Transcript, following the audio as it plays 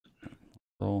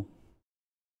So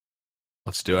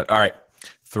Let's do it. All right.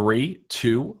 3,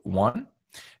 2, 1.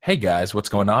 Hey guys, what's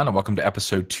going on? And welcome to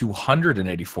episode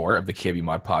 284 of the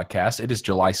KBMOD podcast. It is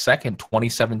July 2nd,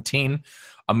 2017,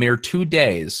 a mere 2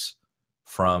 days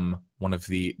from one of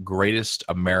the greatest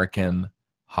American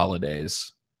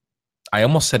holidays. I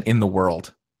almost said in the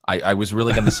world. I was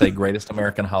really going to say greatest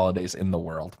American holidays in the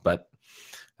world, but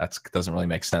that doesn't really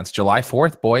make sense. July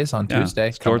 4th, boys, on Tuesday.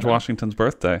 it's George Washington's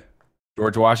birthday.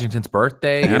 George Washington's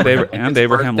birthday. And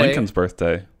Abraham Lincoln's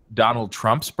birthday. Donald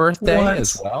Trump's birthday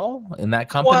as well in that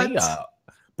company.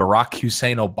 Barack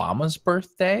Hussein Obama's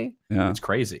birthday. Yeah. It's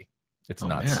crazy. It's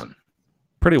nuts. Man.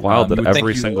 Pretty wild that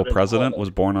every single president was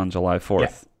born on July 4th.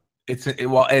 Yeah.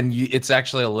 It's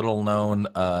actually a little known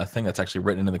thing that's actually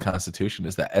written into the Constitution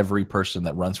is that every person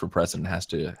that runs for president has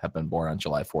to have been born on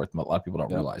July 4th. A lot of people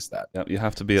don't realize that. Yep. You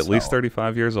have to be at least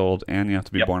 35 years old, and you have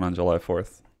to be born on July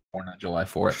 4th. Born on July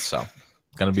 4th, so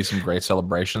going to be some great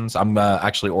celebrations. I'm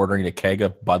actually ordering a keg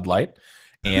of Bud Light,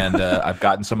 and I've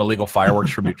gotten some illegal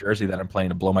fireworks from New Jersey that I'm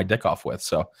planning to blow my dick off with,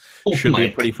 so it should be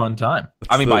a pretty fun time.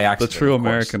 By accident. The true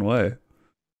American way.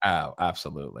 Oh,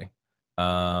 absolutely.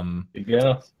 Yeah.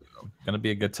 Going to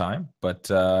be a good time, but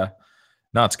no,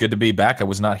 it's good to be back. I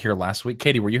was not here last week.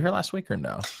 Katie, were you here last week or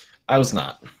no? I was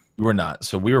not. You were not.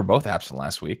 So we were both absent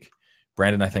last week.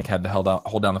 Brandon, I think, had to hold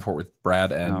down the fort with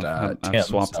Brad and Tim. I've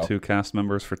swapped 2 cast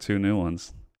members for 2 new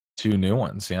ones. 2 new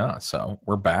ones, yeah. So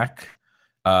we're back.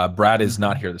 Brad is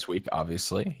not here this week,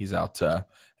 obviously. He's out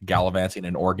gallivanting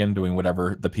in Oregon, doing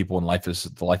whatever the people in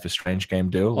the Life is Strange game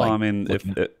do. Well, I mean,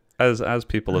 as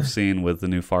people have seen with the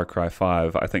new Far Cry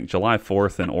 5, I think July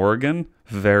 4th in Oregon,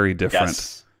 very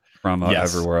different from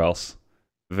everywhere else.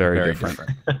 Very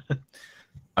different.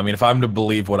 I mean, if I'm to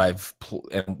believe what I've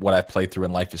played through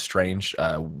in Life is Strange,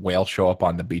 whales show up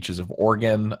on the beaches of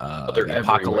Oregon. The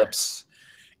apocalypse,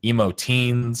 emo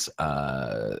teens,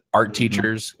 art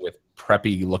teachers with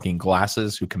preppy-looking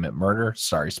glasses who commit murder.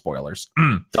 Sorry, spoilers.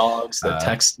 Dogs that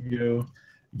text you.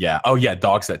 Yeah. Oh, yeah.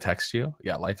 Dogs that text you.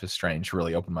 Yeah. Life is Strange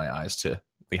really opened my eyes to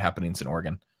the happenings in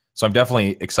Oregon. So I'm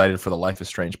definitely excited for the Life is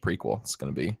Strange prequel. It's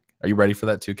going to be. Are you ready for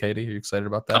that too, Katie? Are you excited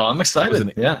about that? Oh, I'm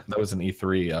excited. That was an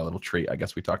E3 little treat. I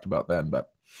guess we talked about then,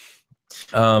 but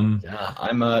yeah,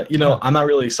 I'm not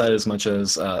really excited as much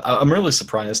as I'm really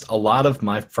surprised. A lot of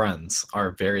my friends are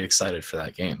very excited for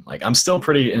that game. Like, I'm still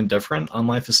pretty indifferent on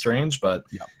Life is Strange, but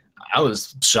I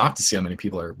was shocked to see how many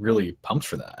people are really pumped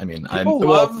for that. I mean, I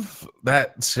love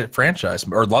that franchise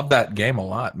or love that game a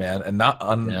lot, man, and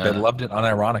they loved it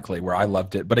unironically, where I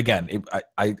loved it. But again,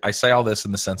 I say all this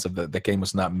in the sense of the game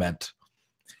was not my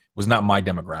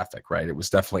demographic, right? It was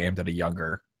definitely aimed at a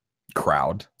younger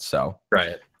crowd. So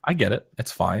I get it.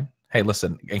 It's fine. Hey,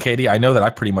 listen, and Katie, I know that I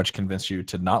pretty much convinced you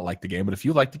to not like the game, but if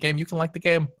you like the game, you can like the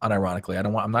game unironically.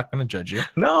 I'm not going to judge you.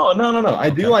 No. I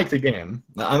do like the game.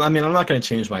 I mean, I'm not going to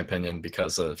change my opinion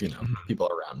because of, people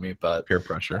around me, but peer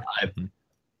pressure.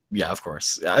 Yeah, of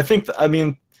course. I think,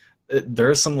 there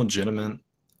are some legitimate,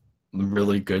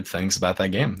 really good things about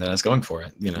that game that is going for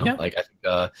it. Like I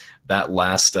think that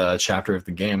last chapter of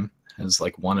the game is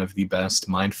like one of the best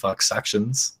mindfuck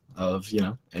sections of,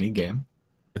 any game.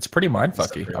 It's pretty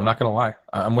mindfucky. I'm not gonna lie.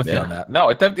 I'm with you on that. No,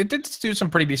 it did do some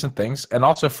pretty decent things, and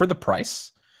also for the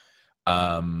price,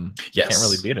 can't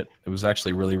really beat it. It was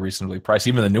actually really reasonably priced.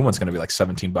 Even the new one's gonna be like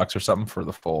 $17 or something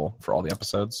for all the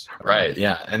episodes. Right.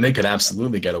 Yeah, and they could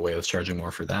absolutely get away with charging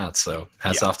more for that. So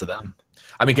hats off to them.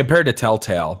 I mean, compared to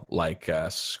Telltale, like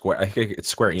Square, I think it's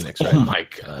Square Enix, right? Oh my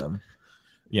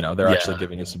god. They're actually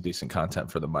giving us some decent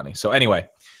content for the money. So anyway.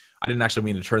 I didn't actually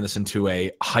mean to turn this into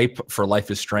a hype for Life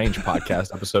is Strange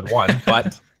podcast, episode 1,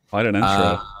 but quite an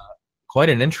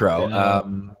intro. Yeah.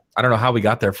 I don't know how we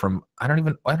got there from. I don't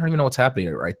even know what's happening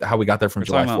right. How we got there from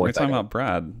July 4th. We're talking about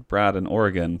Brad in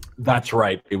Oregon. That's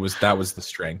right. That was the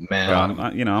string,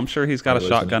 man. I'm sure he's got a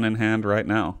shotgun in hand right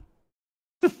now.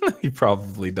 He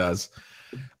probably does.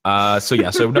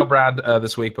 So no Brad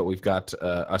this week, but we've got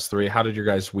us 3. How did your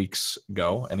guys' weeks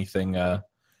go?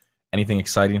 Anything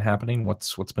exciting happening?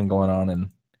 What's been going on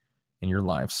in your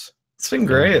lives? It's been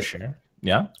great.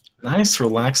 Yeah. Nice,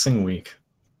 relaxing week.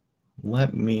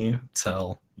 Let me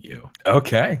tell you.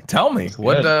 Okay, tell me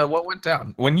what went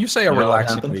down when you say a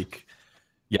relaxing week.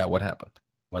 Yeah, what happened?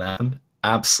 What happened?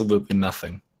 Absolutely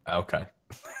nothing. Okay.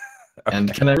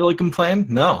 And can I really complain?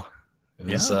 No. It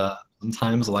was,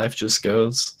 sometimes life just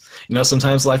goes.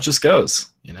 Sometimes life just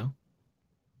goes.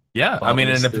 Yeah, I mean,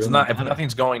 and if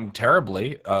nothing's going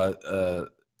terribly, that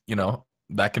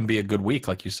can be a good week,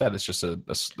 like you said. It's just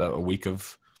a week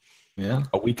of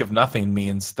nothing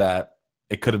means that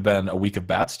it could have been a week of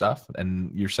bad stuff,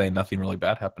 and you're saying nothing really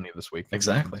bad happened to you this week.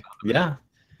 Exactly. Yeah.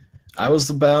 I was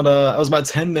about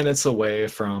 10 minutes away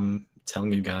from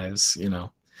telling you guys,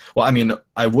 well, I mean,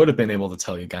 I would have been able to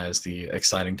tell you guys the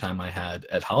exciting time I had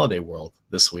at Holiday World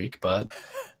this week, but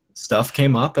stuff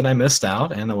came up and I missed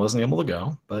out and I wasn't able to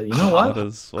go. But you know what? What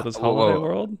is Holiday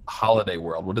World? Holiday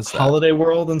World. What is that? Holiday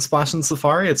World in Splash and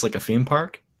Safari. It's like a theme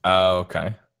park. Oh,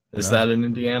 okay. Is that an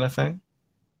Indiana thing?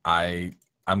 I'm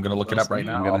gonna look it up right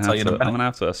now. I'm gonna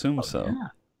have to assume so. Yeah.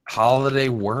 Holiday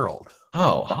World.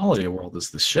 Oh, Holiday World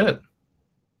is the shit.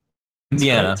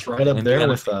 Indiana. It's right up there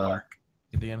with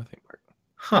Indiana theme park.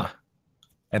 Huh.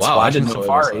 And Wow, I Splash didn't and know it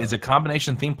Safari was is a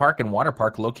combination theme park and water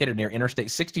park located near Interstate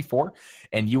 64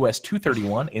 and US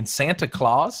 231 in Santa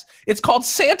Claus. It's called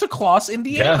Santa Claus,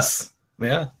 Indiana. Yes.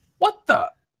 Yeah. What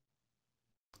the?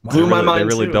 Blew my mind. They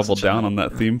really too, doubled down on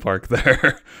that theme park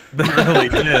there. They really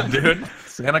did, dude.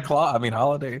 Santa Claus. I mean,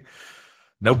 holiday.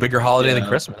 No bigger holiday than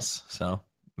Christmas, so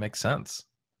makes sense.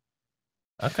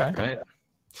 Okay. Right.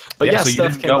 But yeah, so you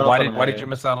stuff didn't came go. up Why did you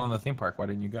miss out on the theme park? Why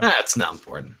didn't you go? It's not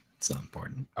important. It's not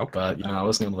important. Okay. But I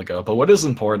wasn't able to go. But what is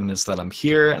important is that I'm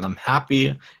here and I'm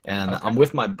happy and I'm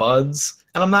with my buds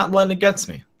and I'm not letting it get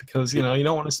to me because you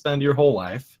don't want to spend your whole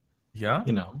life,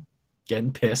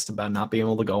 getting pissed about not being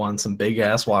able to go on some big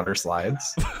ass water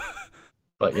slides.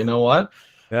 But you know what?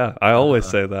 Yeah, I always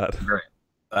say that. Great.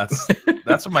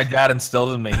 That's what my dad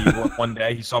instilled in me. One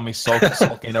day he saw me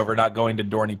sulking over not going to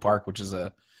Dorney Park, which is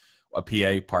a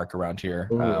PA park around here.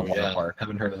 Yeah, park.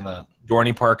 haven't heard of that.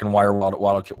 Dorney Park and I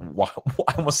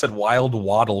almost said Wild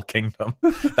Waddle Kingdom.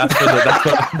 That's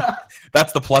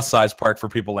the plus size park for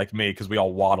people like me because we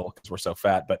all waddle because we're so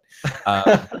fat. But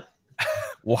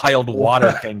Wild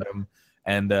Water Kingdom,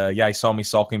 and he saw me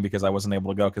sulking because I wasn't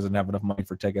able to go because I didn't have enough money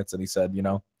for tickets, and he said,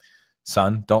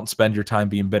 son, don't spend your time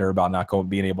being bitter about not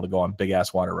being able to go on big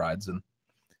ass water rides. And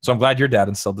so I'm glad your dad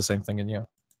instilled the same thing in you.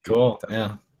 Cool.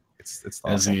 Yeah. It's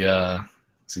as he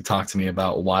talked to me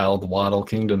about Wild Waddle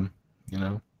Kingdom,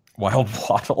 Wild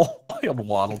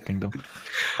Waddle Kingdom.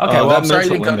 Okay, well, I'm sorry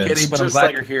you didn't go, Kitty, but I'm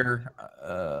glad you're here,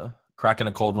 cracking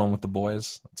a cold one with the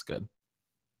boys. That's good.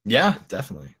 Yeah,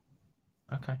 definitely.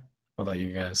 Okay. What about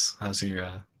you guys? How's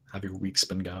your week's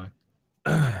been going?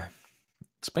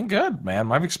 It's been good, man.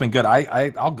 My week's been good.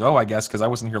 I'll go, I guess, because I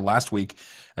wasn't here last week,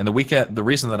 and the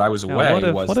reason that I was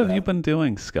away was what have you been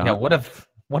doing, Scott? Yeah, what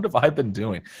have I been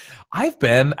doing? I've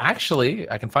been actually,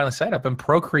 I can finally say it, I've been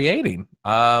procreating.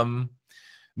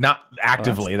 Not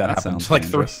actively. That happened like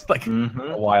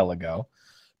a while ago.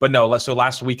 But no, so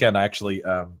last weekend I actually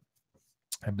I've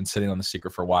been sitting on the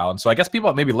secret for a while. And so I guess people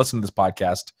that maybe listen to this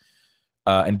podcast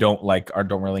and don't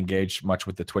really engage much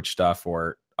with the Twitch stuff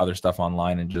or other stuff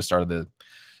online and just are the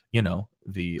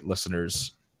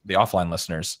listeners, the offline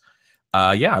listeners.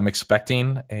 I'm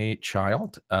expecting a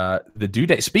child. The due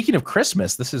date. Speaking of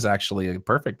Christmas, this is actually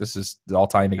perfect. This is all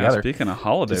tying together. Speaking of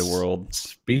Holiday World.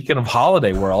 Speaking of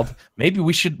Holiday World, maybe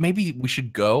we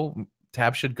should go.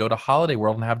 Tab should go to Holiday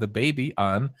World and have the baby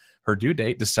on her due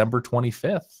date, December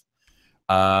 25th.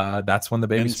 That's when the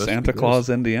baby's in Santa Claus,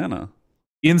 Indiana.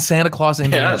 In Santa Claus,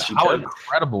 Indiana. Yeah, how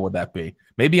incredible would that be?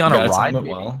 Maybe on a ride.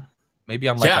 Maybe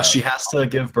on she has to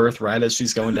give birth right as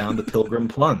she's going down the Pilgrim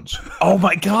Plunge. Oh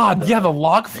my God! Yeah, the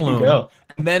log flume.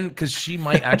 And then because she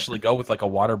might actually go with like a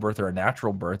water birth or a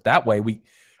natural birth. That way,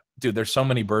 there's so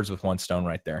many birds with one stone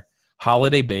right there.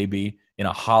 Holiday baby in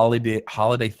a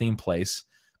holiday theme place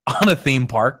on a theme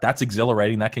park. That's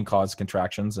exhilarating. That can cause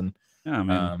contractions and. Yeah, I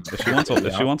mean, if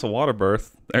she wants a water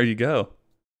birth, there you go.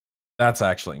 That's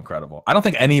actually incredible. I don't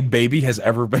think any baby has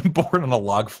ever been born on a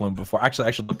log flume before. Actually,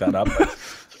 I should look that up.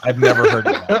 I've never heard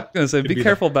of that. I was gonna say, be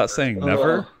careful about saying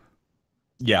never.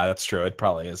 Yeah, that's true. It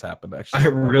probably has happened. Actually, I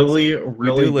really we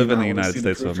do live in the United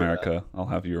States of America. I'll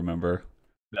have you remember.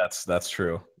 That's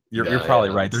true. You're probably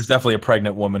right. There's definitely a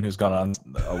pregnant woman who's gone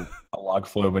on a log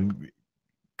flume and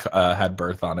had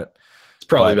birth on it. It's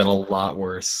probably been a lot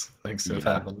worse things to have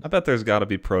happened. I bet there's got to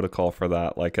be protocol for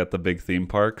that, like at the big theme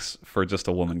parks, for just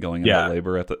a woman going into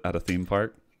labor at a theme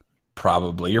park.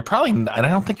 Probably. You're probably, and I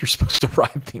don't think you're supposed to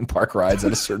ride theme park rides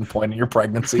at a certain point in your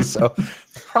pregnancy, so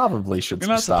probably should. You're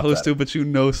not stop supposed to, but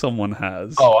someone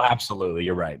has. Oh, absolutely.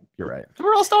 You're right. The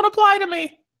rules don't apply to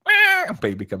me.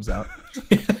 Baby comes out.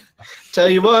 Tell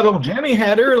you what, old Jenny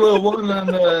had her little one on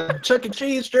the Chuck E.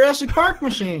 Cheese Jurassic Park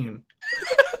machine.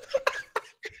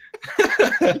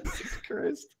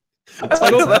 Christ.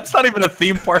 That's not even a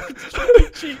theme park.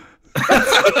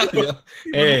 Yeah.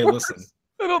 Hey, listen.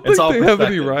 I don't think they have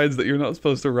any rides that you're not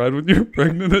supposed to ride when you're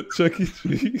pregnant at Chuck E.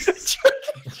 Cheese.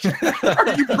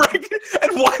 Are you pregnant?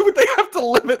 And why would they have to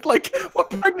limit, like, what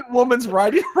pregnant woman's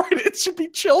riding? Right? It should be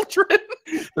children.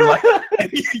 Like,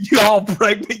 you're all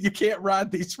pregnant. You can't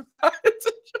ride these rides.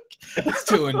 It's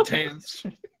too intense.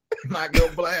 Might go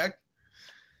black.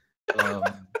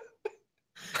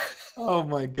 Oh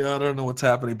my god, I don't know what's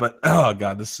happening, but oh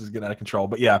god, this is getting out of control.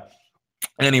 But yeah.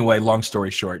 Anyway, long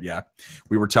story short, yeah,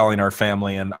 we were telling our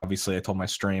family, and obviously I told my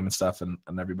stream and stuff, and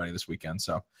everybody this weekend.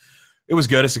 So it was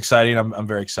good. It's exciting. I'm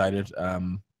very excited.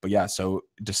 But yeah, so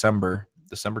December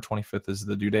 25th is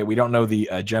the due date. We don't know the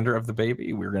gender of the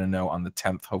baby. We're gonna know on the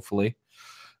 10th, hopefully.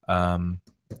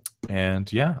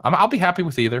 And yeah, I'll be happy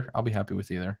with either.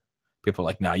 People are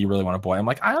like, "Nah, you really want a boy?" I'm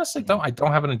like, I honestly don't. I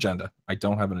don't have an agenda.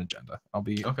 I'll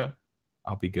be okay.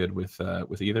 I'll be good with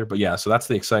either. But yeah, so that's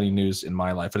the exciting news in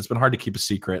my life. And it's been hard to keep a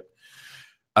secret.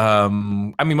 I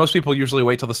mean, most people usually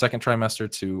wait till the second trimester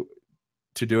to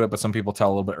do it, but some people tell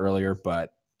a little bit earlier.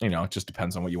 But you know, it just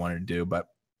depends on what you wanted to do. But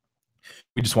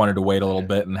we just wanted to wait a little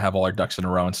bit and have all our ducks in a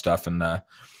row and stuff. And the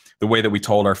way that we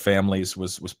told our families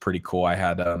was pretty cool. I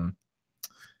had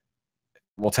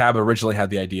well, Tab originally had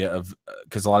the idea of,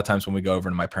 because a lot of times when we go over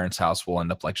to my parents' house, we'll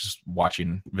end up like just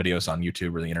watching videos on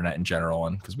YouTube or the internet in general,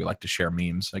 and because we like to share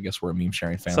memes. I guess we're a meme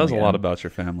sharing family. It says a lot about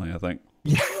your family, I think.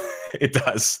 Yeah, it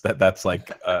does. That's like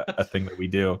a thing that we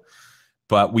do.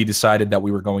 But we decided that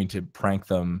we were going to prank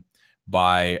them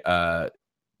by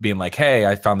being like, "Hey,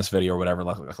 I found this video or whatever.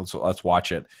 Let's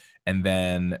watch it." And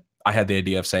then I had the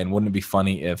idea of saying, "Wouldn't it be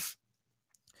funny if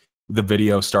the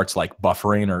video starts like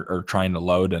buffering or trying to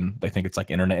load, and they think it's like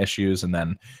internet issues, and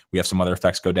then we have some other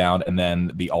effects go down, and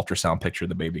then the ultrasound picture of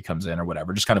the baby comes in or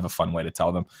whatever." Just kind of a fun way to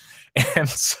tell them. And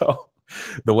so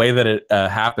the way that it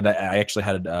happened, I actually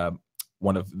had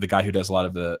one of the guy who does a lot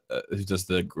of the who does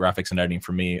the graphics and editing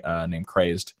for me, named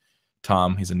Crazed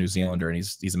Tom. He's a New Zealander, and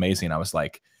he's amazing. I was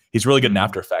like, he's really good in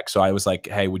After Effects. So I was like,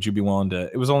 "Hey, would you be willing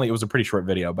to?" It was a pretty short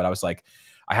video, but I was like,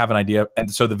 I have an idea. And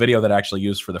so the video that I actually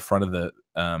used for the front of the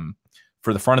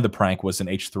prank was an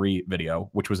H3 video,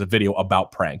 which was a video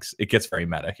about pranks. It gets very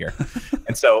meta here.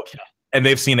 And so, and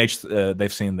they've seen the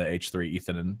H3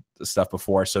 Ethan and stuff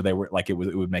before. So they were like, it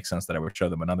would make sense that I would show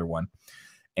them another one.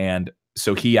 And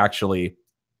so he actually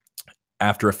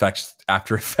After Effects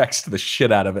the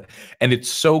shit out of it. And it's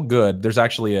so good. There's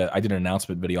actually I did an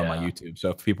announcement video on my YouTube. So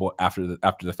if people after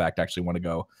the fact actually want to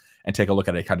go and take a look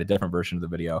at a kind of different version of the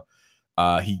video,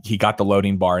 he got the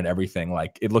loading bar and everything.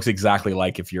 Like, it looks exactly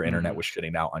like if your internet was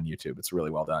shitting out on YouTube. It's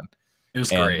really well done. It was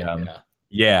great.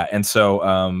 Yeah. And so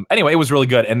anyway, it was really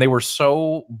good. And they were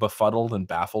so befuddled and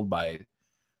baffled by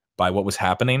what was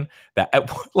happening that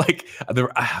like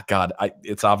God,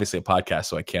 it's obviously a podcast,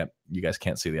 so you guys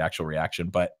can't see the actual reaction,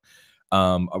 but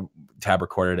Tab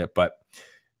recorded it. But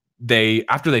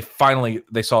after they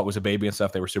saw it was a baby and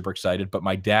stuff, they were super excited. But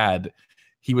my dad,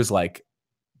 he was like,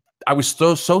 I was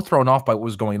so thrown off by what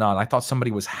was going on. I thought somebody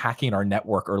was hacking our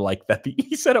network, or like that.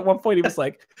 He said at one point, he was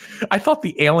like, I thought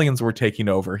the aliens were taking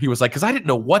over. He was like, because I didn't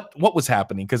know what was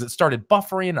happening, because it started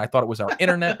buffering. And I thought it was our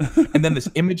internet. And then this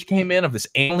image came in of this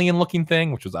alien looking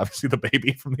thing, which was obviously the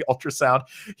baby from the ultrasound.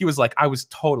 He was like, I was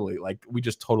totally like, we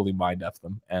just totally mind F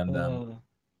them. And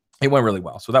it went really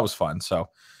well. So that was fun. So,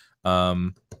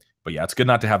 but yeah, it's good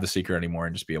not to have the secret anymore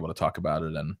and just be able to talk about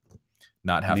it and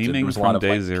not have Memeing to. From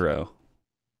day zero.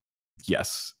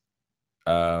 Yes.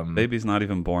 Baby's not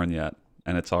even born yet,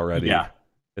 and it's already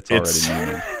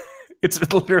memeing.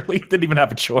 It's literally didn't even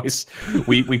have a choice.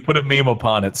 We put a meme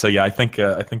upon it. So yeah, I think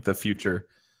the future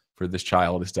for this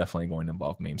child is definitely going to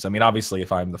involve memes. I mean, obviously,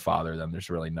 if I'm the father, then there's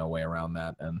really no way around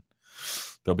that, and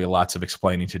there'll be lots of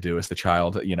explaining to do as the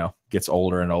child, gets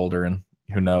older and older, and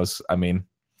who knows? I mean,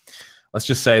 let's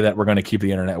just say that we're going to keep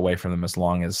the internet away from them as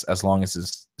long as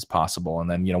is possible. And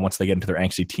then, once they get into their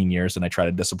angsty teen years and I try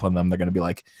to discipline them, they're going to be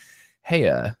like, "Hey,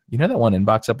 you know that one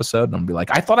Inbox episode?" And I'm going to be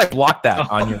like, "I thought I blocked that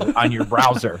on your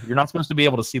browser. You're not supposed to be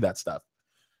able to see that stuff."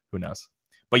 Who knows?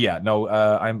 But yeah, no,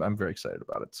 I'm very excited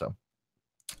about it. So,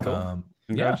 cool.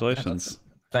 Congratulations.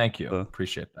 Thank you.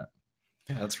 Appreciate that.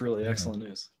 Yeah, that's really excellent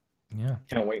news. Yeah.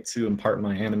 Can't wait to impart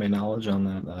my anime knowledge on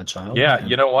that child. Yeah,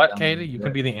 you know what, Katie? You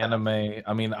can be the anime.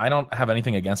 I mean, I don't have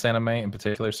anything against anime in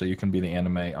particular, so you can be the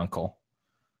anime uncle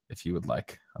if you would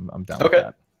like. I'm down with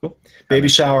that. Cool. Baby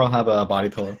shower, I'll have a body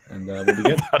pillow, and we'll be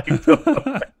good. Body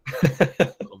pillow.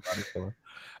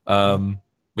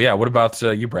 But yeah, what about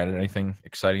you, Brandon? Anything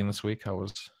exciting this week? How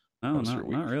was not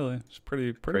really. It's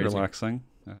pretty relaxing.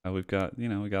 We've got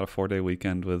we got a 4-day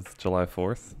weekend with July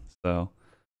 4th, so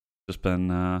just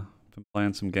been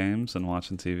playing some games and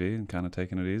watching TV and kind of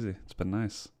taking it easy. It's been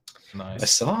nice. I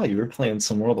saw you were playing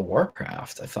some World of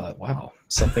Warcraft. I thought, wow,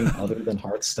 something other than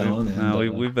Hearthstone. No,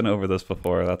 we've been over this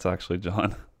before. That's actually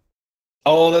John.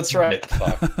 Oh, that's right.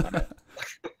 Fuck.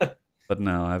 But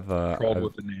no, I've crawled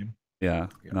with the name. Yeah.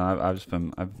 No, I've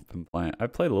been playing. I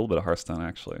played a little bit of Hearthstone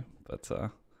actually, but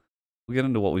we'll get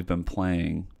into what we've been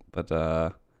playing. But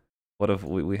what have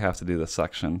we have to do this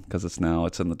section because it's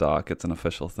in the doc. It's an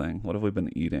official thing. What have we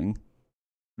been eating?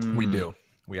 We do.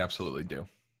 We absolutely do.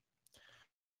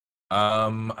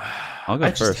 I'll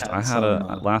go first. I had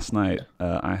last night.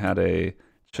 I had a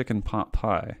chicken pot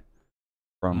pie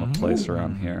from a place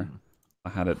around here. I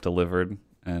had it delivered,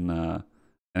 and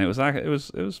it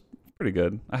was pretty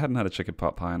good. I hadn't had a chicken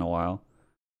pot pie in a while,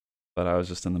 but I was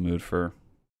just in the mood for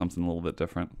something a little bit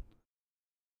different.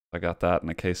 I got that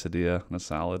and a quesadilla and a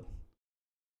salad.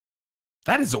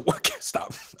 That is a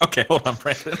stop. Okay, hold on,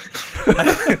 Brandon.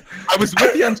 I was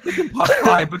with you on chicken pot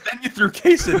pie, but then you threw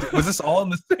quesadilla. Was this all in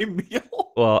the same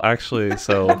meal? Well, actually,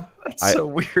 so that's so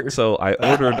weird. So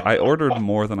I ordered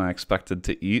more than I expected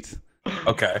to eat.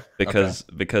 Okay. Because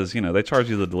they charge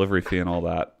you the delivery fee and all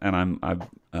that, and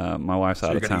my wife's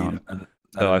out of town,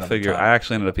 so I figure I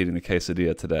actually ended up eating the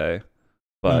quesadilla today.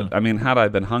 But I mean, had I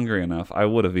been hungry enough, I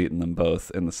would have eaten them both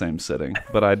in the same sitting.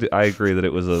 But I agree that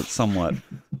it was a somewhat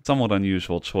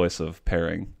unusual choice of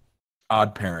pairing.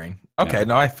 Odd pairing. Okay, yeah.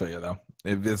 No, I feel you though.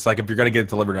 It's like if you're gonna get it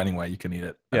delivered anyway, you can eat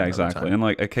it. Yeah, exactly. And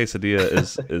like a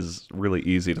quesadilla is really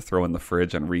easy to throw in the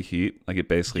fridge and reheat. Like it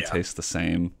basically tastes the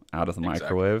same out of the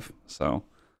microwave. So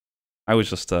I was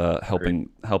just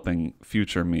helping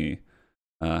future me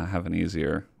have an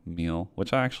easier meal,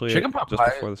 which I actually ate just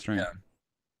before the stream. Yeah.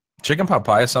 Chicken pot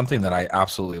pie is something that I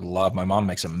absolutely love. My mom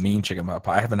makes a mean chicken pot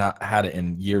pie. I haven't had it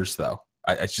in years though.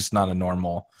 It's just not a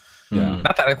normal. Yeah.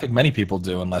 Not that I think many people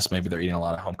do, unless maybe they're eating a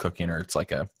lot of home cooking or it's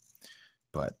like a.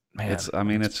 But man,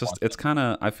 it's kind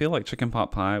of. I feel like chicken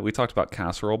pot pie. We talked about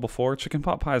casserole before. Chicken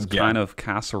pot pie is kind of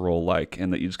casserole like in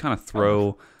that you just kind of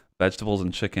throw vegetables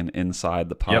and chicken inside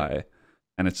the pie,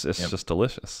 and it's just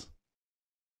delicious.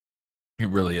 It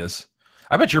really is.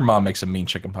 I bet your mom makes a mean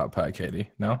chicken pot pie, Katie.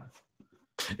 No.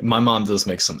 My mom does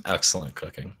make some excellent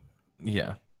cooking.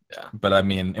 Yeah. But I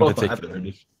mean, in particular,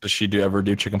 does she ever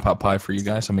do chicken pot pie for you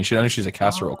guys? I mean, I know she's a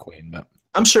casserole queen, but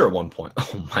I'm sure at one point.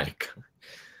 Oh my God.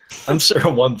 I'm sure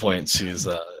at one point she's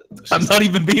I'm not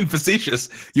even being facetious.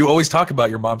 You always talk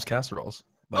about your mom's casseroles.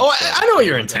 Like, I know what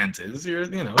your intent is.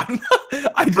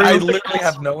 I literally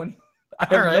have no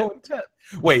intent.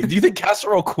 Wait, do you think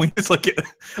casserole queen is like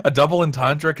a double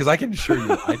entendre? Because I can assure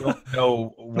you, I don't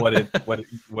know what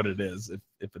it is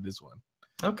if it is one.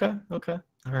 Okay,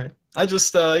 all right. I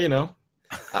just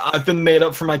I've been made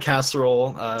up for my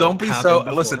casserole. Don't be so.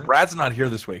 Listen, Brad's not here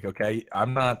this week. Okay, I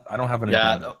don't have any.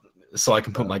 Yeah, so I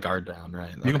can put my guard down,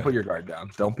 right? You can put your guard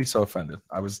down. Don't be so offended.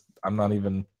 I'm not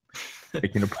even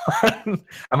taking a pun.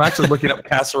 I'm actually looking up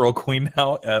casserole queen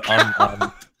now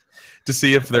on to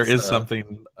see if there is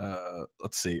something.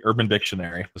 Let's see, Urban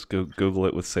Dictionary. Just Google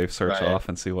it with safe search off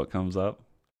and see what comes up.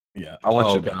 Yeah, I'll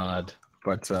let you. God,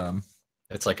 but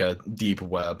it's like a deep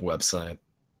web website.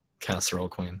 Casserole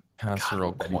Queen.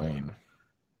 Casserole Queen.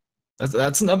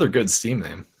 That's another good Steam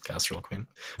name, Casserole Queen.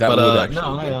 What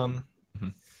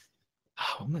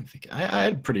am I thinking? I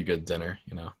had a pretty good dinner.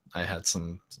 I had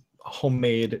some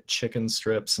homemade chicken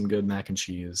strips, some good mac and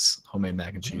cheese, homemade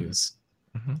mac and cheese.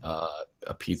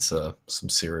 A pizza, some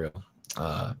cereal.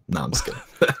 No, I'm just kidding.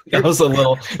 that was a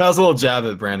little jab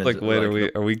at Brandon. Like,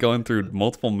 wait, are we going through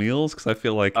multiple meals? Because I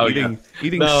feel like eating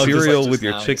cereal with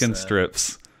your chicken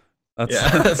strips.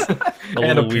 That's a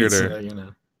little weirder.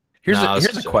 Pizza,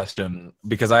 Here's a question,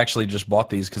 because I actually just bought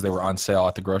these because they were on sale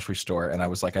at the grocery store, and I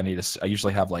was like, I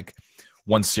usually have like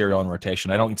one cereal in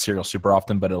rotation. I don't eat cereal super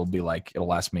often, but it'll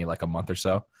last me like a month or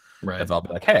so. Right. If I'll be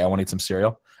like, hey, I want to eat some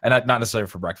cereal, and not necessarily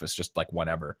for breakfast, just like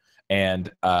whenever.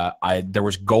 And there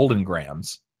was Golden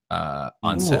Grams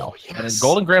on sale. Yes. And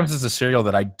Golden Grams is a cereal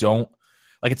that I don't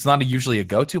like. It's not usually a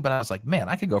go-to, but I was like, man,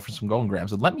 I could go for some Golden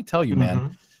Grams. And let me tell you,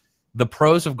 man, the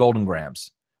pros of Golden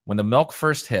Grams, when the milk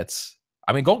first hits,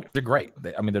 I mean, they're great.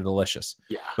 They're delicious.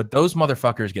 Yeah. But those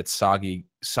motherfuckers get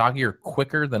soggier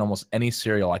quicker than almost any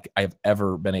cereal I've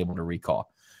ever been able to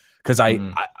recall. Because I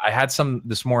had some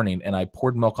this morning and I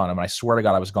poured milk on them, and I swear to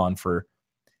God, I was gone for.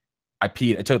 I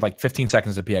peed. It took like 15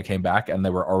 seconds to pee. I came back and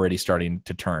they were already starting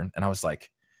to turn, and I was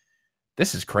like,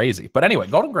 "This is crazy." But anyway,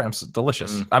 Golden Grams is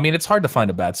delicious. I mean, it's hard to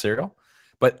find a bad cereal,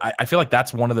 but I feel like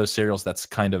that's one of those cereals that's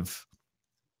kind of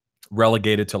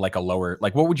relegated to like a lower.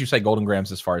 Like, what would you say Golden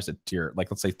Grams as far as a tier?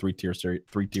 Like, let's say three tiers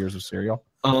of cereal.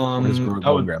 Where does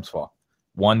Golden Grams fall?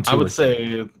 1, 2. I would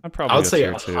say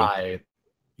a high.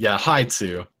 Yeah, high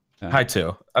 2. Yeah. High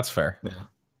 2. That's fair. Yeah.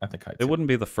 I think high 2. It wouldn't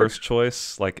be the first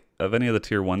choice. Like, of any of the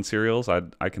tier 1 cereals,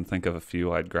 I can think of a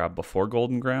few I'd grab before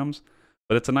Golden Grams,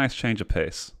 but it's a nice change of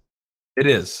pace. It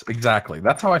is, exactly.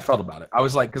 That's how I felt about it. I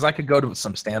was like, because I could go to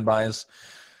some standbys.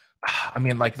 I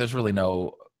mean, like, there's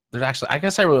actually, I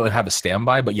guess I really would have a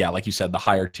standby, but yeah, like you said, the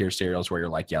higher tier cereals where you're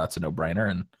like, yeah, that's a no-brainer.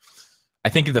 And I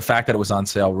think the fact that it was on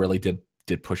sale really did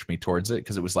push me towards it,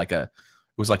 because it was like a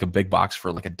big box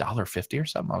for like $1.50 or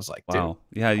something. I was like, Wow.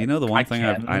 dude, Yeah, you know, the one thing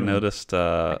I noticed,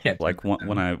 like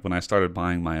when I started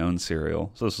buying my own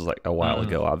cereal. So this was like a while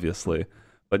ago, obviously.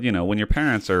 But you know, when your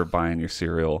parents are buying your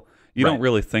cereal, you don't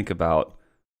really think about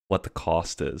what the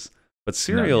cost is. But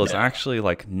cereal is actually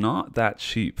like not that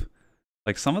cheap.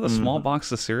 Like some of the small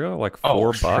boxes of cereal are like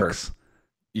 $4. Sure.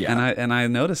 Yeah. And I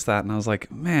noticed that, and I was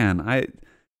like, man,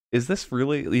 is this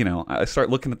really, you know, I start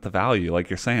looking at the value, like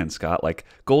you're saying, Scott, like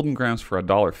Golden Grams for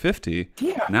 $1.50.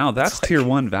 Yeah. Now that's like, tier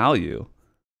 1 value.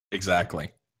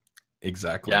 Exactly.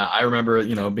 Yeah, I remember,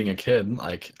 you know, being a kid,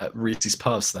 like at Reese's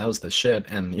Puffs, that was the shit.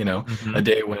 And, you know, a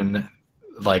day when,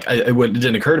 like, it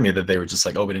didn't occur to me that they were just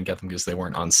like, oh, we didn't get them because they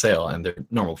weren't on sale and their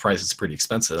normal price is pretty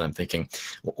expensive. And I'm thinking,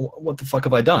 what the fuck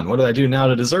have I done? What did I do now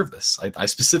to deserve this? I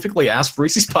specifically asked for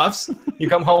Reese's Puffs. You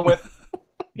come home with,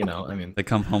 you know, I mean, they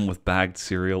come home with bagged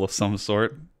cereal of some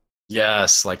sort.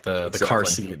 Yes, like the car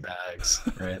seat bags,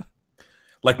 right?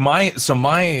 Like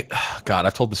God,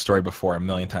 I've told the story before a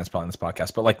million times probably on this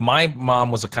podcast, but like my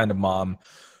mom was a kind of mom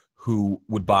who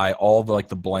would buy all the, like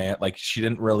the bland, like she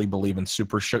didn't really believe in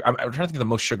super sugar. I'm trying to think of the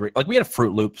most sugary, like we had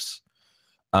Fruit Loops,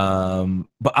 but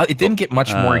it didn't get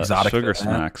much more exotic. Sugar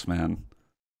Smacks, man.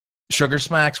 Sugar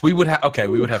Smacks. We would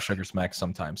have Sugar Smacks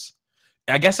sometimes.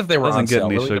 I guess if they were on sale. Doesn't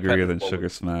get any really sugarier than Sugar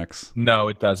Smacks. No,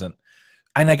 it doesn't.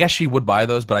 And I guess she would buy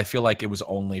those, but I feel like it was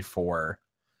only for,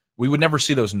 we would never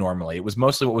see those normally. It was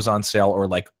mostly what was on sale, or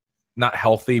like not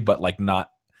healthy, but like not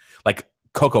like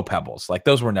Cocoa Pebbles. Like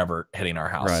those were never hitting our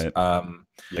house. Right.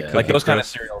 Like those kind of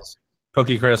cereals.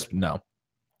 Cookie Crisp, no.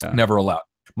 Yeah. Never allowed.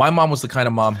 My mom was the kind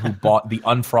of mom who bought the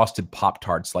unfrosted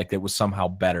Pop-Tarts like it was somehow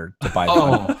better to buy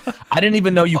them. I didn't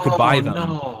even know you could buy them,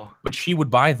 but she would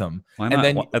buy them. Why not?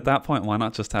 And then at that point, why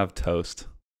not just have toast?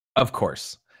 Of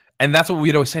course. And that's what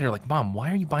we'd always say to her, like, Mom,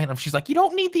 why are you buying them? She's like, you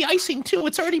don't need the icing too.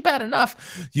 It's already bad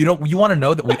enough. You know, you want to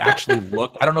know that we actually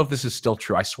looked. I don't know if this is still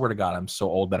true. I swear to God, I'm so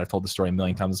old that I've told the story a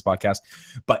million times in this podcast.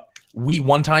 But we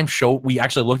one time we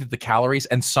actually looked at the calories,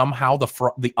 and somehow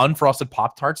the unfrosted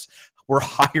Pop-Tarts were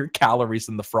higher calories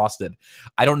than the frosted.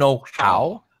 I don't know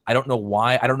how. I don't know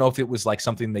why. I don't know if it was like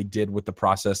something they did with the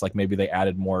process. Like maybe they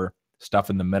added more stuff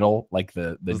in the middle, like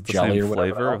the jelly or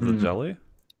whatever. Flavor of the jelly?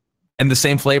 And the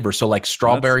same flavor. So like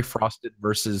strawberry frosted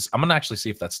versus, I'm going to actually see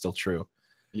if that's still true.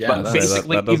 Yeah, but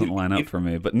basically that doesn't line up for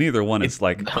me, but neither one is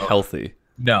like healthy.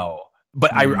 No,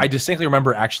 but I distinctly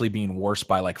remember actually being worse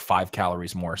by like 5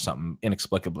 calories more or something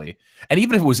inexplicably. And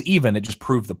even if it was even, it just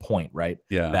proved the point, right?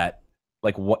 Yeah. That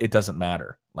like what, it doesn't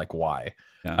matter. Like why?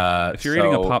 Yeah. If you're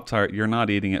eating a Pop-Tart, you're not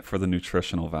eating it for the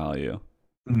nutritional value.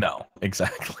 No,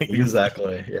 exactly.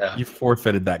 Exactly. Yeah. You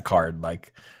forfeited that card.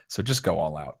 Like, so just go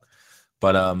all out.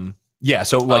 But, yeah,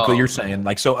 so like what you're saying,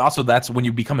 like, so also that's when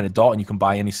you become an adult and you can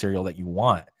buy any cereal that you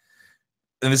want.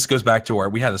 And this goes back to where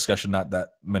we had a discussion not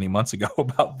that many months ago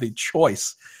about the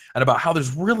choice and about how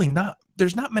there's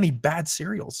not many bad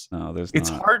cereals. No, it's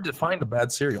hard to find a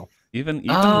bad cereal. Even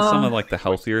some of like the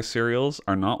healthier cereals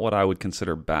are not what I would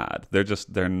consider bad.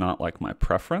 They're not like my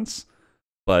preference.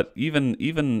 But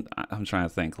even I'm trying to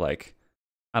think, like,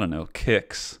 I don't know,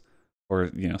 Kix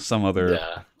or, you know, some other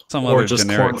or just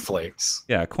generic cornflakes.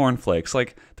 Yeah, cornflakes.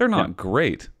 Like they're not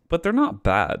great, but they're not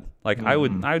bad. Like I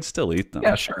would still eat them.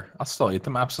 Yeah, sure. I'll still eat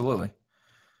them, absolutely.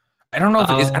 I don't know if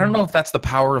I don't know if that's the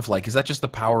power of like, is that just the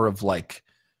power of like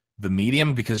the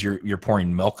medium because you're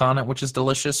pouring milk on it, which is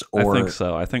delicious? Or I think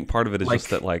so. I think part of it is just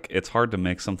that like it's hard to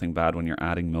make something bad when you're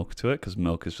adding milk to it because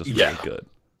milk is just really good.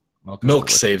 Milk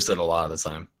saves it a lot of the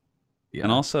time. Yeah.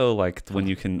 And also like when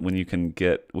you can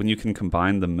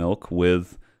combine the milk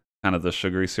with kind of the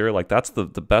sugary cereal, like that's the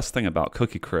best thing about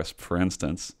Cookie Crisp, for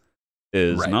instance,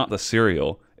 is not the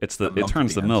cereal. It's it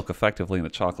turns the milk effectively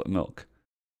into chocolate milk.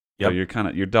 Yeah, so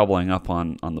you're doubling up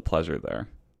on the pleasure there.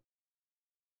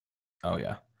 Oh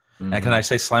yeah. And can I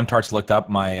say Slam Tarts looked up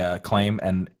my claim,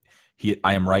 and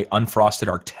I am right. Unfrosted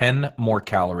are 10 more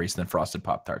calories than frosted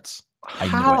Pop-Tarts.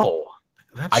 How?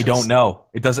 I don't know.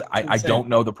 It doesn't. I don't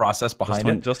know the process behind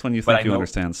it. Just when you think you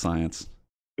understand science.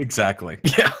 Exactly.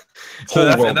 Yeah. So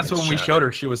that's when we showed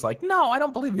her. She was like, "No, I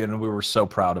don't believe you." And we were so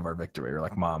proud of our victory. We were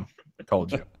like, "Mom, I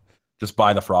told you, just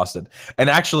buy the frosted." And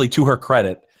actually, to her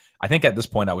credit, I think at this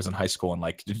point I was in high school and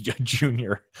like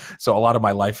junior, so a lot of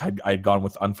my life I had gone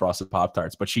with unfrosted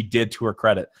Pop-Tarts. But she did, to her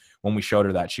credit, when we showed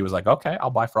her that, she was like, "Okay, I'll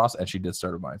buy frosted," and she did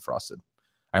start buying frosted.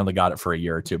 I only got it for a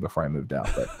year or two before I moved out,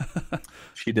 but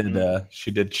she did.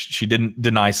 She didn't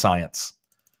deny science,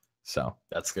 so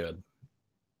that's good.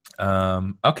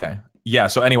 Okay, yeah.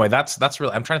 So anyway, that's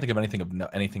really. I'm trying to think of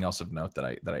anything else of note that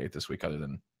I ate this week other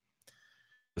than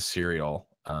the cereal.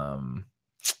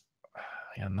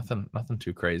 Yeah, nothing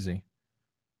too crazy.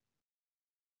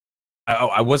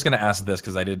 I was going to ask this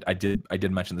because I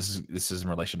did mention this is in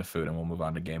relation to food, and we'll move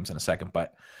on to games in a second.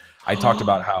 But I talked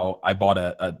about how I bought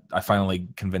I finally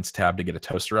convinced Tab to get a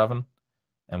toaster oven,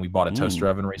 and we bought a toaster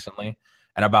oven recently,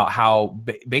 and about how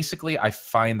basically I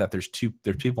find that there's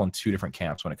people in two different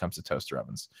camps when it comes to toaster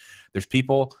ovens. There's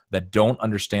people that don't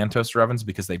understand toaster ovens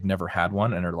because they've never had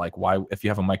one, and are like, why, if you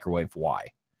have a microwave, why?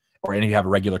 Or if you have a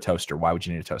regular toaster, why would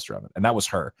you need a toaster oven? And that was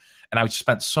her. And I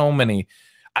spent so many.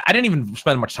 I didn't even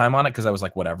spend much time on it because I was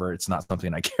like, whatever, it's not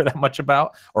something I care that much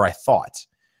about, or I thought.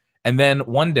 And then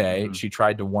one day she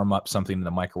tried to warm up something in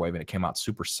the microwave and it came out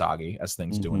super soggy, as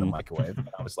things do in the microwave. And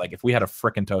I was like, if we had a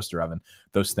frickin' toaster oven,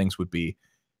 those things would be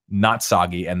not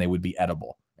soggy and they would be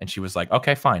edible. And she was like,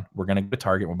 okay, fine. We're going to go to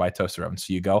Target. We'll buy a toaster oven.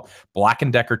 So you go. Black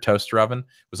 & Decker toaster oven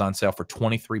was on sale for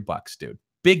 $23, dude.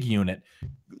 Big unit,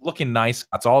 looking nice.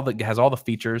 Has all the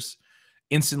features.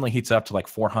 Instantly heats up to like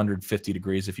 450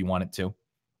 degrees if you want it to.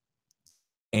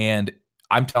 And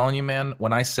I'm telling you, man,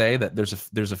 when I say that there's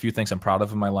a few things I'm proud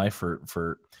of in my life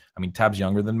for I mean, Tab's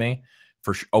younger than me,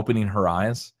 for opening her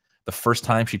eyes. The first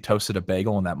time she toasted a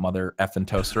bagel in that mother effing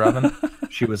toaster oven,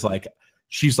 she's like,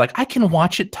 I can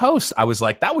watch it toast. I was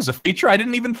like, that was a feature I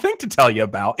didn't even think to tell you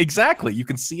about. Exactly. You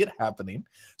can see it happening.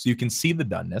 So you can see the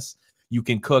doneness. You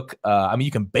can cook. I mean,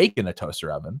 you can bake in a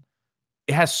toaster oven.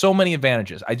 It has so many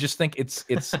advantages. I just think it's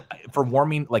for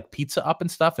warming like pizza up and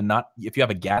stuff, and not if you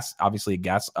have obviously a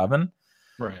gas oven,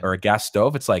 right, or a gas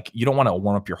stove. It's like you don't want to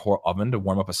warm up your whole oven to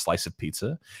warm up a slice of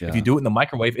pizza. Yeah. If you do it in the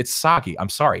microwave, it's soggy. I'm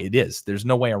sorry, it is. There's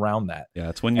no way around that. Yeah,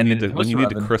 it's when you need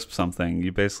to crisp something,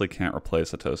 you basically can't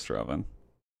replace a toaster oven.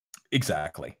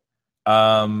 Exactly.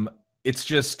 It's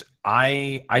just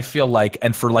I feel like,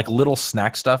 and for like little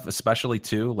snack stuff, especially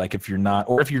too, like if you're not,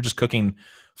 or if you're just cooking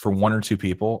for one or two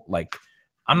people, like.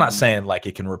 I'm not saying like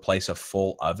it can replace a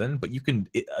full oven, but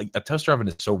a toaster oven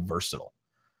is so versatile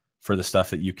for the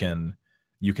stuff that you can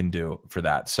do for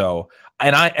that. So,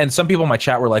 and some people in my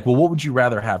chat were like, well, what would you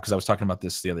rather have? Because I was talking about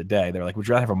this the other day. They're like, would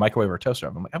you rather have a microwave or a toaster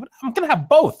oven? I'm like, I'm going to have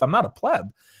both. I'm not a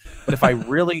pleb. But if I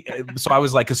really, so I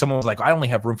was like, because someone was like, I only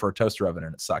have room for a toaster oven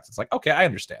and it sucks. It's like, okay, I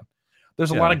understand.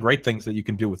 There's a lot of great things that you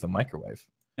can do with a microwave.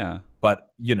 Yeah. But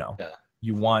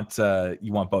you want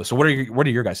both. So what are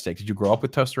your guys' takes? Did you grow up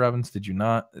with toaster ovens? Did you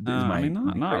not? I mean,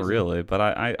 not really, but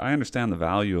I understand the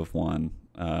value of one.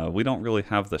 We don't really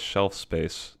have the shelf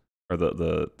space or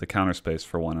the counter space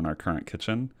for one in our current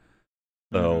kitchen,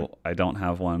 so I don't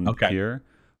have one here.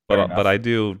 But I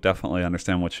do definitely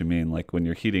understand what you mean. Like when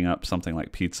you're heating up something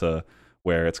like pizza,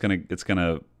 where it's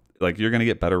gonna like you're gonna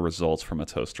get better results from a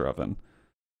toaster oven.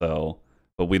 So.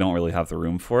 But we don't really have the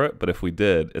room for it. But if we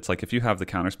did, it's like if you have the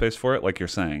counter space for it, like you're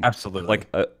saying. Absolutely.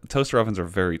 Like toaster ovens are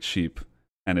very cheap,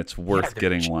 and it's worth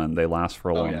getting one. They last for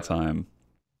a long time.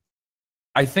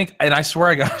 I think, and I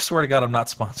swear to God, I'm not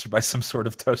sponsored by some sort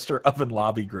of toaster oven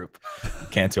lobby group.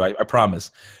 Cantu, I promise.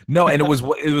 No, and it was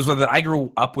that I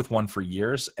grew up with one for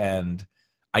years, and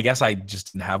I guess I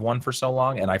just didn't have one for so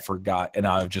long, and I forgot, and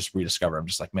I've just rediscovered. I'm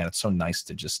just like, man, it's so nice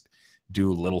to just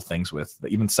do little things with,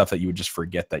 even stuff that you would just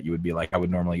forget that you would be like, I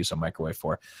would normally use a microwave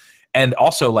for. And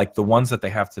also like the ones that they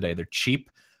have today, they're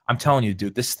cheap. I'm telling you,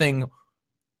 dude, this thing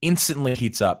instantly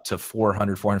heats up to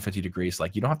 400, 450 degrees.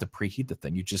 Like you don't have to preheat the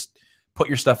thing. You just put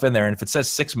your stuff in there. And if it says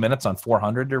 6 minutes on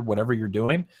 400 or whatever you're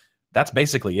doing, that's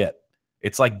basically it.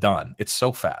 It's like done. It's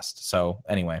so fast. So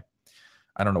anyway,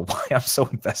 I don't know why I'm so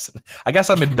invested. I guess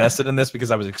I'm invested in this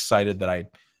because I was excited that I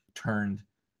turned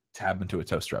Tab into a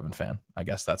toaster oven fan. I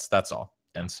guess that's all.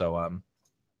 And so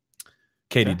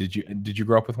Katie, did you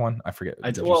grow up with one? I forget.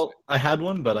 I had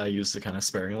one, but I used it kind of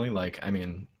sparingly. Like, I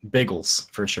mean, bagels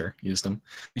for sure used them.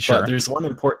 Sure. But there's one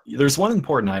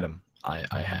important item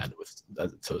I had with a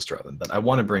toaster oven that I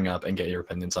want to bring up and get your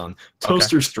opinions on.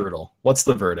 Toaster strudel. What's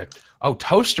the verdict? Oh,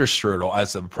 toaster strudel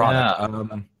as a product.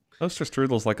 Yeah. Toaster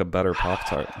strudel is like a better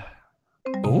Pop-Tart.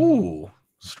 Ooh,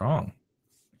 strong.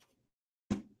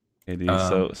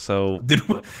 So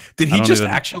did he just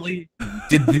actually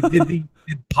did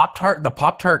Pop-Tart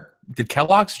did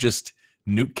Kellogg's just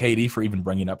nuke Katie for even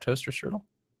bringing up toaster strudel?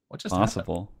 What just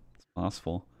happened? It's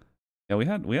possible. Yeah, we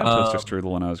had toaster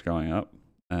strudel when I was growing up,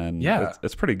 and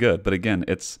it's pretty good. But again,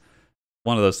 it's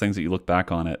one of those things that you look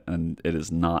back on it and it is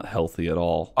not healthy at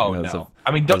all. Oh no!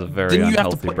 I mean, didn't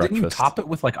you top it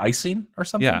with like icing or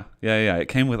something? Yeah. It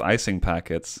came with icing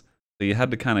packets. So you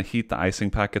had to kind of heat the icing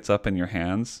packets up in your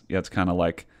hands. You had to kind of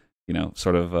like,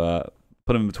 sort of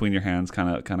put them between your hands, kind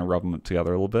of rub them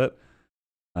together a little bit.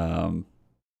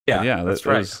 That's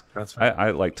right. That's right. I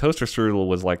like toaster strudel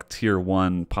was like tier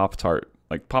 1 Pop-Tart.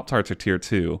 Like Pop-Tarts are tier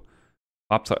 2.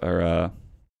 Toaster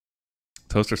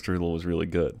strudel was really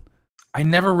good. I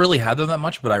never really had them that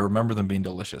much, but I remember them being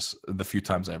delicious the few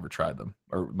times I ever tried them,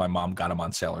 or my mom got them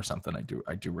on sale or something. I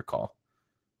do recall.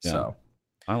 Yeah. So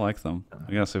I like them.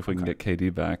 I guess if we can get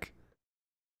KD back.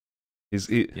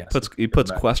 He Yes,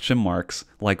 puts question marks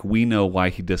like we know why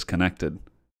he disconnected.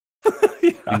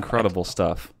 Yeah. Incredible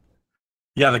stuff.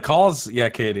 Yeah, the calls. Yeah,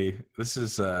 Katie, this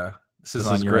is on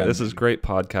your great. end. This is great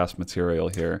podcast material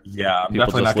here. Yeah, I'm people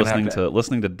definitely just not gonna listening to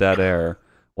listening to dead air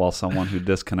while someone who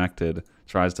disconnected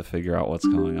tries to figure out what's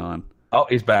going on. Oh,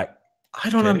 he's back. I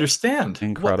don't understand.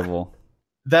 Incredible. What?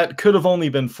 That could have only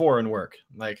been foreign work.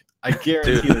 Like, I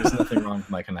guarantee there's nothing wrong with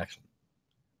my connection.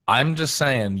 I'm just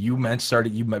saying, you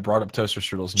brought up toaster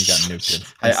strudels and you got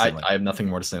nuked. I have nothing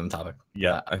more to say on the topic.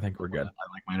 Yeah, I think we're good. I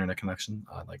like my internet connection.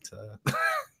 I like to.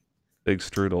 Big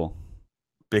strudel.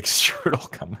 Big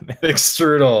strudel coming in. Big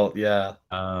strudel, yeah.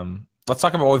 Let's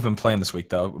talk about what we've been playing this week,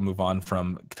 though. We'll move on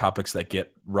from topics that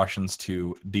get Russians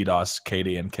to DDoS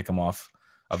Katie and kick them off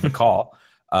of the call.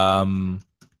 Brandon,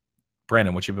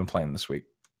 what you've been playing this week?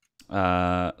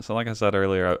 So like I said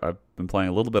earlier, I've been playing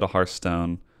a little bit of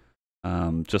Hearthstone,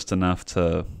 just enough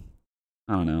to,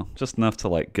 I don't know, just enough to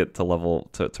like get to level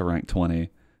to rank 20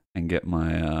 and get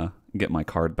my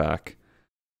card back.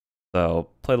 So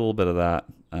played a little bit of that.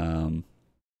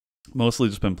 Mostly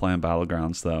just been playing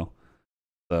Battlegrounds though.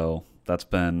 So that's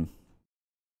been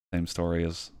same story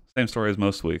as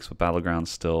most weeks, but Battlegrounds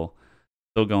still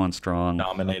going strong.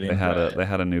 Dominating. They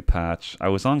had a new patch. I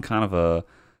was on kind of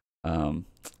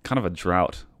a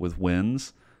drought with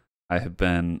wins. I've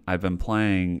been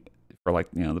playing for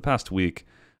like, the past week,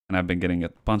 and I've been getting a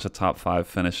bunch of top 5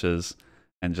 finishes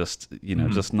and just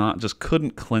just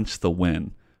couldn't clinch the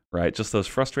win, right? Just those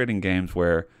frustrating games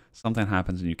where something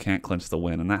happens and you can't clinch the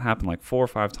win, and that happened like 4 or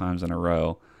 5 times in a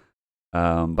row.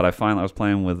 But I was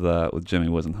playing with Jimmy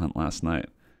Wisenhunt last night,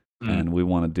 and we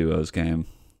won a duos game.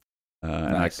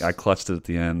 Nice. And I clutched it at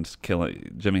the end.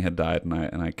 Jimmy had died,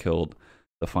 and I killed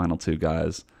the final 2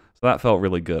 guys. So that felt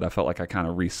really good. I felt like I kind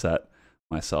of reset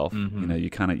myself. Mm-hmm.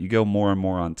 You go more and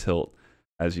more on tilt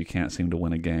as you can't seem to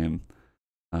win a game.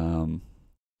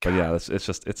 But yeah,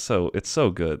 it's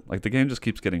so good. Like the game just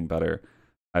keeps getting better.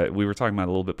 We were talking about it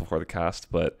a little bit before the cast,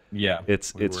 but yeah,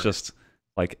 it's just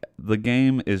like the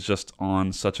game is just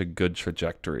on such a good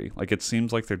trajectory. Like it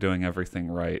seems like they're doing everything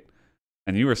right.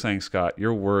 And you were saying, Scott,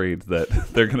 you're worried that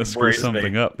they're going to screw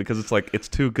something up because it's like it's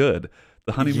too good.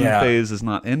 The honeymoon phase is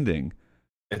not ending,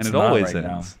 and it always ends.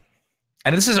 Now.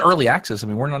 And this is early access. I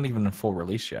mean, we're not even in full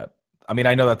release yet. I mean,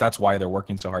 I know that's why they're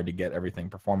working so hard to get everything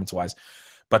performance-wise,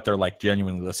 but they're like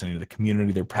genuinely listening to the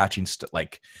community. They're patching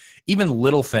like even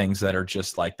little things that are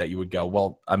just like that. You would go,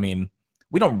 well, I mean,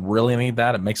 we don't really need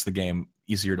that. It makes the game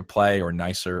easier to play or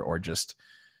nicer or just,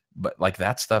 but like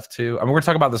that stuff too. I mean, we're going to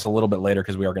talk about this a little bit later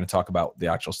because we are going to talk about the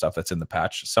actual stuff that's in the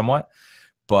patch somewhat,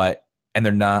 but and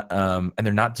they're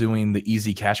not doing the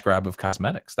easy cash grab of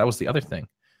cosmetics. That was the other thing,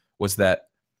 was that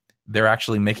they're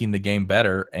actually making the game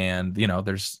better. And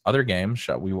there's other games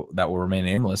that will remain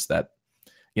nameless that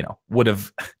would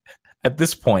have at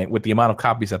this point, with the amount of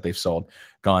copies that they've sold,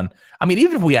 gone. I mean,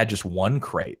 even if we had just one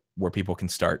crate where people can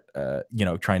start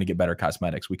trying to get better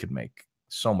cosmetics, we could make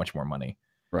so much more money.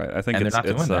 Right. I think it's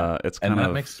kind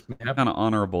of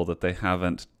honorable that they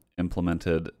haven't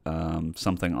implemented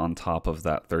something on top of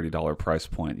that $30 price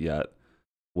point yet,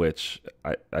 which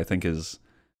I think is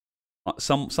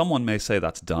someone may say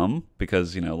that's dumb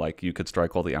because like you could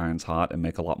strike while the iron's hot and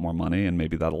make a lot more money, and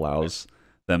maybe that allows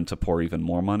them to pour even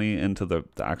more money into the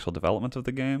actual development of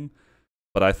the game.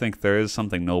 But I think there is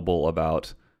something noble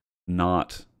about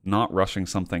not rushing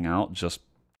something out just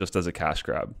as a cash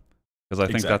grab, because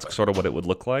I think that's sort of what it would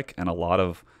look like. And a lot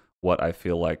of what I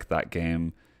feel like that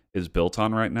game is built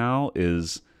on right now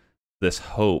is this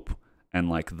hope and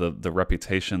like the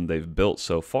reputation they've built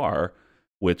so far,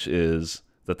 which is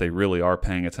that they really are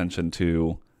paying attention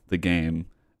to the game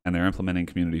and they're implementing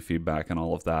community feedback and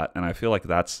all of that. And I feel like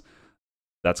that's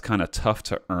kind of tough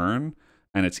to earn,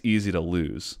 and it's easy to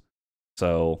lose.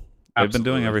 So they've been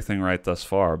doing everything right thus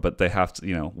far, but they have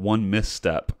to, one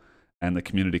misstep and the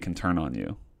community can turn on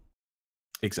you.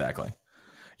 Exactly.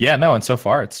 Yeah, no, and so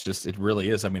far it really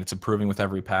is. I mean, it's improving with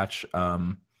every patch.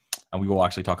 And we will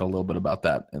actually talk a little bit about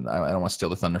that. And I don't want to steal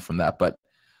the thunder from that, but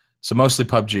so mostly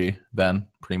PUBG, Ben,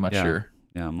 pretty much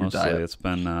mostly it's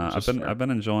been I've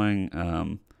been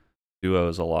enjoying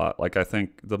duos a lot. Like I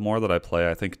think the more that I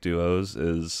play, I think duos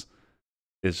is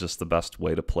just the best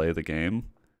way to play the game.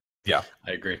 Yeah,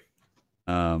 I agree.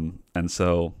 And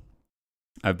so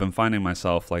I've been finding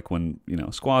myself like when,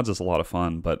 squads is a lot of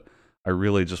fun, but I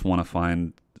really just want to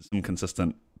find some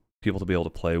consistent people to be able to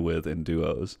play with in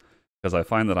duos, because I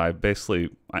find that I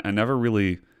never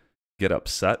really get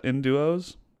upset in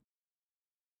duos,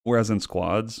 whereas in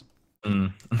squads,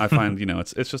 I find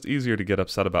it's just easier to get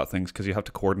upset about things because you have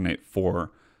to coordinate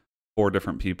four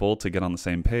different people to get on the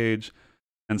same page.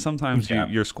 And sometimes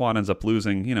your squad ends up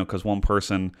losing, because one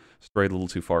person strayed a little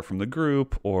too far from the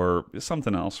group or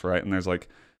something else, right? And there's like,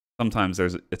 sometimes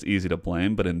it's easy to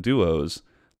blame, but in duos,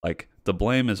 like the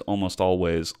blame is almost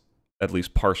always at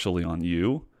least partially on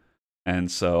you.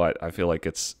 And so I feel like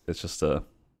it's just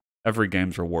every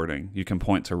game's rewarding. You can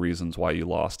point to reasons why you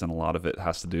lost, and a lot of it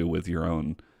has to do with your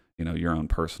own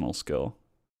personal skill.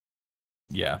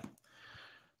 Yeah.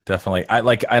 Definitely.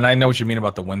 And I know what you mean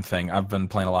about the win thing. I've been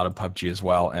playing a lot of PUBG as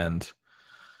well, and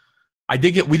I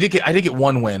did get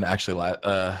one win actually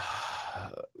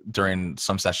during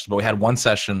some sessions, but we had one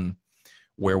session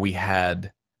where we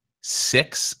had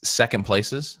 6 second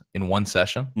places in one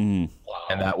session. Wow.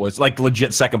 And that was like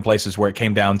legit second places where it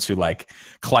came down to like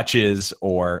clutches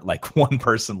or like one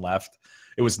person left.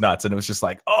 It was nuts. And it was just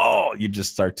like, oh, you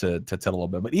just start to tilt a little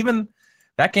bit. But even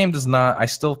that game does not, I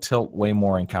still tilt way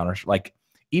more in Counter. Like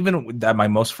even at my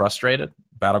most frustrated,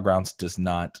 Battlegrounds does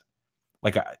not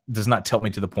tilt me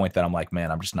to the point that I'm like, man,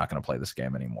 I'm just not going to play this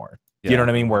game anymore. Yeah. You know what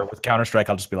I mean? Where with Counter-Strike,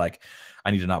 I'll just be like,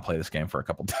 I need to not play this game for a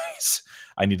couple days.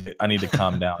 I need to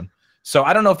calm down. So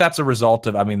I don't know if that's a result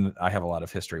of, I mean, I have a lot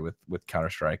of history with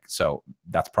Counter-Strike, so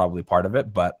that's probably part of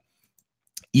it. But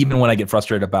even when I get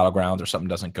frustrated at Battlegrounds or something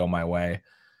doesn't go my way,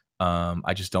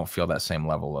 I just don't feel that same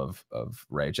level of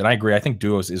rage. And I agree. I think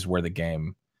duos is where the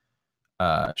game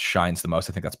shines the most.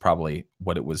 I think that's probably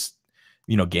what it was,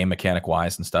 game mechanic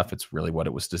wise and stuff. It's really what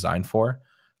it was designed for.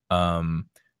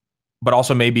 But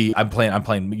also maybe I'm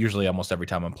playing usually almost every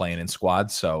time I'm playing in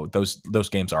squads. So those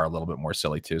games are a little bit more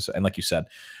silly too. So, and like you said,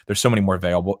 there's so many more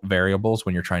variables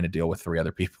when you're trying to deal with 3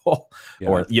 other people,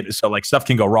 or so like stuff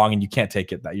can go wrong and you can't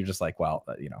take it. That you're just like, well,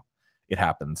 it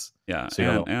happens. Yeah,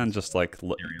 so and just like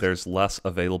there's less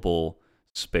available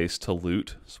space to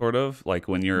loot, sort of like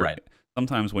when you're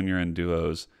sometimes when you're in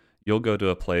duos, you'll go to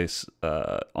a place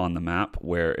on the map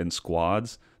where in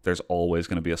squads there's always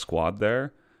going to be a squad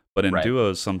there. But in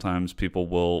duos, sometimes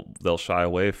people they'll shy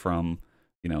away from,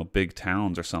 big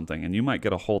towns or something, and you might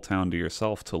get a whole town to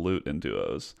yourself to loot in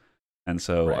duos. And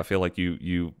so I feel like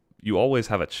you always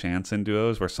have a chance in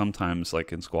duos, where sometimes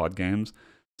like in squad games,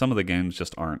 some of the games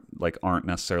just aren't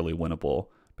necessarily winnable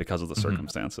because of the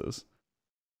circumstances.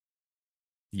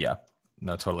 Yeah,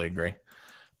 no, totally agree.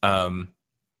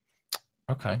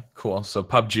 Okay, cool. So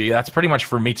PUBG, that's pretty much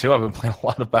for me too. I've been playing a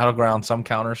lot of Battlegrounds, some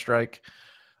Counter-Strike.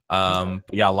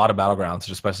 Yeah, a lot of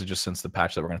Battlegrounds, especially just since the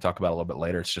patch that we're going to talk about a little bit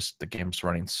later. It's just the game's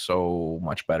running so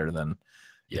much better than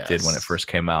it did when it first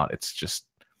came out. It's just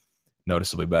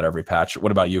noticeably better every patch.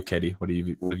 What about you, Katie? What have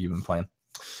you been playing?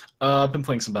 I've been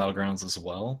playing some Battlegrounds as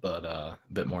well, but a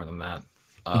bit more than that.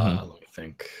 Let me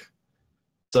think.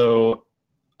 So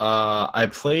I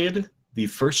played the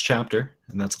first chapter,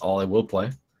 and that's all I will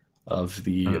play, of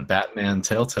the Batman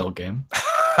Telltale game.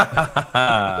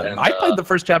 I played the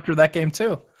first chapter of that game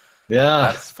too.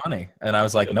 Yeah, that's funny. And I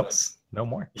was like, nope, no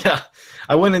more. Yeah,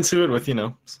 I went into it with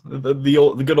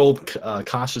the good old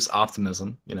cautious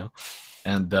optimism,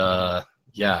 and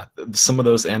yeah, some of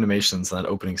those animations, that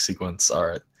opening sequence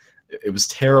it was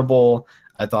terrible.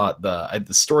 I thought the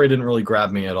story didn't really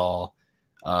grab me at all.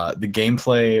 The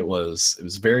gameplay was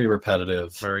very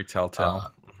repetitive, very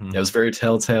Telltale. It was very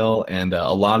Telltale, and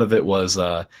a lot of it was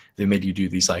they made you do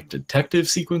these like detective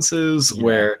sequences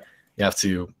where you have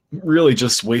to really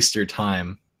just waste your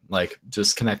time, like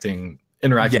just interacting.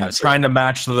 Yeah, trying to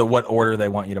match what order they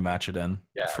want you to match it in.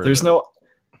 Yeah, there's no.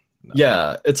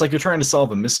 Yeah, it's like you're trying to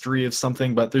solve a mystery of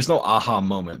something, but there's no aha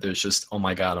moment. There's just, oh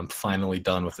my god, I'm finally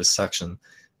done with this section.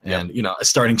 And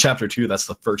starting chapter 2, that's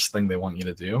the first thing they want you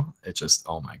to do. It just,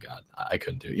 oh my god, I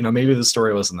couldn't do it. Maybe the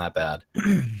story wasn't that bad.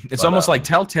 It's almost like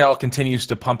Telltale continues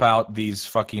to pump out these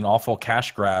fucking awful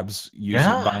cash grabs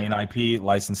buying IP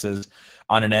licenses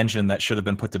on an engine that should have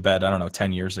been put to bed, I don't know,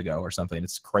 10 years ago or something.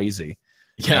 It's crazy.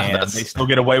 Yeah, and they still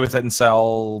get away with it and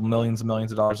sell millions and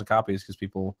millions of dollars of copies because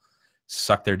people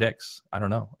suck their dicks. I don't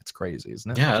know. It's crazy,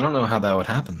 isn't it? Yeah, I don't know how that would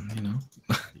happen,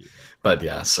 But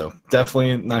yeah, so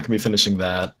definitely not going to be finishing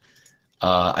that.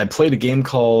 I played a game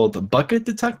called Bucket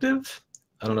Detective.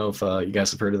 I don't know if you guys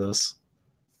have heard of this.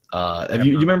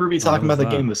 You remember me talking about the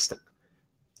game?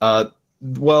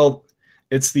 Well,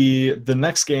 it's the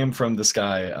next game from this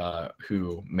guy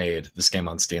who made this game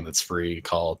on Steam that's free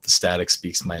called The Static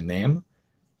Speaks My Name.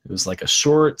 It was like a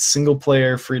short,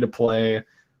 single-player, free-to-play,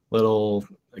 little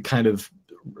kind of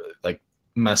like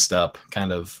messed up,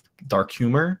 kind of dark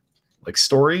humor, like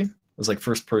story. was like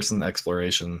first person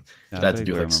exploration. Yeah, It I had to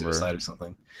do vaguely like remember. suicide or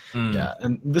something. Yeah,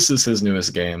 and this is his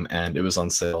newest game, and it was on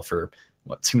sale for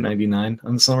what, $2.99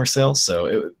 on the summer sale.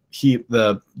 So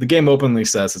the game openly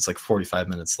says it's like 45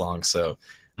 minutes long. So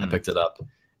I picked it up,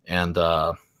 and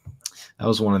that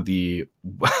was one of the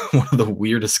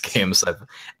weirdest games I've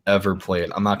ever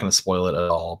played. I'm not going to spoil it at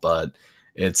all, but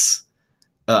it's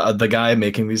the guy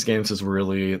making these games has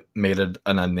really made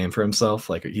a name for himself.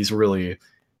 Like he's really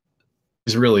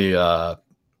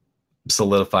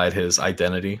solidified his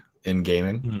identity in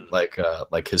gaming, like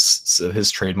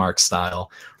his trademark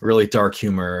style, really dark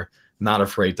humor, not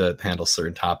afraid to handle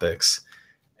certain topics.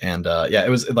 And yeah, it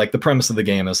was like the premise of the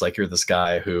game is like you're this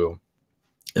guy who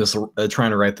is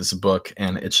trying to write this book,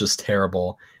 and it's just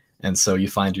terrible, and so you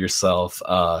find yourself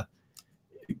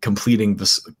completing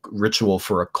this ritual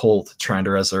for a cult trying to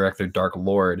resurrect their dark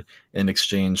lord in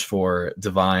exchange for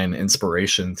divine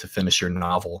inspiration to finish your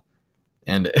novel.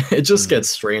 And it just gets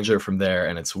stranger from there,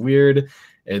 and it's weird.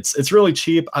 It's really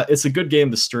cheap. It's a good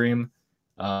game to stream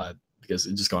because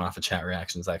just going off of chat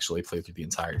reactions, I actually played through the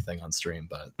entire thing on stream.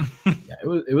 But yeah,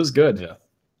 it was good.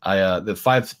 Yeah, the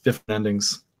 5 different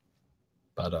endings.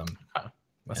 But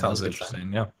that sounds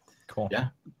interesting. Yeah, cool. Yeah,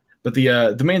 but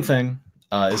the main thing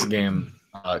is a game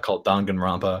called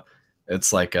Danganronpa.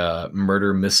 It's like a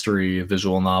murder mystery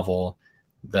visual novel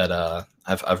that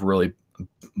I've really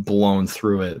blown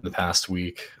through it the past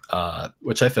week,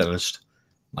 which I finished.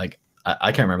 Like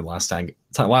I can't remember the last time.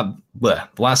 The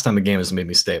last time the game has made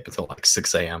me stay up until like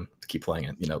 6 a.m. to keep playing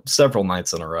it. You know, several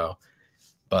nights in a row.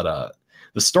 But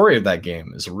the story of that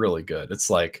game is really good. It's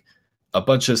like a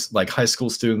bunch of like high school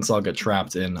students all get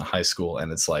trapped in a high school,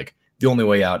 and it's like the only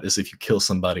way out is if you kill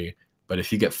somebody. But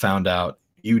if you get found out,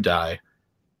 you die.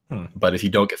 But if you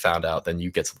don't get found out, then you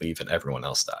get to leave and everyone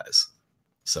else dies.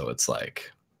 So it's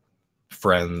like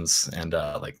friends and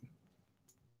what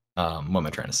am I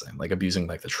trying to say? Like abusing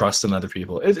like the trust in other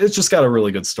people. It's just got a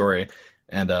really good story,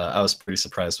 and I was pretty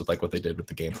surprised with like what they did with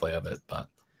the gameplay of it. But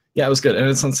yeah, it was good, and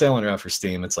it's on sale now for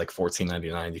Steam. It's like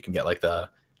 $14.99. You can get like the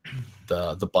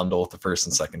bundle with the first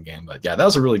and second game. But yeah, that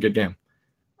was a really good game.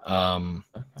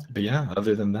 But yeah,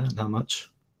 other than that, not much.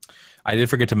 I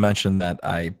did forget to mention that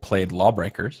I played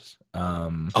Lawbreakers.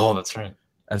 Oh, that's right.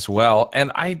 As well,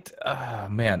 and I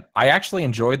actually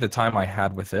enjoyed the time I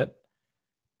had with it.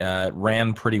 It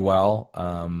ran pretty well.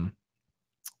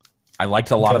 I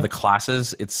liked a lot of the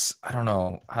classes. I don't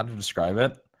know how to describe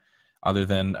it, other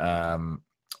than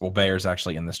well, Bayer's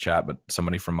actually in this chat, but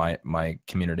somebody from my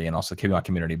community and also the KBMOD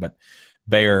community. But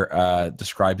Bayer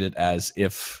described it as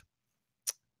if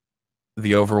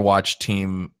the Overwatch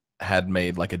team had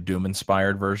made like a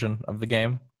Doom-inspired version of the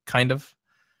game, kind of.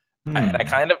 And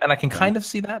I can kind of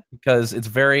see that because it's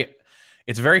very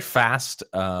fast.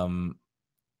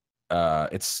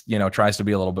 It's, you know, tries to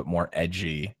be a little bit more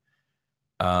edgy.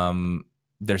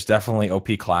 There's definitely OP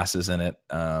classes in it.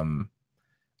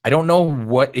 I don't know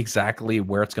where it's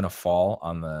going to fall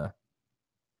on the.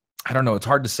 I don't know. It's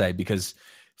hard to say because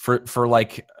for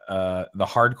like the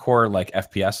hardcore like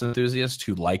FPS enthusiast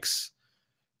who likes.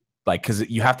 Like, because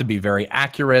you have to be very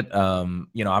accurate.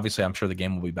 You know, obviously, I'm sure the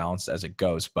game will be balanced as it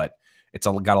goes, but it's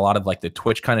got a lot of like the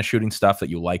Twitch kind of shooting stuff that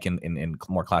you like in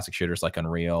more classic shooters like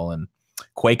Unreal and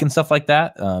Quake and stuff like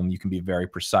that. You can be very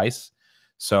precise.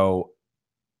 So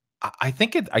I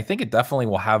think it definitely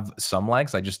will have some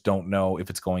legs. I just don't know if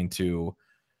it's going to.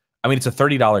 I mean, it's a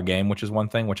 $30 game, which is one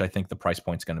thing, which I think the price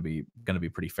point's going to be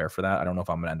pretty fair for that. I don't know if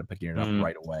I'm going to end up picking it up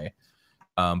right away,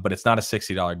 but it's not a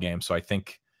 $60 game, so I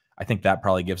think that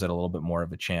probably gives it a little bit more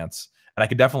of a chance. And I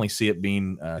could definitely see it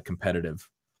being competitive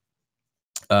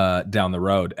down the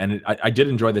road. And I did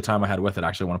enjoy the time I had with it. I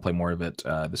actually want to play more of it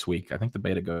this week. I think the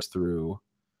beta goes through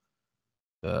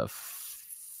the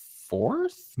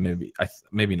 4th,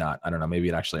 maybe not. I don't know. Maybe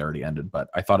it actually already ended, but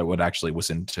I thought it would actually was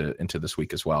into this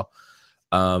week as well.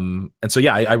 And so,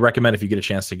 yeah, I recommend if you get a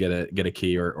chance to get a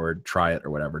key or try it or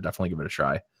whatever, definitely give it a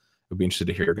try. I'd be interested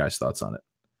to hear your guys' thoughts on it.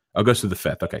 Oh, it goes through the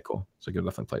 5th. Okay, cool. So you'll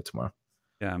definitely play it tomorrow.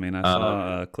 Yeah, I mean, I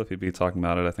saw Cliffy B talking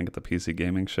about it, I think, at the PC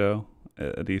Gaming Show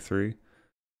at E3.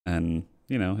 And,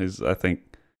 you know, I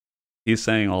think he's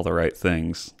saying all the right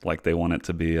things. Like, they want it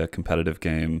to be a competitive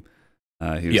game.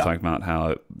 He was talking about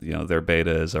how, you know, their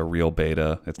beta is a real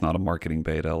beta. It's not a marketing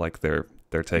beta. Like, they're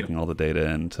taking all the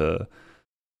data in to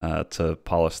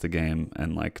polish the game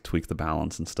and, like, tweak the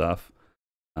balance and stuff.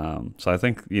 So I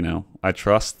think, you know, I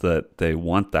trust that they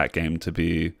want that game to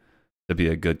be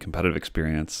a good competitive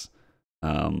experience.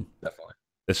 Definitely.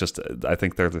 It's just I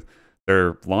think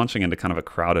they're launching into kind of a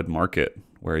crowded market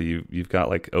where you've got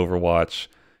like Overwatch,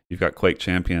 you've got Quake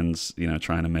Champions, you know,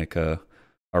 trying to make a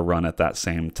a run at that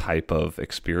same type of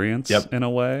experience in a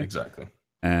way. Exactly.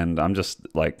 And I'm just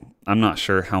like, I'm not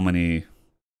sure how many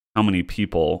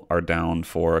people are down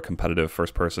for a competitive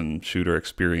first-person shooter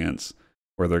experience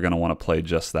where they're going to want to play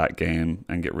just that game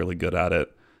and get really good at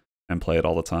it and play it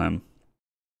all the time.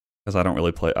 Because I don't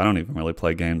even really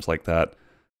play games like that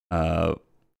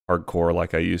hardcore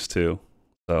like I used to.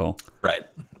 So right.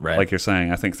 Like you're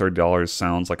saying, I think $30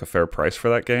 sounds like a fair price for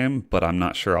that game, but I'm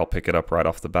not sure I'll pick it up right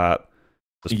off the bat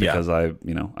just because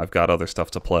I've got other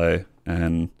stuff to play,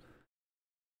 and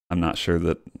I'm not sure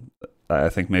that. I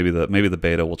think maybe the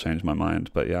beta will change my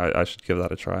mind, but yeah, I should give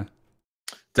that a try.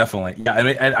 Definitely, yeah. I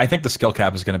mean, I think the skill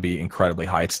cap is going to be incredibly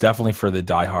high. It's definitely for the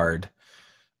diehard.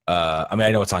 I mean,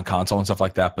 I know it's on console and stuff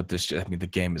like that, but the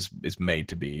game is made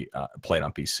to be played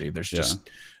on PC. There's just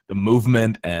the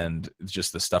movement and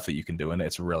just the stuff that you can do in it.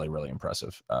 It's really, really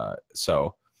impressive.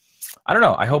 So I don't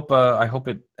know. I hope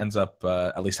it ends up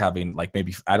at least having, like,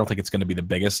 maybe, I don't think it's going to be the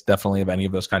biggest definitely of any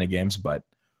of those kind of games, but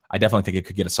I definitely think it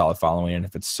could get a solid following, and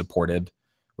if it's supported,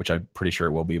 which I'm pretty sure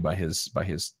it will be by his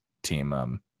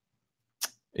team,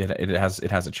 it has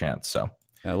a chance. So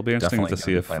yeah, it'll be interesting to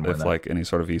see if like any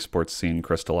sort of esports scene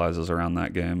crystallizes around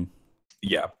that game.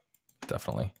 Yeah,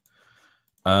 definitely.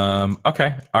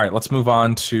 Okay, all right. Let's move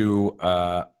on to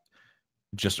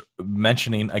just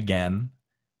mentioning again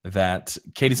that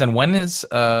KDZen, when is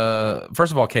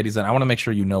first of all, KDZen, I want to make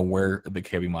sure you know where the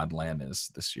KBMOD LAN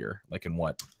is this year, like in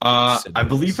what city I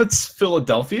believe it's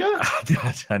Philadelphia.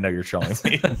 I know you're trolling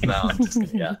me. No, I'm just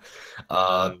kidding. Yeah.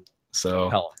 So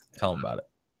tell them about it.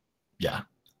 Yeah,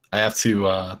 I have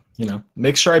to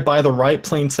make sure I buy the right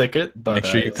plane ticket, but make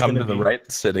sure you come to the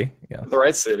right city. Yeah, the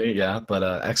right city. Yeah, but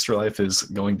Extra Life is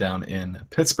going down in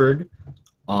Pittsburgh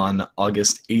on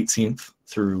August 18th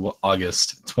through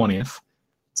August 20th.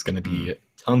 It's going to be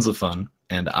tons of fun,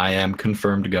 and I am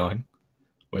confirmed going,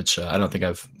 which I don't think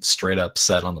I've straight up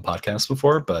said on the podcast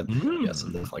before, but yes,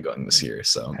 I'm definitely going this year,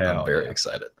 so I'm very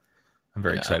excited. I'm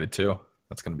very excited too.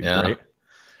 That's going to be great.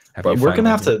 But we're going to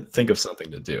have to think of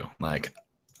something to do. Like,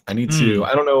 I need to,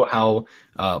 I don't know how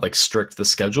like strict the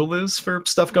schedule is for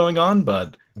stuff going on,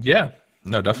 but yeah,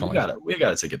 no, definitely. We got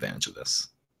to take advantage of this.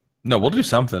 No, we'll do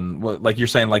something. Like you're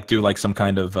saying, like do like some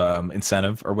kind of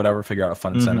incentive or whatever. Figure out a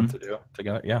fun incentive to do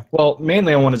together. Yeah. Well,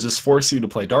 mainly I want to just force you to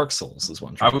play Dark Souls. Is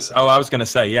one. I was gonna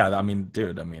say, yeah. I mean,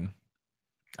 dude. I mean,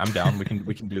 I'm down. We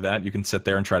can do that. You can sit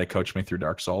there and try to coach me through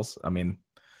Dark Souls. I mean,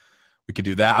 we could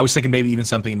do that. I was thinking maybe even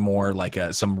something more like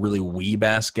some really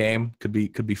weeb-ass game could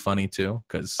be funny too.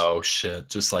 Because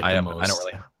just like I don't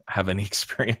really have any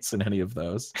experience in any of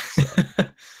those. So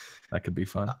that could be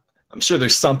fun. I'm sure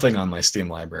there's something on my Steam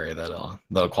library that'll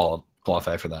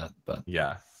qualify for that. But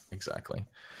yeah, exactly.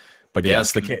 But yeah,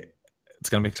 it's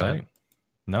gonna be exciting.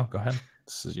 No, go ahead.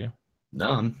 This is you.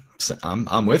 No,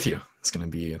 I'm with you. It's gonna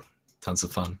be tons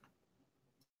of fun.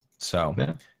 So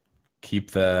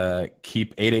keep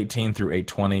 8/18 through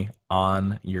 8/20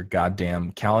 on your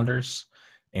goddamn calendars.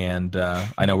 And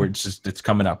I know it's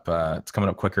coming up. It's coming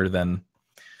up quicker than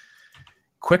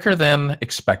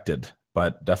expected.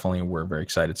 But definitely we're very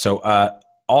excited. So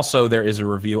also there is a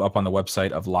review up on the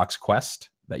website of Locke's Quest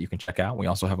that you can check out. We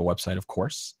also have a website, of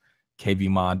course,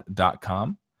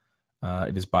 kbmod.com.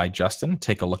 It is by Justin.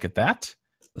 Take a look at that.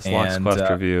 This Locke's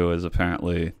Quest review is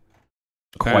apparently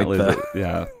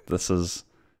this is,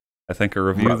 I think, a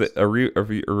review a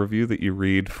review that you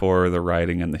read for the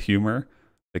writing and the humor,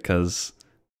 because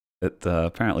it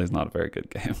apparently is not a very good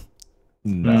game.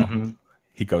 No,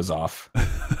 he goes off.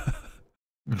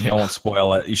 I won't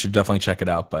spoil it. You should definitely check it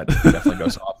out, but it definitely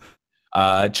goes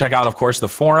off. Check out, of course, the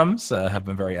forums have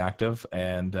been very active,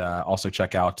 and also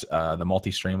check out the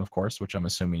multi-stream, of course, which I'm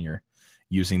assuming you're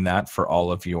using that for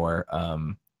all of your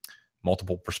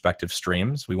multiple perspective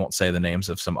streams. We won't say the names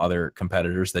of some other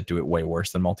competitors that do it way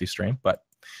worse than multi-stream, but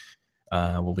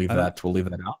we'll leave that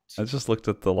out. I just looked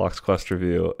at the Locke's Quest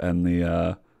review, and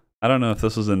the I don't know if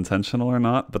this was intentional or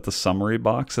not, but the summary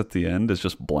box at the end is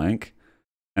just blank.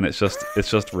 And it's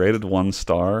just rated 1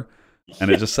 star,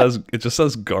 and it just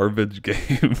says garbage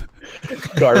game.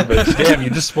 Garbage. Damn, you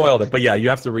just spoiled it. But yeah, you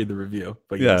have to read the review.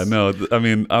 But yeah, no, I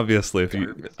mean, obviously,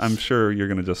 I'm sure you're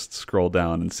gonna just scroll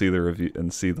down and see the review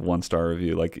and see the 1-star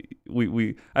review. Like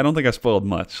I don't think I spoiled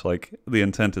much. Like, the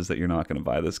intent is that you're not gonna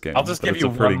buy this game. I'll just give you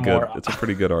one more. It's a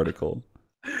pretty good article.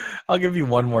 I'll give you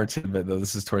one more tidbit though.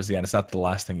 This is towards the end. It's not the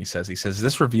last thing he says. He says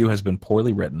this review has been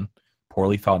poorly written,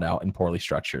 poorly thought out, and poorly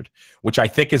structured, which I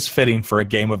think is fitting for a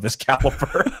game of this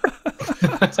caliber.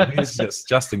 So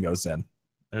Justin goes in.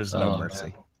 There's no mercy.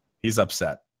 Man. He's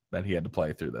upset that he had to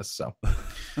play through this. So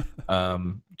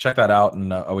check that out,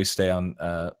 and always stay on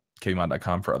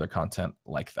kbmod.com for other content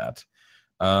like that.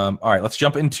 All right, let's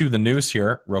jump into the news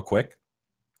here real quick.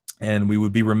 And we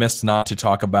would be remiss not to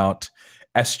talk about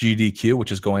SGDQ,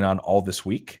 which is going on all this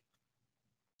week.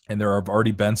 And there have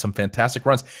already been some fantastic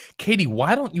runs. Katie,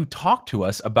 why don't you talk to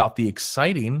us about the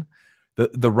exciting,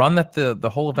 the run that the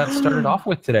whole event started off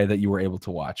with today that you were able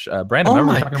to watch? Brandon,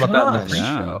 remember we were talking about that in the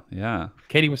pre-show? Yeah.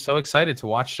 Katie was so excited to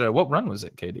watch. What run was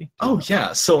it, Katie? Oh,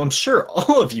 yeah. So I'm sure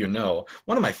all of you know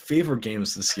one of my favorite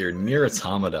games this year, Nier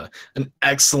Automata. An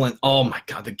excellent, oh my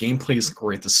God, the gameplay is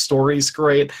great. The story's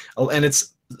great. And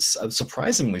it's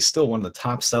surprisingly still one of the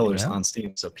top sellers on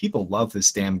Steam. So people love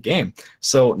this damn game.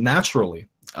 So naturally,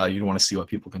 you'd want to see what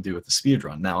people can do with the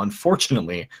speedrun. Now,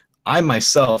 unfortunately, I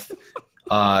myself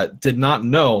did not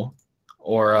know,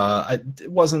 or I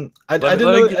didn't know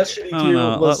that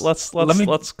SGDQ was. Let's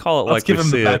call it like we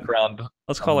see it.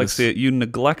 Let's call it like see it. You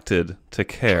neglected to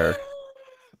care.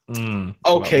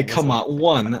 Okay, come on.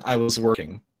 One, I was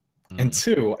working. And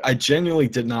two, I genuinely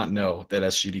did not know that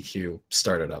SGDQ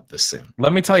started up this soon.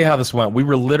 Let me tell you how this went. We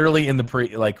were literally in the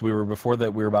before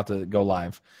that we were about to go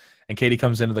live. And Katie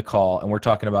comes into the call, and we're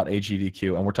talking about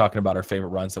AGDQ, and we're talking about our favorite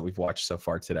runs that we've watched so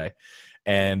far today.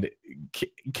 And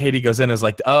Katie goes in and is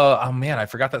like, oh man, I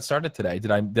forgot that started today.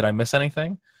 Did I miss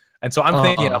anything? And so I'm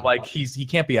thinking, I'm like, he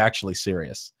can't be actually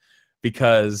serious,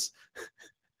 because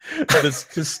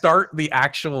to start the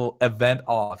actual event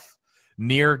off,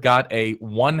 Nier got a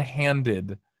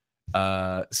one-handed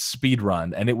speed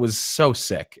run, and it was so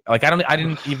sick. Like I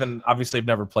didn't even, obviously I've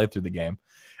never played through the game.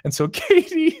 And so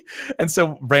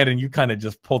Brandon, you kind of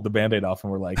just pulled the Band-Aid off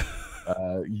and were like,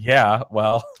 yeah,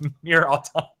 well, Nier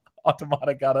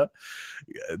Automata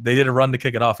they did a run to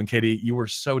kick it off. And Katie, you were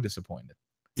so disappointed.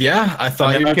 Yeah, I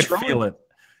thought you could feel it.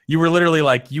 You were literally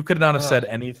like, you could not have said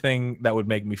anything that would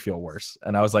make me feel worse.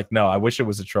 And I was like, no, I wish it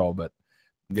was a troll, but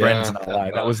Brandon's not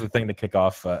lying. That was the thing to kick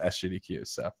off SGDQ.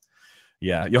 So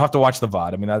yeah, you'll have to watch the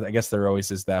VOD. I mean, I guess there always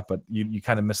is that, but you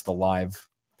kind of missed the live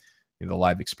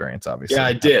experience, obviously. Yeah,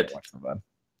 I did.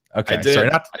 Okay, I did. Sorry,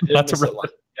 not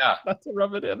to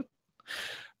rub it in.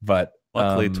 But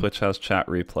luckily, Twitch has chat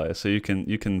replay, so you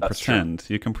can pretend.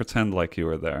 True. You can pretend like you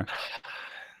were there.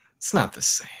 It's not the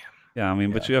same. Yeah, I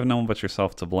mean, but you have no one but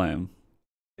yourself to blame.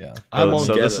 Yeah.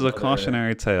 So this is a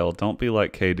cautionary tale. Don't be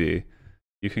like KD.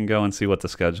 You can go and see what the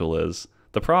schedule is.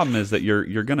 The problem is that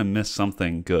you're gonna miss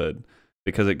something good,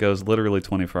 because it goes literally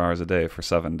 24 hours a day for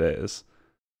 7 days.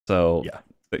 So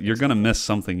you're gonna miss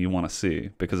something you want to see,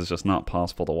 because it's just not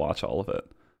possible to watch all of it.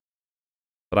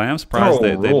 But I am surprised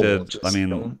they did. I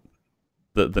mean,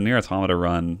 the Nier Automata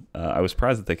run. I was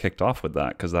surprised that they kicked off with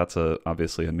that, because that's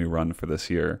obviously a new run for this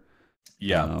year.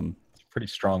 Yeah, it's a pretty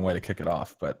strong way to kick it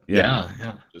off. But yeah,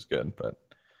 which is good. But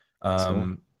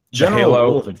general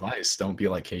rule of advice: don't be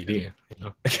like KD. You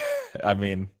know? I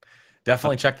mean,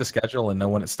 definitely check the schedule and know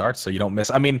when it starts, so you don't miss.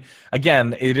 I mean,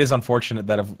 again, it is unfortunate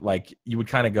that you would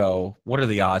kind of go, what are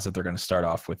the odds that they're going to start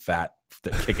off with that to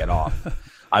kick it off?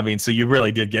 I mean, so you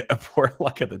really did get a poor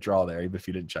luck at the draw there, even if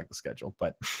you didn't check the schedule.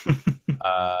 But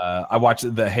I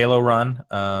watched the Halo run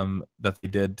that they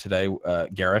did today.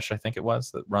 Garish, I think it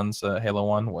was, that runs Halo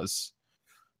 1.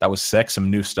 That was sick.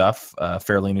 Some new stuff,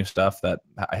 fairly new stuff that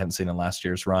I hadn't seen in last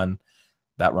year's run.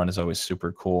 That run is always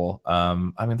super cool. I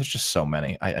mean, there's just so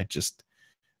many. I just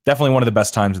definitely one of the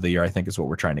best times of the year, I think, is what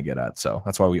we're trying to get at. So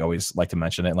that's why we always like to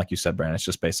mention it. And like you said, Brandon, it's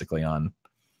just basically on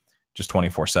just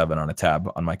 24/7 on a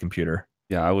tab on my computer.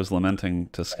 Yeah, I was lamenting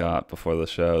to Scott before the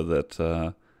show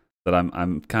that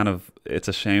I'm kind of, it's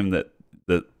a shame that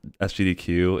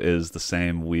SGDQ is the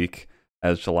same week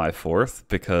as July 4th,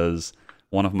 because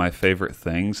one of my favorite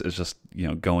things is just,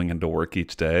 going into work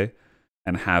each day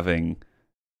and having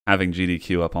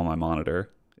GDQ up on my monitor.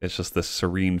 It's just this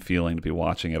serene feeling to be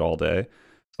watching it all day.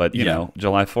 But you know,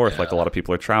 July 4th, like a lot of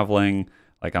people are traveling.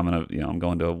 Like I'm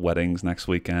going to weddings next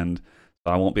weekend.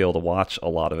 So I won't be able to watch a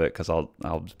lot of it because I'll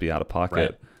just be out of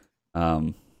pocket.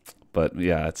 Right. But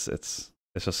yeah, it's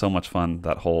just so much fun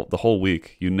the whole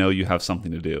week. You have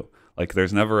something to do. Like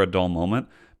there's never a dull moment,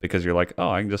 because you're like, oh,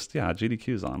 I can just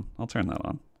GDQ's on. I'll turn that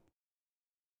on.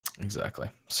 Exactly.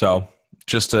 So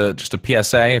just a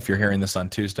PSA, if you're hearing this on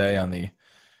Tuesday on the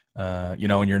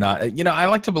and you're not, I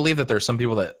like to believe that there's some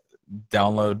people that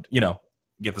download,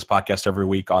 get this podcast every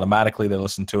week automatically. They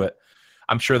listen to it.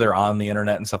 I'm sure they're on the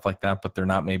internet and stuff like that, but they're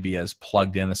not maybe as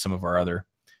plugged in as some of our other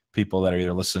people that are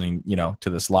either listening, to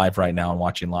this live right now and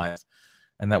watching live,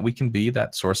 and that we can be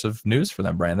that source of news for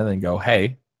them, Brandon, and go,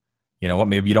 hey, you know what?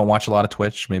 Maybe you don't watch a lot of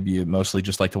Twitch. Maybe you mostly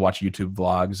just like to watch YouTube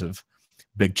vlogs of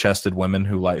big-chested women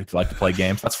who like to play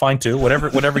games. That's fine too.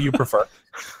 Whatever you prefer.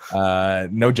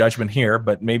 No judgment here,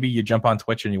 but maybe you jump on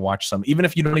Twitch and you watch some, even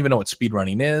if you don't even know what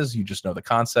speedrunning is, you just know the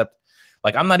concept.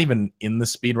 like I'm not even in the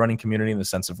speedrunning community in the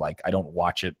sense of like I don't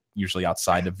watch it usually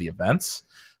outside of the events,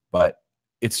 but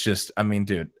it's just, I mean,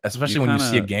 dude, especially when you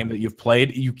see a game that you've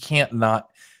played, you can't not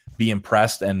be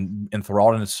impressed and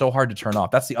enthralled, and it's so hard to turn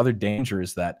off. That's the other danger,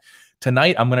 is that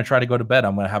tonight I'm going to try to go to bed.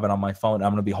 I'm going to have it on my phone. I'm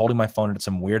going to be holding my phone at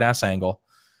some weird ass angle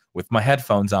with my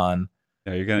headphones on.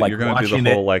 Yeah, you're gonna do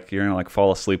the whole like you're gonna like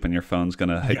fall asleep and your phone's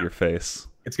gonna hit your face.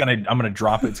 I'm gonna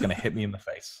drop it. It's gonna hit me in the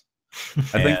face.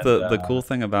 I think the cool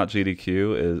thing about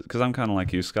GDQ is, because I'm kind of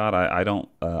like you, Scott. I don't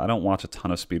watch a ton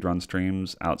of speedrun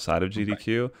streams outside of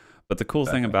GDQ. Okay. But the cool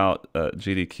thing about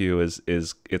GDQ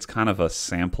is it's kind of a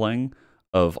sampling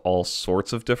of all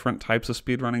sorts of different types of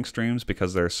speedrunning streams,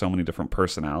 because there are so many different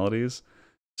personalities.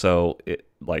 So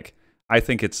I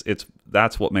think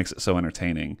that's what makes it so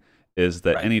entertaining. Is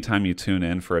that anytime you tune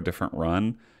in for a different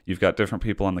run, you've got different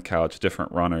people on the couch,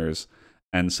 different runners,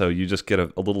 and so you just get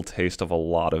a little taste of a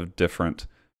lot of different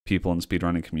people in the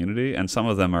speedrunning community. And some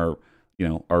of them are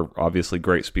obviously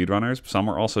great speedrunners. Some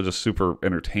are also just super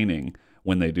entertaining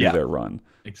when they do their run.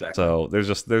 Exactly. So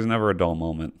there's never a dull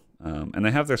moment. And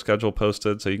they have their schedule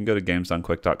posted, so you can go to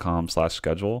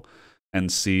gamesdonequick.com/schedule and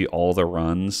see all the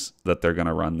runs that they're going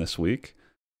to run this week,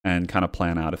 and kind of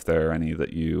plan out if there are any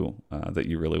that you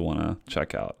really want to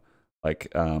check out. Like,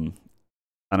 I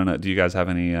don't know, do you guys have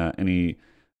any?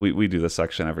 We do this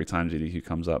section every time GDQ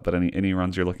comes up, but any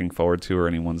runs you're looking forward to, or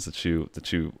any ones that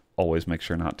you always make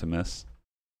sure not to miss?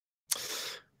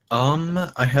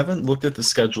 I haven't looked at the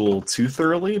schedule too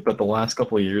thoroughly, but the last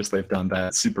couple of years they've done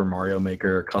that Super Mario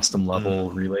Maker custom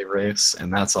level relay race,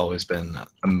 and that's always been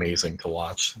amazing to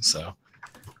watch. So.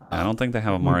 I don't think they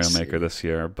have a Mario Maker this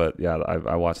year, but yeah,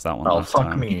 I watched that one last time. Oh,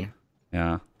 fuck me.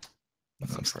 Yeah.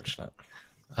 That's unfortunate.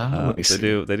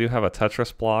 They do have a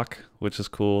Tetris block, which is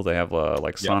cool. They have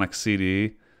Sonic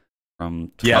CD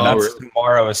from that's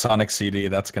tomorrow, a Sonic CD.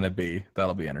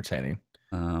 that'll be entertaining.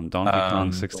 Donkey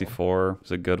Kong 64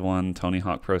 is a good one. Tony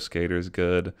Hawk Pro Skater is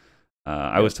good.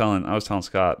 I was telling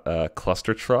Scott,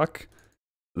 Cluster Truck.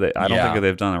 I don't think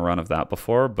they've done a run of that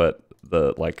before, but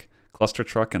the Cluster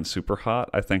Truck and Super Hot,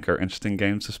 I think, are interesting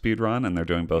games to speedrun, and they're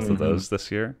doing both of those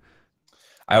this year.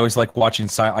 I always like watching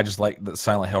I just like the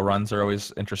Silent Hill runs are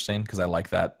always interesting, because I like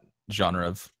that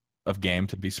genre of game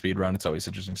to be speedrun. It's always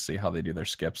interesting to see how they do their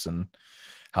skips and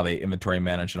how they inventory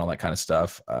manage and all that kind of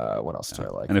stuff. What else do I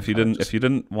like? And if you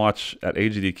didn't watch at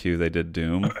AGDQ, they did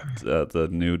Doom, the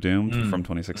new Doom from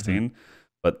 2016.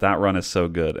 But that run is so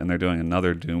good, and they're doing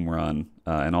another Doom run,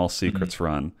 an all secrets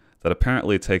run, that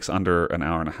apparently takes under an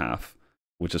hour and a half,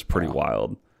 which is pretty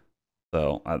wild.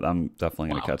 So I'm definitely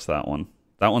going to catch that one.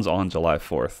 That one's on July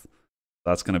 4th.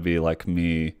 That's going to be like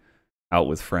me out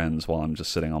with friends while I'm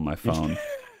just sitting on my phone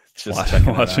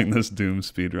watching this Doom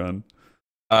speedrun.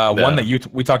 One that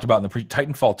we talked about in the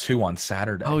Titanfall 2 on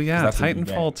Saturday. Oh yeah,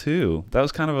 Titanfall 2. That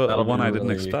was kind of a one I didn't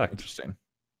expect. Interesting.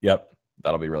 Yep,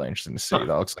 that'll be really interesting to see.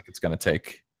 That looks like it's going to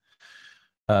take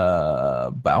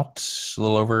about a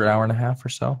little over an hour and a half or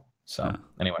so. So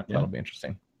anyway, that'll be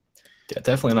interesting. Yeah,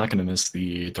 definitely not going to miss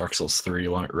the Dark Souls 3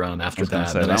 run after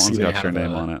that. That one's got your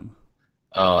name on it.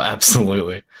 Oh,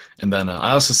 absolutely. And then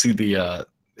I also see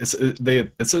it's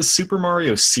a Super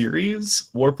Mario series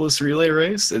warpless relay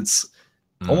race. It's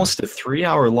almost a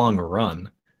 3-hour long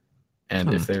run.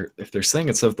 And if they're saying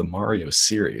it's of the Mario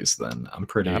series, then I'm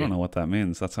pretty. I don't know what that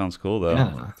means. That sounds cool though.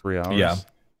 Yeah. 3 hours. Yeah,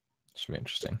 should be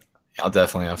interesting. I'll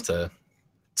definitely have to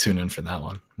tune in for that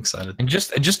one. I'm excited. And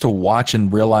just to watch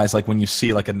and realize, like when you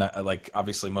see like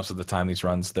obviously most of the time these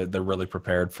runs they're really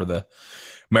prepared for the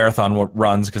marathon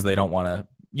runs, because they don't want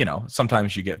to,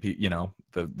 sometimes you get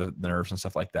the nerves and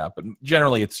stuff like that, but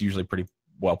generally it's usually pretty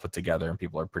well put together and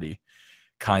people are pretty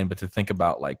kind. But to think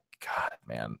about, like, God,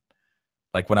 man,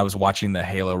 like when I was watching the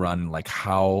Halo run, like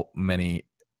how many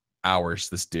hours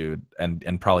this dude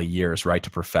and probably years, right, to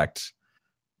perfect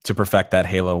that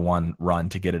Halo 1 run,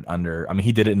 to get it under. I mean,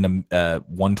 he did it in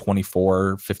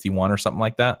 1:24:51 or something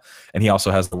like that, and he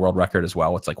also has the world record as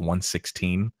well. It's like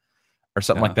 1:16 or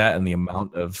something like that. And the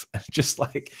amount of just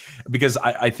like, because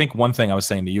I think one thing I was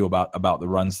saying to you about the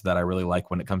runs that I really like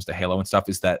when it comes to Halo and stuff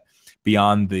is that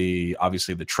beyond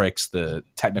obviously the tricks, the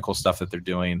technical stuff that they're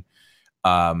doing,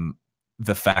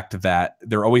 the fact that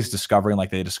they're always discovering,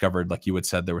 like they discovered, like you had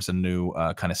said, there was a new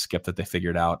kind of skip that they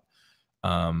figured out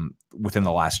within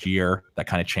the last year that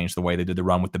kind of changed the way they did the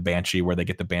run with the Banshee, where they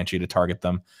get the Banshee to target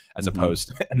them as opposed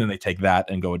to, and then they take that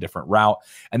and go a different route.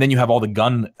 And then you have all the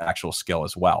gun actual skill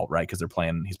as well, right? Because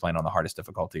he's playing on the hardest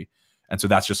difficulty. And so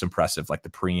that's just impressive, like the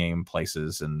pre-aim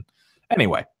places. And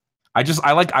anyway, I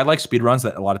like speed runs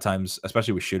that a lot of times,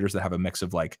 especially with shooters, that have a mix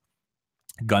of like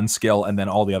gun skill and then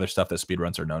all the other stuff that speed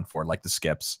runs are known for, like the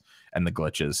skips and the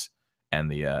glitches. and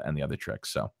the other tricks.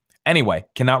 So anyway,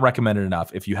 cannot recommend it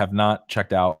enough. If you have not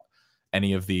checked out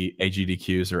any of the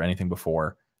AGDQs or anything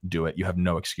before, do it. You have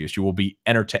no excuse. You will be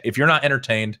entertained. If you're not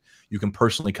entertained, you can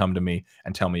personally come to me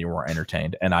and tell me you weren't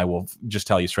entertained, and I will just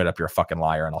tell you straight up you're a fucking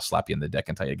liar, and I'll slap you in the dick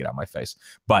and tell you to get out of my face.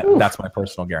 But that's my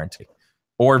personal guarantee.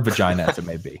 Or vagina, as it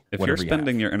may be. If you're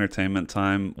spending your entertainment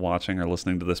time watching or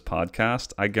listening to this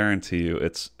podcast, I guarantee you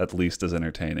it's at least as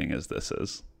entertaining as this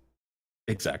is.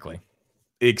 Exactly.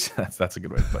 That's a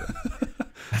good way to put it.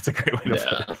 That's a great way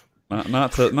to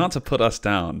put it. Not to put us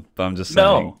down, but I'm just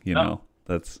saying,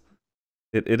 that's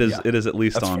it is at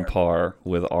least on par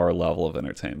with our level of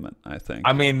entertainment, I think.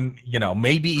 I mean,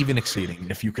 maybe even exceeding,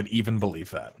 if you could even believe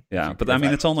that. Yeah, but I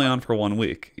mean, it's only on for 1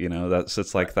 week.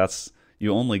 That's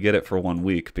you only get it for 1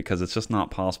 week because it's just not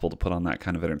possible to put on that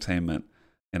kind of entertainment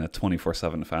in a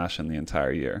 24/7 fashion the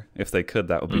entire year. If they could,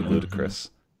 that would be ludicrous.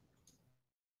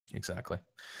 Exactly.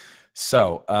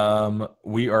 So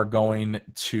we are going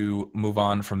to move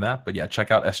on from that, but yeah,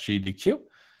 check out SGDQ.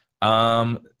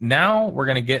 Now we're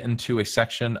going to get into a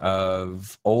section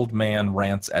of old man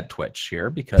rants at Twitch here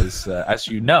because, as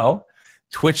you know,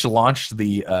 Twitch launched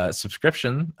the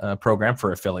subscription program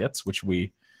for affiliates, which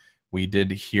we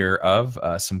did hear of.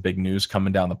 Some big news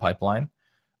coming down the pipeline.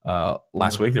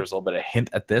 Last week, there was a little bit of hint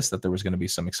at this, that there was going to be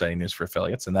some exciting news for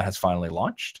affiliates, and that has finally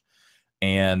launched.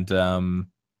 And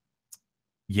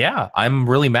yeah, I'm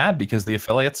really mad because the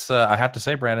affiliates, I have to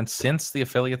say, Brandon, since the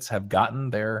affiliates have gotten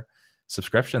their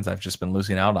subscriptions, I've just been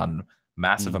losing out on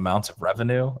massive amounts of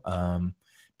revenue.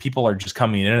 People are just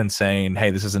coming in and saying,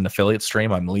 hey, this is an affiliate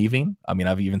stream, I'm leaving. I mean,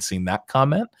 I've even seen that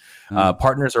comment.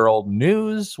 Partners are old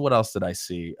news. What else did I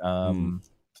see?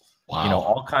 Wow.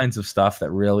 All kinds of stuff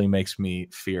that really makes me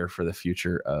fear for the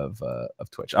future of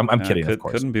Twitch. I'm kidding, of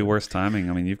course. Couldn't be worse timing.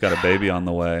 I mean, you've got a baby on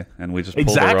the way, and we just pulled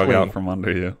the rug out from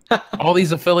under you. All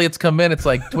these affiliates come in. It's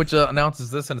like Twitch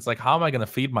announces this, and it's like, how am I going to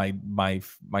feed my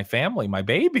family, my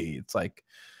baby? It's like,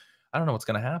 I don't know what's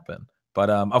going to happen. But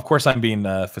of course, I'm being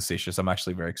facetious. I'm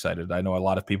actually very excited. I know a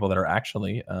lot of people that are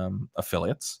actually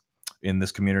affiliates in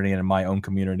this community and in my own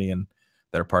community, and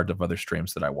that are part of other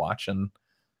streams that I watch. And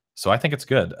so I think it's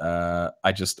good. I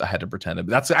had to pretend it.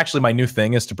 That's actually my new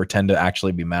thing, is to pretend to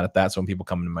actually be mad at that. So when people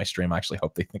come into my stream, I actually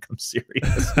hope they think I'm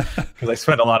serious, because I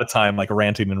spend a lot of time like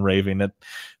ranting and raving at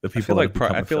the people.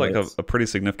 I feel like a pretty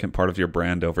significant part of your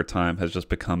brand over time has just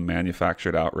become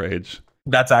manufactured outrage.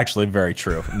 That's actually very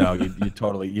true. No, you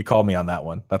totally, you called me on that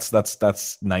one. That's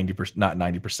 90%, not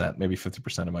 90%, maybe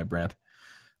 50% of my brand.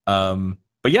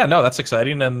 But yeah, no, that's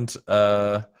exciting. And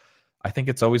I think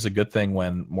it's always a good thing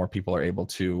when more people are able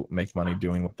to make money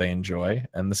doing what they enjoy.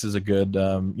 And this is a good,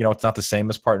 it's not the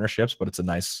same as partnerships, but it's a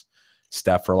nice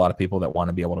step for a lot of people that want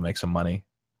to be able to make some money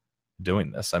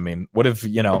doing this. I mean, what if,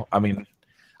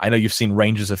 I know you've seen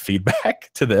ranges of feedback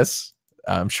to this,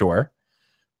 I'm sure,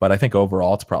 but I think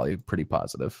overall it's probably pretty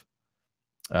positive.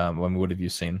 What have you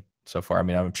seen so far? I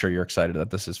mean, I'm sure you're excited that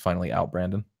this is finally out,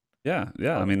 Brandon. Yeah.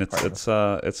 I mean,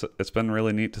 it's been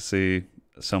really neat to see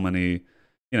so many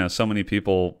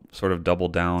people sort of double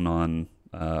down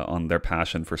on their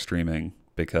passion for streaming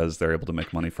because they're able to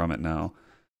make money from it now.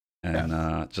 And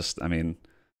I mean,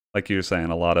 like you were saying,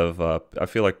 a lot of I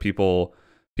feel like people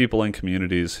in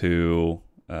communities who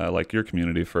like your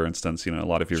community, for instance, a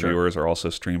lot of your viewers are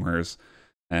also streamers,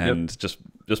 and just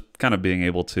kind of being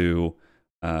able to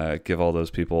give all those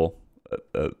people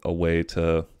a way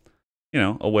to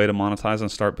monetize and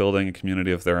start building a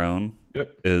community of their own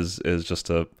is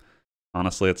just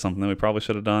honestly, it's something that we probably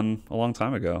should have done a long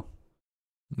time ago.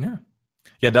 Yeah,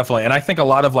 definitely. And I think a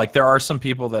lot of there are some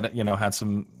people that, had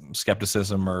some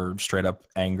skepticism or straight up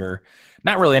anger.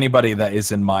 Not really anybody that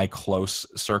is in my close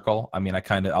circle. I mean,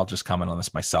 I'll just comment on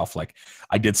this myself. Like,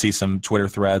 I did see some Twitter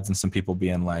threads and some people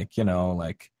being like,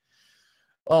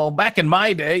 oh, back in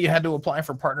my day, you had to apply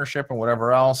for partnership and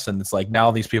whatever else. And it's like,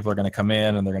 now these people are going to come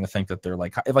in and they're going to think that they're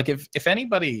like if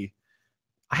anybody,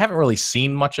 I haven't really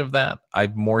seen much of that.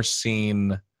 I've more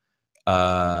seen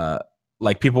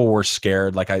people were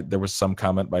scared. There was some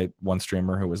comment by one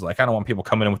streamer who was like, I don't want people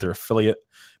coming in with their affiliate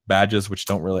badges, which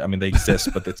don't really, I mean, they exist,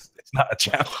 but it's not a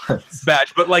channel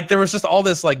badge. But there was just all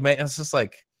this man, it's just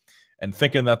and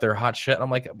thinking that they're hot shit. I'm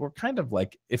like, we're kind of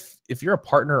if you're a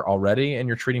partner already and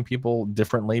you're treating people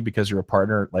differently because you're a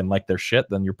partner and like their shit,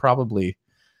 then you're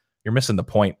missing the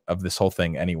point of this whole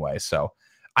thing anyway. So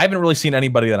I haven't really seen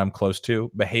anybody that I'm close to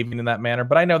behaving in that manner,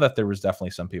 but I know that there was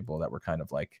definitely some people that were kind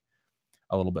of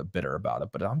a little bit bitter about it.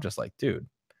 But I'm just like, dude,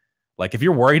 if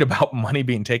you're worried about money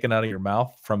being taken out of your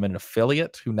mouth from an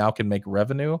affiliate who now can make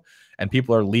revenue and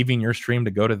people are leaving your stream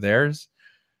to go to theirs,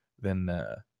 then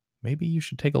maybe you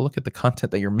should take a look at the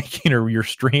content that you're making or your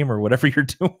stream or whatever you're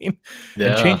doing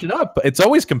and change it up. It's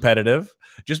always competitive.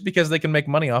 Just because they can make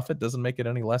money off it doesn't make it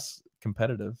any less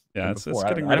competitive. Yeah, it's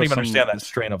getting I don't even understand that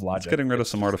strain of logic. It's getting rid of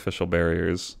some artificial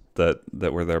barriers that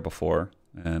were there before,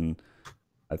 and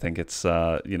I think it's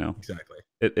exactly.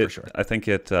 For sure. I think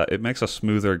it makes a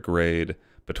smoother grade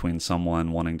between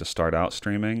someone wanting to start out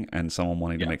streaming and someone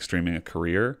wanting to make streaming a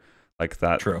career. Like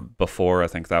that. True. Before, I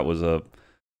think that was a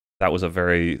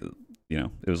very,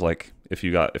 it was like if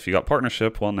you got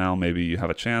partnership, well, now maybe you have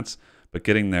a chance, but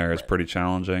getting there is pretty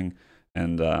challenging.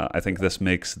 And I think this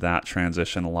makes that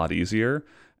transition a lot easier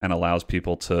and allows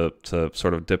people to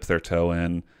sort of dip their toe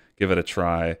in, give it a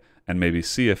try, and maybe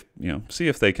see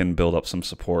if they can build up some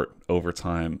support over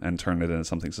time and turn it into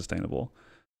something sustainable.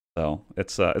 So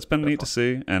it's been neat to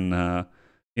see, and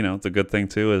the good thing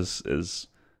too is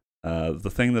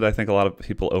the thing that I think a lot of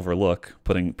people overlook.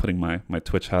 Putting my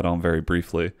Twitch hat on very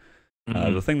briefly,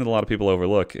 the thing that a lot of people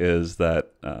overlook is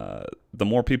that the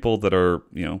more people that are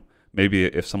maybe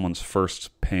if someone's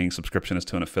first paying subscription is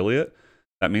to an affiliate,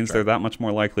 that means they're that much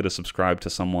more likely to subscribe to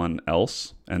someone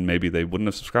else, and maybe they wouldn't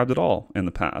have subscribed at all in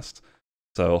the past.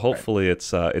 So hopefully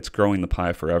it's growing the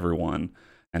pie for everyone,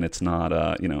 and it's not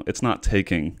it's not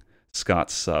taking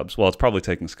Scott's subs. Well, it's probably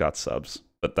taking Scott's subs,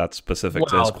 but that's specific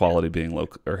to his quality being low,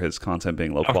 or his content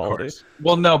being low quality. Course.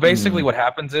 Well, no, basically what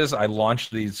happens is I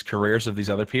launch these careers of these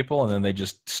other people, and then they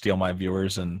just steal my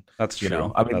viewers, and that's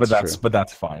true. I mean, but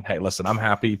that's fine. Hey, listen, I'm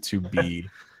happy to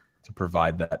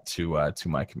provide that to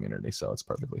my community, so it's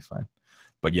perfectly fine.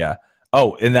 But yeah.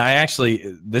 Oh, and I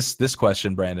actually this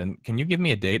question, Brandon, can you give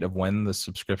me a date of when the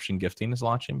subscription gifting is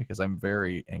launching? Because I'm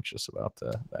very anxious about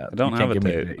that. I don't have a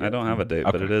date. I don't have a date,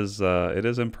 but it is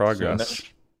in progress.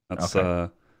 That's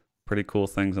pretty cool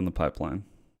things in the pipeline.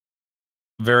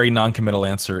 Very non-committal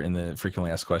answer in the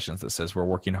frequently asked questions that says we're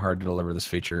working hard to deliver this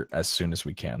feature as soon as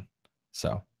we can.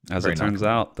 So as it turns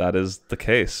out, that is the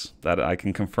case. That I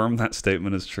can confirm that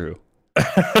statement is true.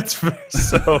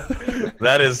 So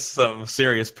that is some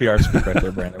serious PR speak right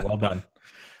there, Brandon. Well done.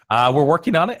 We're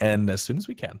working on it, and as soon as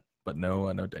we can, but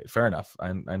no date. Fair enough.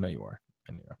 I know you are.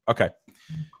 Okay,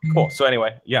 cool. So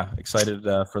anyway, yeah, excited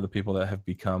for the people that have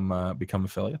become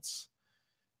affiliates.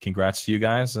 Congrats to you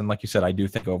guys. And like you said, I do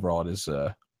think overall it is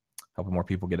helping more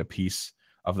people get a piece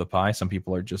of the pie. Some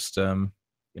people are just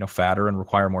fatter and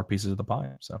require more pieces of the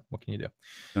pie. So what can you do?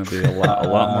 There'll be a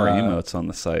lot more emotes on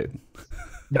the site.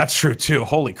 That's true too.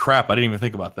 Holy crap! I didn't even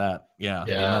think about that.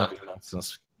 Yeah.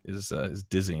 Is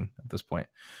dizzying at this point.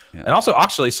 Yeah. And also,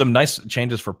 actually, some nice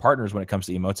changes for partners when it comes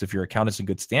to emotes. If your account is in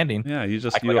good standing, yeah, you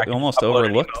almost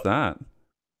overlooked that.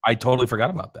 I totally forgot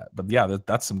about that. But yeah,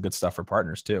 that's some good stuff for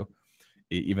partners too.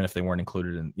 Even if they weren't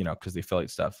included in, because the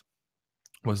affiliate stuff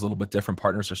was a little bit different.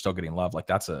 Partners are still getting love. Like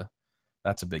that's a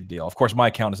big deal. Of course, my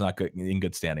account is not in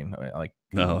good standing. Like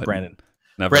Brandon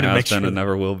never has been and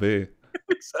never will be.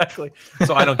 Exactly.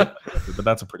 So I don't get that, but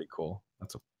that's a pretty cool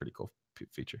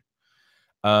feature.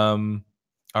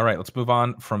 All right, let's move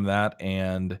on from that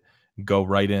and go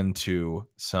right into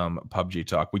some PUBG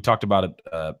talk. We talked about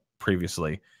it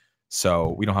previously,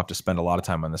 so we don't have to spend a lot of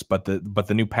time on this, but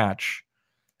the new patch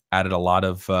added a lot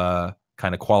of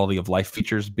kind of quality of life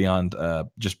features beyond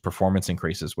just performance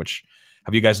increases. Which,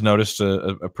 have you guys noticed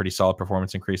a pretty solid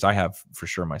performance increase? I have for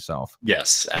sure myself.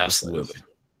 Yes, absolutely.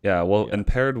 Yeah, well, and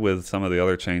paired with some of the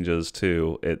other changes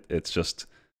too,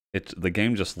 the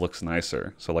game just looks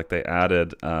nicer. So like they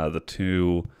added the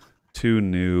two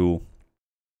new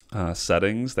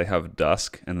settings. They have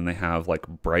dusk, and then they have like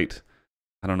bright.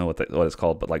 I don't know what it's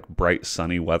called, but like bright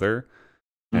sunny weather.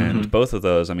 And both of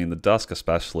those, I mean, the dusk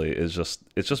especially is just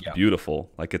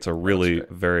beautiful. Like it's a really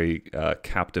very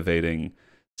captivating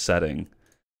setting.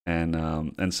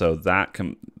 And so that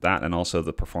and also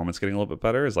the performance getting a little bit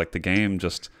better is like the game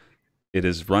it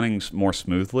is running more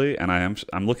smoothly, and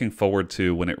I'm looking forward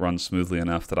to when it runs smoothly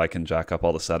enough that I can jack up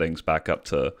all the settings back up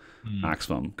to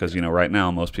maximum, because right now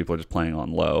most people are just playing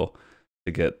on low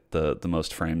to get the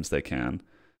most frames they can.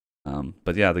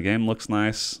 But yeah, the game looks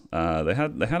nice. They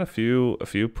had a few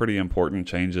pretty important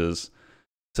changes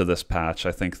to this patch.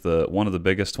 I think one of the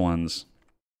biggest ones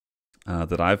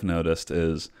that I've noticed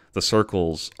is the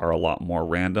circles are a lot more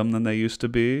random than they used to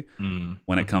be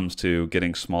when it comes to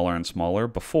getting smaller and smaller.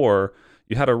 Before,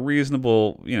 you had a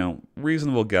reasonable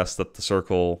guess that the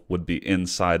circle would be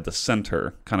inside the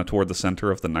center, kind of toward the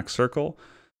center of the next circle.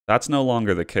 That's no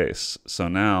longer the case. So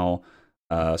now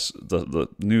the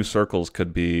new circles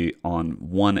could be on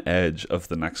one edge of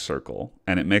the next circle,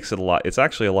 and it makes it's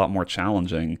actually a lot more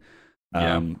challenging.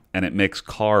 And it makes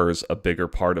cars a bigger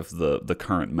part of the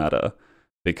current meta,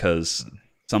 because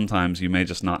sometimes you may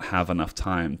just not have enough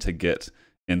time to get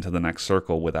into the next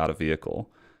circle without a vehicle.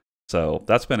 So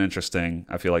that's been interesting.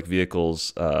 I feel like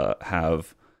vehicles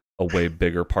have a way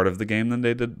bigger part of the game than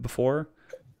they did before.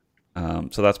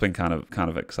 So that's been kind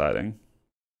of exciting.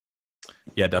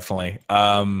 Yeah, definitely.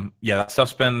 Yeah, that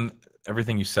stuff's been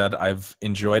everything you said. I've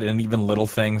enjoyed it, and even little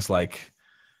things like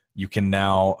you can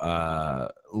now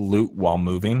loot while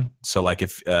moving. So like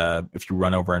if you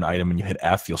run over an item and you hit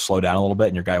F, you'll slow down a little bit,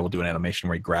 and your guy will do an animation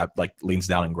where he leans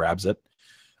down and grabs it.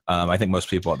 I think most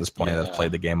people at this point that have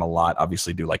played the game a lot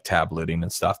obviously do like tab looting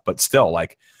and stuff, but still,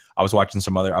 like I was watching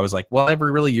I was like, well, I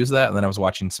ever really use that? And then I was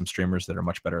watching some streamers that are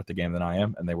much better at the game than I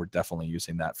am, and they were definitely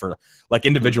using that for like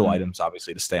individual items,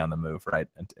 obviously, to stay on the move, right?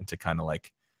 And to kind of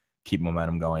like keep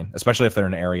momentum going, especially if they're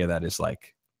in an area that is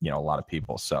like, a lot of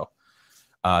people. So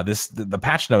the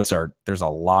patch notes there's a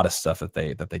lot of stuff that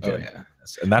they did. Oh, yeah.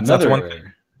 And that's one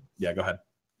thing. Yeah, go ahead.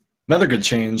 Another good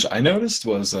change I noticed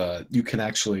was you can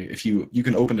actually, if you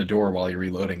can open a door while you're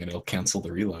reloading and it'll cancel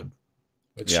the reload.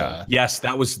 Which, yes,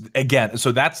 that was again.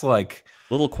 So that's like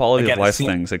little quality of life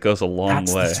things. It goes a long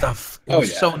way. The stuff.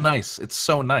 It's so nice. It's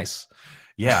so nice.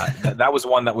 Yeah, that was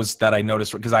one that I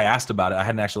noticed because I asked about it. I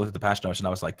hadn't actually looked at the patch notes, and I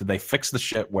was like, did they fix the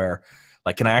shit where,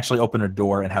 like, can I actually open a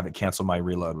door and have it cancel my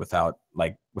reload without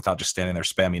just standing there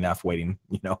spamming F waiting,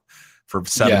 for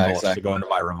 7 bullets to go into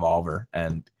my revolver?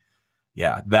 And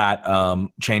yeah, that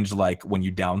changed, like when you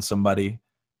down somebody,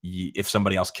 if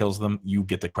somebody else kills them, you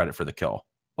get the credit for the kill.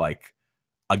 Like,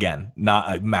 again,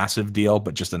 not a massive deal,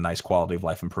 but just a nice quality of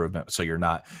life improvement. So you're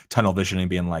not tunnel visioning,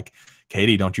 being like,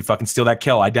 Katie, don't you fucking steal that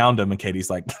kill. I downed him. And Katie's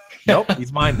like, nope,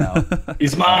 he's mine now.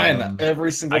 He's mine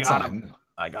every single time.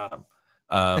 I got him.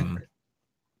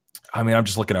 I mean, I'm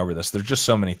just looking over this. There's just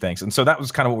so many things. And so that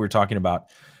was kind of what we were talking about.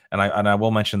 And I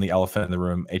will mention the elephant in the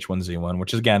room, H1Z1,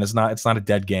 which again it's not a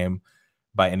dead game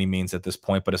by any means at this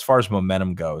point. But as far as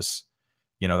momentum goes,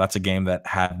 that's a game that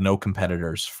had no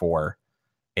competitors for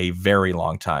a very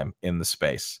long time in the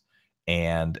space.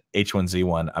 And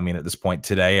H1Z1, I mean, at this point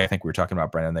today, I think we were talking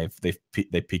about, Brandon,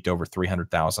 they peaked over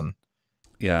 300,000.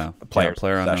 Yeah,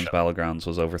 PlayerUnknown's Battlegrounds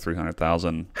was over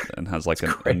 300,000 and has like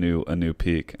a new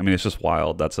peak. I mean, it's just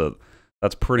wild. That's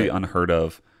pretty unheard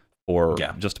of for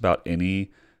just about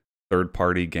any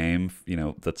third-party game,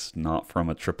 that's not from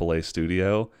a AAA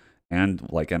studio and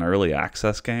like an early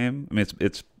access game. I mean,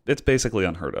 it's basically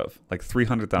unheard of. Like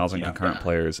 300,000 concurrent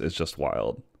players is just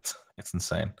wild. It's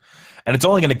insane, and it's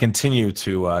only going to continue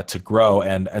to grow.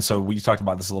 And so we talked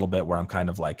about this a little bit, where I'm kind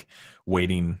of like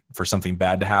waiting for something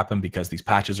bad to happen because these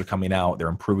patches are coming out. They're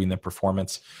improving the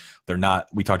performance. They're not.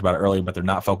 We talked about it earlier, but they're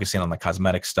not focusing on the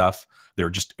cosmetic stuff.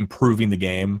 They're just improving the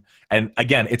game. And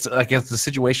again, it's like it's a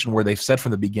situation where they've said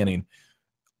from the beginning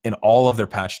in all of their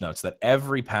patch notes that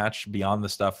every patch beyond the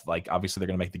stuff, like obviously they're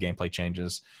going to make the gameplay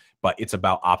changes, but it's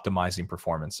about optimizing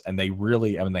performance. And they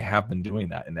really, I mean, they have been doing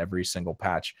that in every single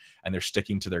patch, and they're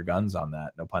sticking to their guns on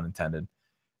that, no pun intended.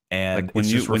 And like when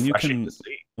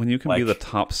you can be the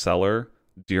top seller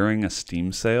during a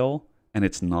Steam sale and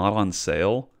it's not on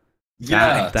sale,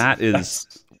 that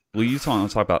is, well, you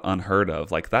talk about unheard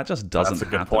of. Like that just doesn't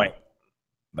happen. That's a good point.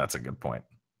 That's a good point.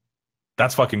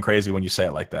 That's fucking crazy when you say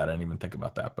it like that. I didn't even think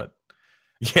about that, but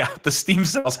yeah, the Steam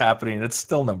sale's happening. It's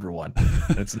still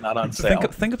 #1. It's not on sale.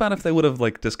 Think about if they would have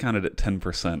like discounted it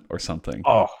 10% or something.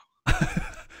 Oh,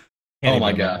 oh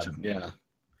my god, yeah.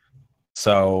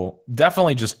 So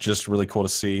definitely just really cool to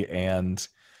see. And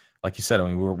like you said, I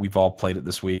mean, we've all played it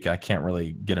this week. I can't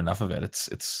really get enough of it. It's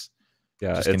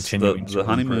just continuing. The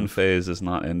honeymoon phase is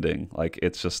not ending. Like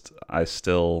it's just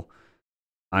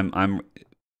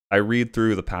I read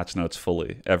through the patch notes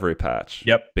fully, every patch.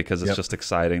 Yep. Because it's just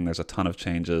exciting. There's a ton of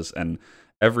changes, and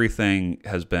everything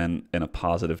has been in a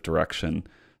positive direction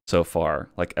so far.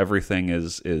 Like everything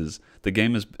is the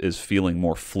game is feeling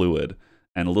more fluid,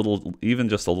 and even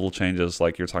just a little changes,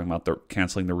 like you're talking about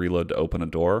canceling the reload to open a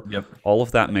door. Yep. All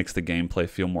of that makes the gameplay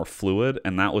feel more fluid,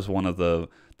 and that was one of the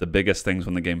biggest things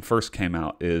when the game first came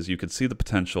out, is you could see the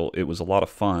potential. It was a lot of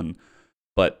fun,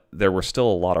 but there were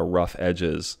still a lot of rough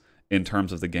edges in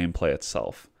terms of the gameplay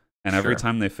itself. And every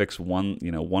time they fix one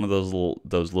of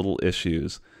those little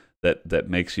issues that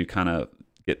makes you kind of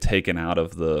get taken out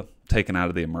of the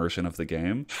immersion of the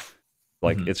game,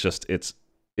 like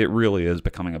it really is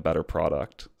becoming a better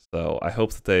product. So I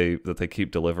hope that they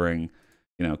keep delivering,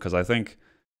 because I think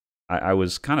I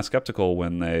was kind of skeptical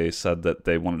when they said that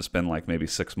they wanted to spend like maybe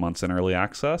 6 months in early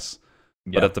access,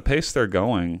 but at the pace they're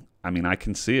going, I mean, I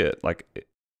can see it. Like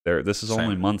this is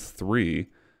only month 3.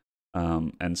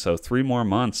 And so 3 more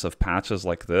months of patches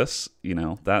like this,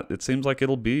 that it seems like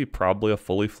it'll be probably a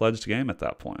fully fledged game at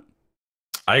that point.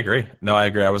 I agree. No, I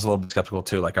agree. I was a little bit skeptical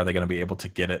too. Like, are they going to be able to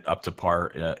get it up to par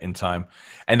in time?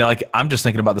 And like, I'm just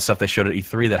thinking about the stuff they showed at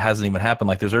E3 that hasn't even happened.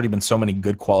 Like, there's already been so many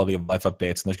good quality of life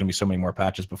updates, and there's going to be so many more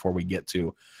patches before we get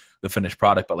to the finished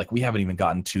product. But like, we haven't even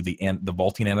gotten to the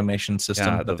vaulting animation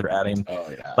system that they're adding. Oh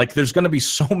yeah. Like, there's going to be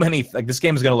so many. Like, this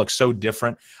game is going to look so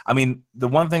different. I mean, the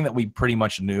one thing that we pretty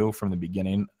much knew from the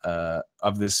beginning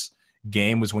of this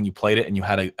game was when you played it and you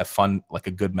had a fun, like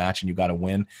a good match and you got a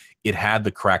win, it had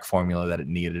the crack formula that it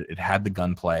needed. It had the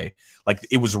gunplay. Like,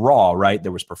 it was raw, right?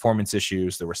 There was performance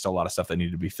issues. There was still a lot of stuff that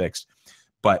needed to be fixed,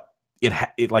 but it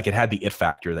had the it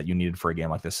factor that you needed for a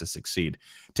game like this to succeed.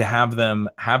 To have them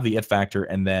have the it factor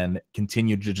and then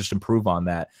continue to just improve on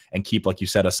that and keep, like you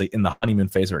said, us in the honeymoon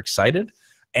phase, are excited,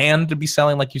 and to be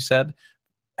selling, like you said,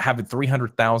 having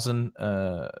 300,000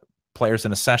 players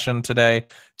in a session today,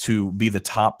 to be the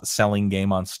top selling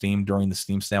game on Steam during the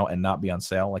Steam sale and not be on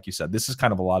sale. Like you said, this is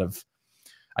kind of a lot of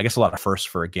firsts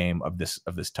for a game of this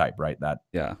type, right? That,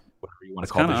 yeah, whatever you want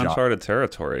it's to call kind it, of uncharted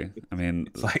territory. I mean,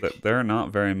 like, there are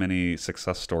not very many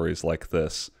success stories like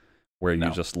this where you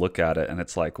just look at it and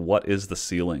it's like, what is the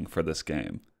ceiling for this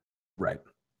game? Right.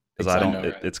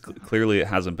 Because it's clearly it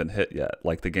hasn't been hit yet.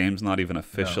 Like, the game's not even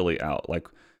officially out. Like,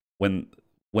 when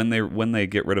they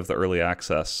get rid of the early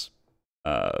access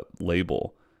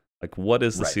label, like, what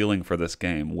is the ceiling for this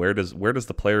game? Where does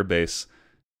the player base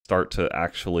start to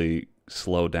actually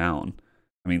slow down?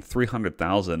 I mean,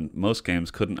 300,000, most games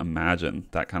couldn't imagine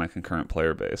that kind of concurrent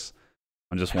player base.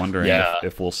 I'm just wondering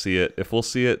if we'll see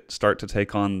it start to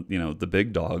take on, the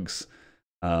big dogs,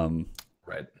 right?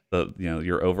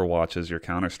 Your Overwatches, your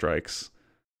Counter-Strikes.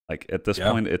 Like, at this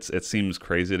point, it seems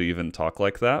crazy to even talk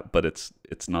like that, but it's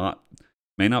not,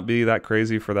 may not be that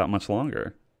crazy for that much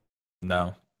longer.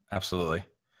 No, absolutely.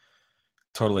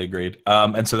 Totally agreed.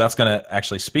 And so that's going to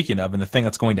actually, speaking of, and the thing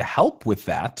that's going to help with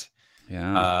that,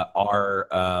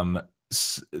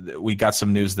 we got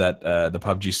some news that the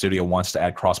PUBG studio wants to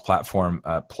add cross-platform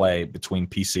play between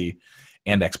PC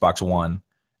and Xbox One,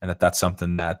 and that's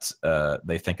something that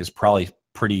they think is probably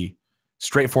pretty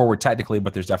straightforward technically,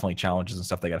 but there's definitely challenges and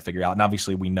stuff they got to figure out. And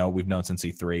obviously, we've known since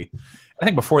E3, I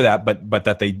think before that, but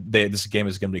that this game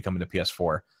is going to be coming to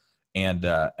PS4 and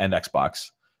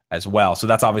Xbox as well. So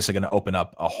that's obviously going to open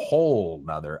up a whole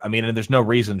nother. I mean, and there's no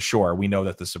reason. Sure, we know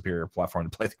that the superior platform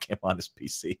to play the game on is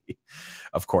PC,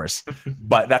 of course,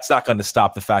 but that's not going to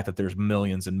stop the fact that there's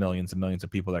millions and millions and millions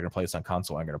of people that are going to play this on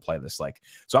console and are going to play this. Like,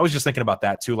 so I was just thinking about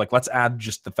that too. Like, let's add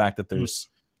just the fact that there's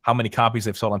how many copies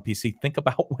they've sold on PC. Think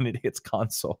about when it hits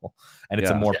console and it's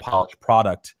a more polished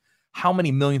product. How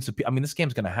many millions of people? I mean, this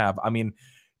game's going to have. I mean,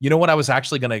 you know what I was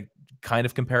actually going to kind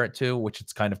of compare it to, which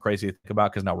it's kind of crazy to think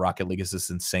about because now Rocket League is this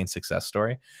insane success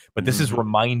story. But this is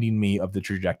reminding me of the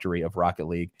trajectory of Rocket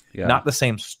League. Not the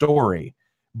same story,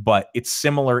 but it's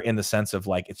similar in the sense of,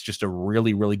 like, it's just a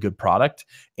really, really good product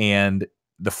and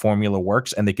the formula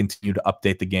works, and they continue to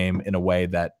update the game in a way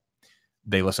that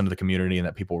they listen to the community and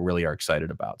that people really are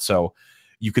excited about. So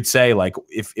you could say, like,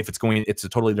 if it's a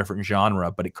totally different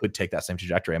genre, but it could take that same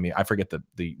trajectory. I mean, I forget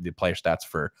the player stats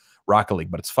for Rocket League,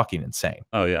 but it's fucking insane.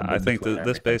 Oh yeah, I think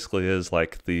this basically is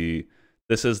like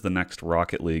this is the next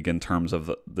Rocket League in terms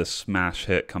of the smash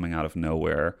hit coming out of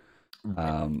nowhere.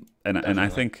 And I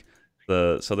think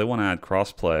so they want to add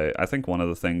crossplay. I think one of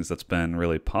the things that's been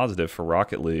really positive for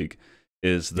Rocket League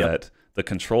is that the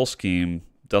control scheme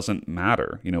doesn't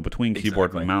matter. Between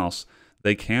keyboard and mouse,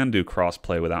 they can do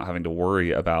crossplay without having to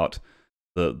worry about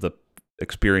the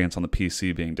experience on the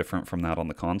PC being different from that on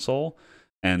the console.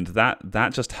 And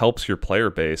that just helps your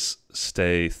player base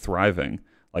stay thriving.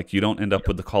 Like, you don't end up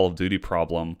with the Call of Duty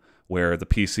problem where the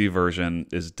PC version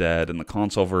is dead and the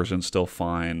console version's still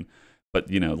fine. But,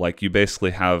 like, you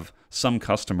basically have some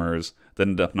customers that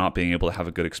end up not being able to have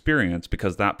a good experience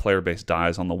because that player base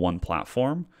dies on the one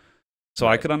platform. So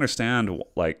I could understand,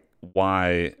 like,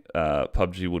 why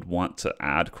PUBG would want to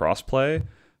add crossplay,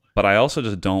 but I also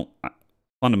just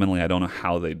fundamentally, I don't know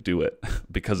how they do it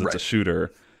because it's a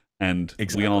shooter. And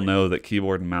we all know that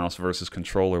keyboard and mouse versus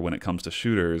controller, when it comes to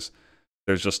shooters,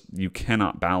 you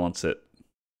cannot balance it.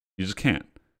 You just can't.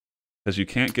 Because you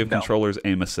can't give controllers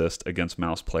aim assist against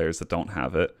mouse players that don't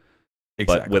have it.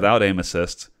 But without aim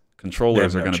assist,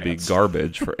 controllers are going to be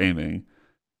garbage for aiming.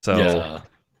 So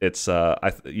it's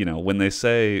when they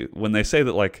say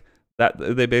that, like, that,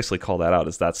 they basically call that out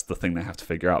as that's the thing they have to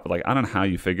figure out. But, like, I don't know how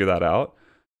you figure that out,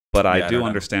 but I do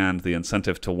understand the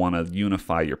incentive to want to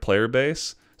unify your player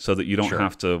base so that you don't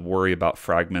have to worry about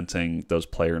fragmenting those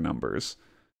player numbers.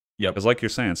 Because, like you're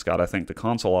saying, Scott, I think the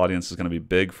console audience is going to be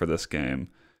big for this game.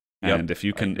 And if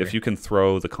you can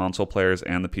throw the console players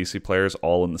and the PC players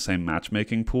all in the same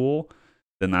matchmaking pool,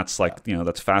 then that's like,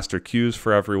 that's faster queues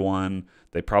for everyone.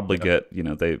 They probably get,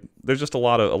 there's just a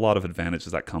lot of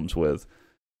advantages that comes with,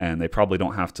 and they probably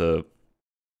don't have to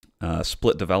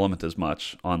split development as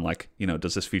much on like,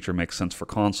 does this feature make sense for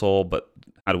console, but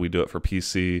how do we do it for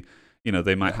PC?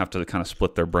 They might have to kind of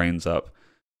split their brains up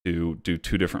to do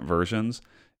 2 different versions.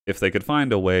 If they could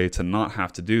find a way to not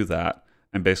have to do that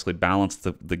and basically balance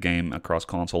the game across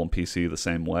console and PC the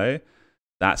same way,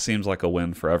 that seems like a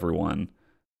win for everyone.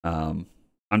 I'm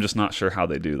just not sure how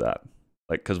they do that,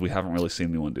 like, because we haven't really seen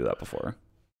anyone do that before.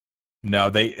 No,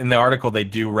 in the article they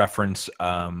do reference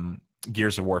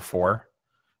Gears of War 4,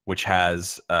 which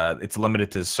has it's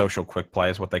limited to social quick play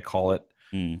is what they call it,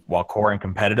 while core and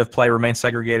competitive play remain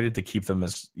segregated to keep them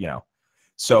as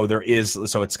so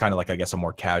it's kind of like, I guess, a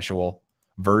more casual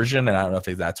version, and I don't know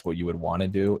if that's what you would want to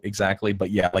do exactly,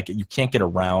 but yeah, like you can't get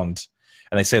around,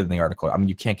 and they say that in the article, I mean,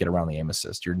 you can't get around the aim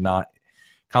assist.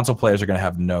 Console players are going to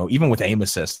have even with aim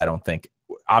assist, I don't think,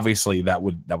 obviously that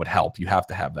would help. You have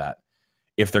to have that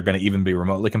if they're going to even be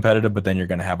remotely competitive, but then you're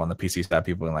going to have on the PC side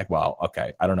people being like, well,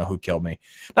 okay, I don't know who killed me.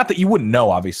 Not that you wouldn't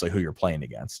know, obviously, who you're playing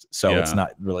against, so it's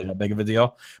not really that big of a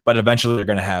deal. But eventually, they're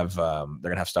going to have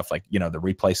stuff like the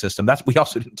replay system. That's we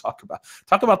also didn't talk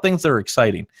about things that are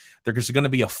exciting. There's going to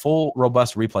be a full,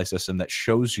 robust replay system that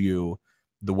shows you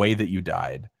the way that you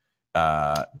died.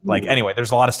 Anyway,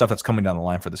 there's a lot of stuff that's coming down the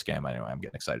line for this game. Anyway, I'm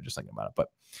getting excited just thinking about it. But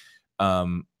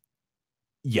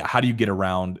yeah, how do you get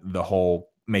around the whole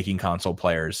making console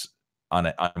players on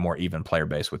a more even player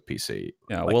base with PC?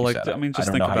 Yeah, I mean,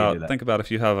 just think about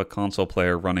if you have a console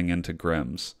player running into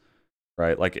Grims,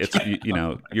 right? Like it's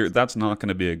that's not going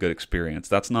to be a good experience.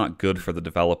 That's not good for the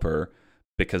developer,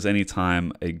 because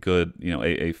anytime a good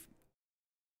a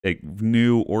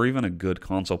new or even a good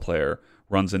console player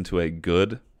runs into a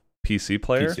good PC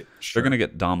player, they're going to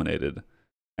get dominated,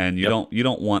 and you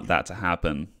don't want that to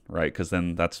happen, right? Because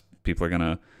then people are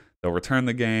gonna. They'll return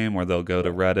the game, or they'll go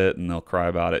to Reddit and they'll cry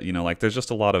about it. Like there's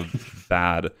just a lot of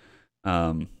bad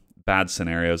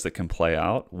scenarios that can play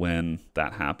out when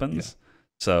that happens. Yeah.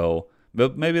 So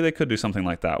but maybe they could do something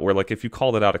like that, where like if you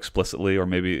called it out explicitly, or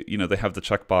maybe they have the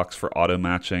checkbox for auto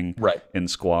matching in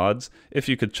squads. If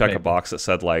you could check a box that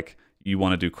said like you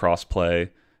want to do crossplay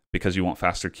because you want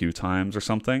faster queue times or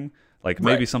something, like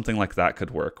maybe something like that could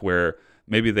work, where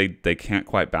maybe they can't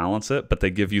quite balance it, but they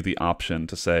give you the option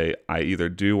to say, I either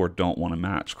do or don't want to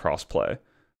match crossplay.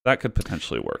 That could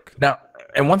potentially work. Now,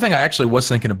 and one thing I actually was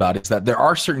thinking about is that there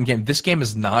are certain games. This game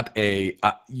is not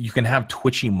you can have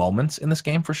twitchy moments in this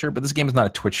game for sure, but this game is not a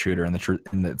Twitch shooter in the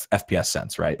FPS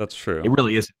sense, right? That's true. It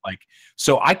really isn't. Like,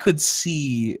 so I could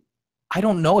see. I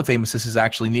don't know if aim assist is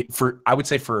actually neat for. I would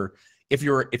say for if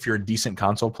you're a decent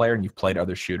console player and you've played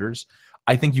other shooters,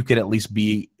 I think you could at least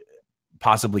be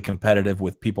possibly competitive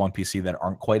with people on PC that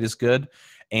aren't quite as good.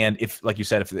 And if, like you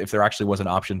said, if there actually was an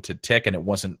option to tick and it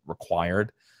wasn't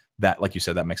required, that, like you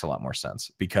said, that makes a lot more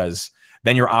sense, because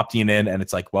then you're opting in and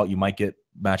it's like, well, you might get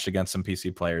matched against some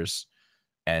PC players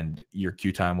and your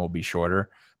queue time will be shorter.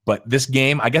 But this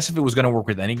game, I guess if it was going to work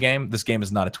with any game, this game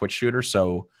is not a Twitch shooter.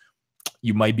 So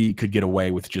you could get away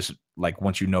with just like,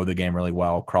 once you know the game really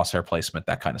well, crosshair placement,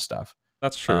 that kind of stuff.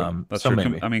 That's true. That's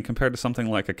true. I mean, compared to something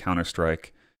like a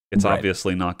Counter-Strike, it's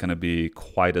obviously not going to be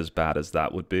quite as bad as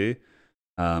that would be,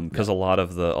 because a lot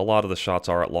of the shots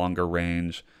are at longer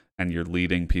range, and you're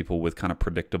leading people with kind of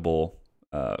predictable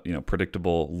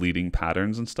leading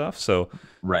patterns and stuff. So,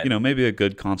 maybe a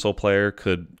good console player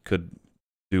could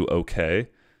do okay.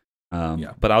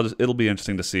 But it'll be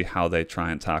interesting to see how they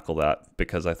try and tackle that,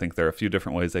 because I think there are a few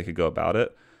different ways they could go about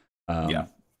it.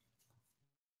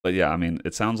 But yeah, I mean,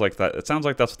 it sounds like that's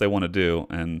what they want to do,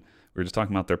 and we were just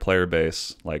talking about their player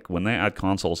base. Like when they add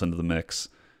consoles into the mix,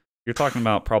 you're talking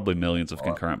about probably millions of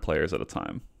concurrent players at a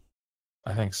time.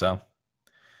 I think so.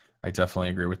 I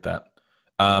definitely agree with that.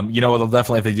 They'll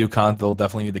definitely, if they do they'll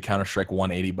definitely need the Counter-Strike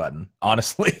 180 button,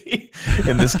 honestly,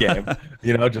 in this game.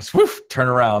 Just turn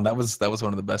around. That was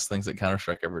one of the best things that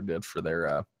Counter-Strike ever did for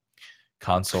their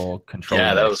console controller.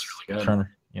 Yeah, that was really good.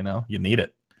 You need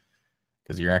it,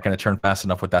 because you're not going to turn fast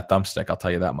enough with that thumbstick. I'll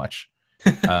tell you that much.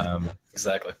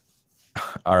 Exactly.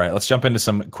 All right, let's jump into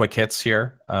some quick hits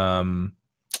here. StarCraft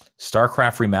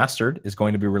Remastered is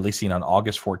going to be releasing on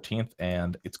August 14th,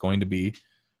 and it's going to be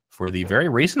for the very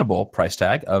reasonable price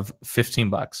tag of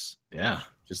 $15. Yeah,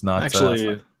 just not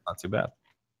actually not too bad.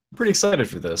 I'm pretty excited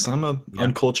for this. I'm an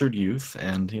uncultured youth,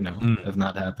 and have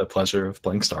not had the pleasure of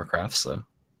playing StarCraft, so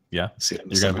you're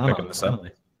going to be picking this up.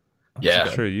 Yeah,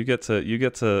 sure. You get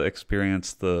to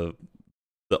experience the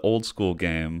old school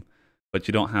game, but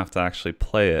you don't have to actually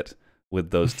play it with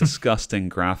those disgusting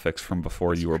graphics from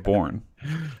before you were born.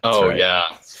 Oh, yeah.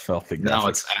 It's filthy graphics. Now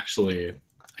it's actually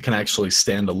I can actually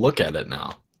stand to look at it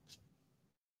now.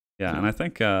 Yeah, and I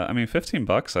think I mean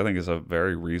 $15 I think is a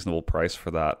very reasonable price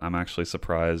for that. I'm actually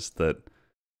surprised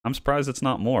it's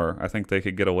not more. I think they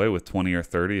could get away with 20 or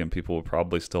 30 and people would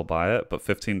probably still buy it, but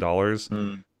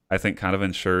 $15 I think kind of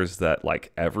ensures that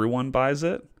like everyone buys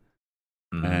it.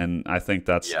 And I think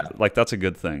that's that's a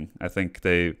good thing. I think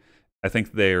they're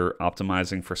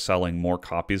optimizing for selling more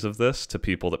copies of this to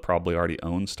people that probably already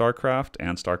own StarCraft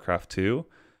and StarCraft 2.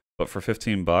 But for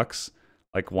 $15,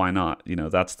 like why not? You know,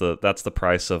 that's the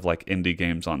price of like indie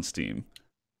games on Steam.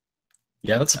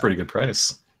 Yeah, that's a pretty good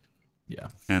price. Yeah.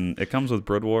 And it comes with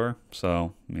Brood War,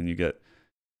 so I mean you get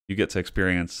to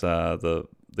experience the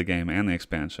game and the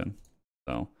expansion.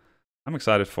 So I'm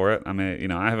excited for it. I mean, you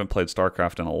know, I haven't played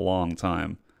StarCraft in a long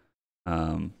time.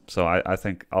 So I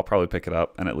think I'll probably pick it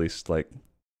up and at least like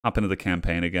hop into the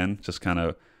campaign again. Just kind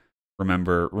of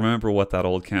remember what that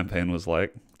old campaign was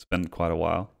like. It's been quite a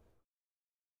while.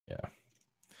 Yeah.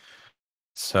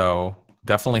 So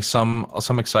definitely some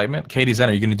excitement. Katie Zen,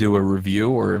 are you going to do a review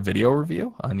or a video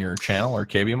review on your channel or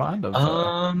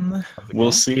KBMOD?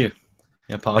 We'll see.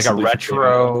 Yeah, possibly like a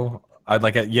retro. I'd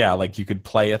like it. Yeah, like you could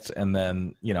play it and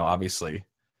then, you know, obviously,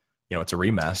 you know, it's a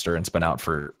remaster and it's been out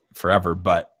for forever,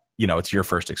 but you know, it's your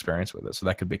first experience with it. So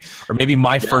that could be, or maybe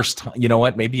first, you know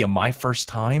what, maybe a my first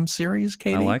time series,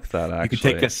 Katie. I like that, actually. You could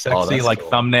take a sexy cool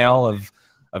thumbnail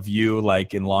of you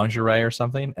like in lingerie or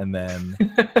something, and then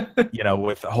you know,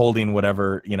 with holding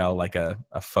whatever, you know, like a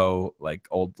faux like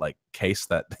old like case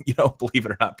that, you know, believe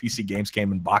it or not, PC games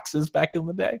came in boxes back in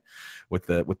the day with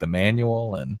the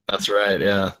manual. And that's right.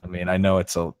 Yeah, I mean, I know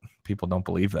people don't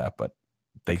believe that, but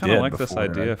they did. I like this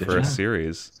idea for a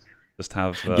series. Just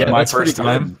have my first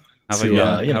time have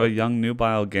a young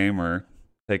nubile gamer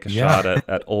take a shot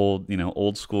at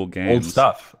old school games, old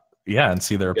stuff, and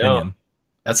see their opinion.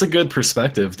 That's a good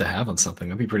perspective to have on something.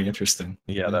 That'd be pretty interesting.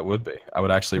 Yeah, that would be. I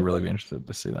would actually really be interested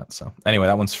to see that. So anyway,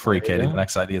 that one's free, Katie. The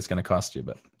next idea is going to cost you,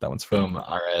 but that one's free. Boom.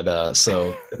 All right.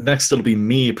 So next it'll be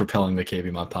me propelling the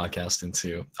KBMOD podcast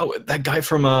into that guy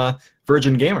from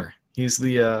Virgin Gamer. He's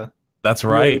the that's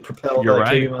right. You're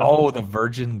right. KBMOD. The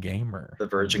Virgin Gamer. The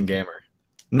Virgin Gamer.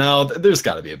 No, there's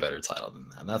got to be a better title than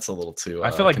that. That's a little too.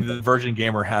 I feel like the Virgin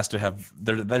Gamer has to have.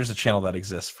 There's a channel that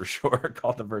exists for sure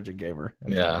called the Virgin Gamer.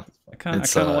 Yeah, I kind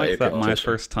of like that my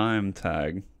first time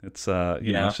tag. It's you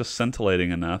know, it's just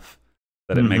scintillating enough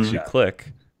that it makes you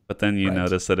click, but then you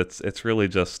notice that it's really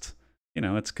just, you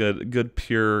know, it's good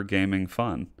pure gaming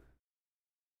fun.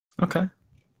 Okay.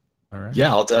 All right. Yeah,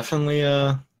 I'll definitely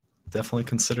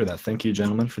consider that. Thank you,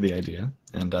 gentlemen, for the idea,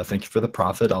 and thank you for the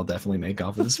profit I'll definitely make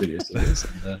off of this video series.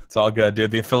 It's all good,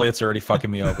 dude. The affiliates are already fucking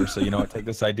me over, so you know what? Take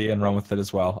this idea and run with it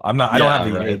as well. I don't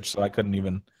have the age, so I couldn't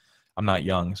even. I'm not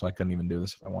young, so I couldn't even do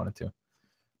this if I wanted to.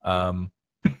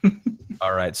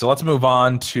 All right, so let's move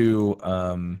on to.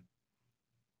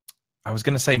 I was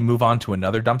gonna say move on to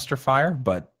another dumpster fire,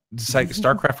 but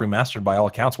StarCraft Remastered, by all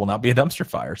accounts, will not be a dumpster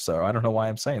fire. So I don't know why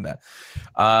I'm saying that.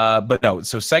 But no,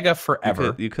 so Sega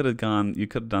Forever. You could have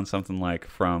done something like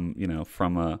from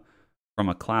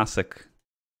a classic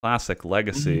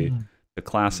legacy to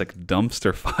classic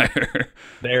dumpster fire.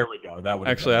 There we go. That would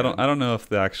actually, I don't know if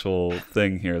the actual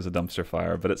thing here is a dumpster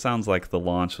fire, but it sounds like the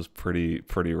launch was pretty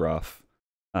rough.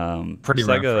 Pretty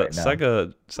rough right now.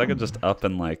 Sega just up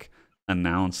and like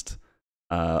announced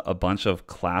a bunch of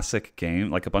classic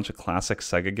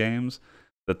Sega games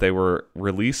that they were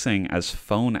releasing as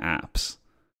phone apps.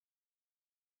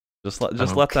 Just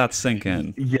let that sink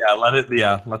in.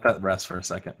 Let that rest for a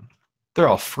second. They're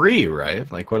all free,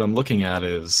 right? Like what I'm looking at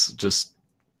is just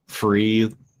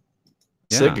free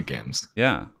Sega games.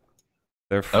 Yeah,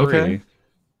 they're free. Okay.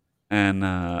 And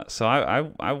so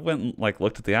I went and like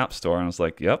looked at the App Store and I was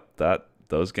like, yep,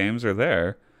 those games are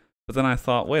there. But then I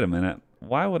thought, wait a minute.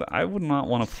 I would not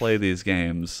want to play these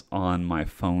games on my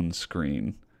phone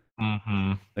screen.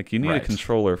 Like you need a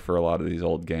controller for a lot of these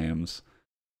old games,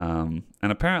 and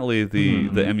apparently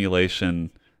the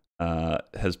emulation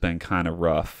has been kind of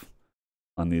rough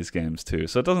on these games too.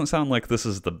 So it doesn't sound like this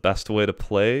is the best way to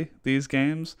play these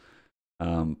games.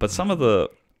 But some of the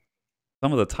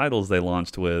titles they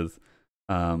launched with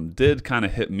did kind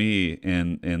of hit me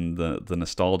in the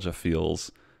nostalgia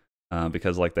feels,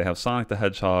 because like they have Sonic the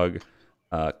Hedgehog.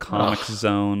 Comic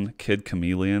Zone, Kid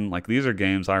Chameleon, like these are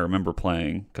games I remember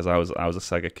playing because I was a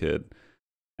Sega kid,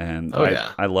 and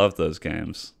I love those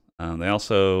games. They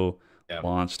also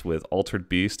launched with Altered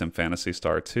Beast and Phantasy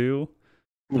Star 2,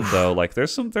 so like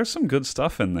there's some good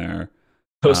stuff in there.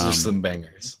 Those are some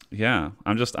bangers. Yeah,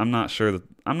 I'm not sure that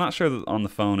on the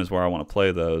phone is where I want to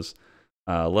play those,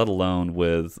 let alone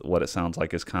with what it sounds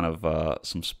like is kind of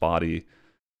some spotty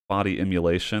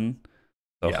emulation.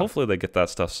 So hopefully they get that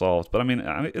stuff solved. But I mean,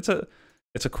 it's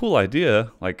a cool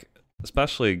idea, like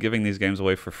especially giving these games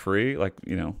away for free. Like,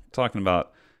 you know, talking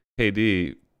about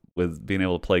KD with being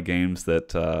able to play games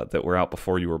that were out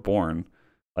before you were born.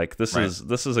 Like this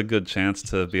is a good chance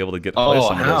to be able to get to play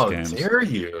some of those games. Oh, how dare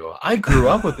you! I grew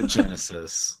up with the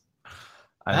Genesis.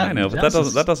 I know, but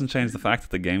that doesn't change the fact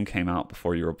that the game came out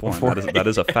before you were born. That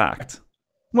is a fact.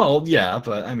 Well, yeah,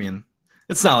 but I mean,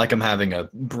 it's not like I'm having a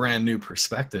brand new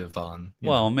perspective on.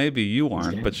 Well, maybe you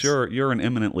aren't, but you're an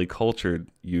eminently cultured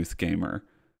youth gamer.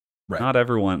 Right. Not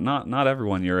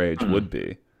everyone your age would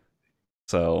be.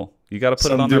 So you got to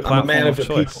put it on their platform of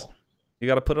choice. People. You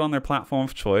got to put it on their platform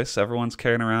of choice. Everyone's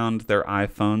carrying around their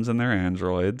iPhones and their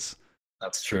Androids.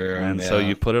 That's true. And so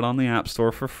you put it on the App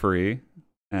Store for free.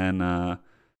 And I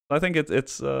think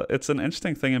it's an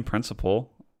interesting thing in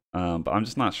principle. But I'm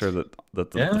just not sure that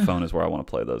the phone is where I want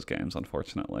to play those games,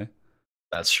 unfortunately.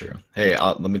 That's true. Hey,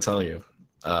 let me tell you.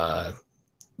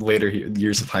 Later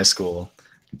years of high school,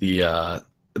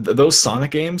 those Sonic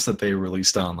games that they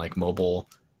released on like mobile.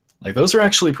 Like those are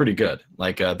actually pretty good.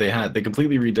 Like they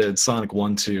completely redid Sonic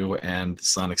 1, 2, and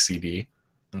Sonic CD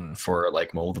for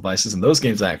like mobile devices, and those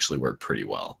games actually work pretty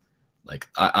well. Like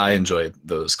I enjoyed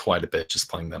those quite a bit,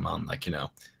 just playing them on like you know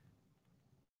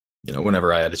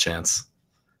whenever I had a chance.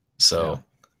 So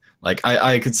like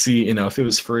I could see if it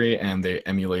was free and they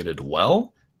emulated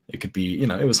well, it could be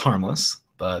it was harmless.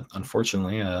 But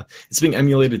unfortunately, it's being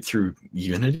emulated through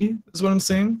Unity, is what I'm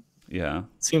saying. Yeah,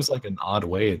 it seems like an odd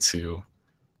way to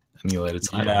emulated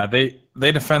title. Yeah,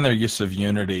 they defend their use of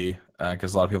Unity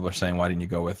because a lot of people are saying, why didn't you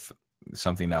go with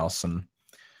something else? And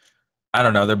I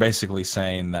don't know. They're basically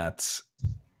saying that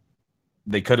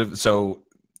they could have. So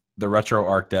the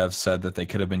RetroArch devs said that they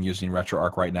could have been using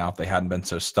RetroArch right now if they hadn't been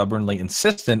so stubbornly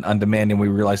insistent on demanding we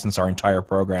relicense our entire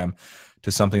program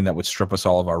to something that would strip us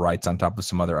all of our rights on top of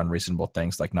some other unreasonable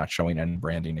things like not showing any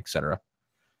branding, etc.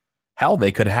 Hell,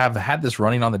 they could have had this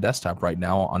running on the desktop right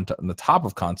now on the top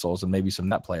of consoles and maybe some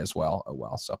NetPlay as well. Oh,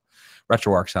 well. So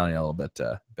RetroArch sounding a little bit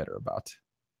bitter about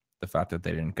the fact that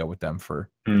they didn't go with them for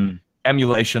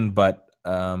emulation. But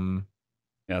yeah,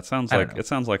 it sounds like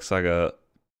Sega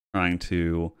trying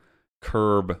to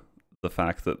curb the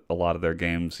fact that a lot of their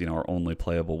games, are only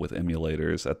playable with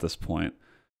emulators at this point.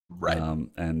 Right.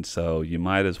 And so you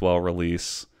might as well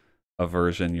release a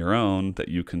version your own that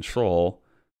you control.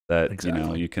 That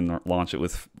you can launch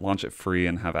it free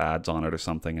and have ads on it or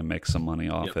something and make some money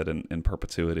off it in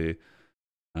perpetuity.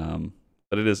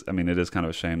 But it is kind of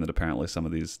a shame that apparently some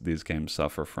of these games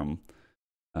suffer from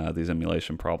these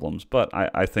emulation problems. But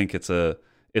I think it's a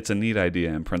neat idea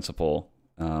in principle,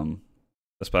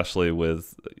 especially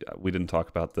with we didn't talk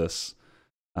about this,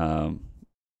 or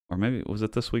maybe was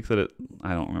it this week that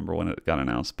I don't remember when it got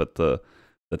announced, but that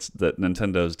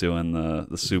Nintendo's doing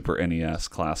the Super NES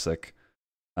Classic.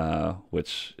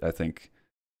 Which I think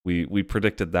we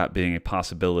predicted that being a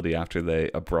possibility after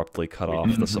they abruptly cut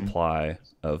off the supply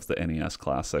of the NES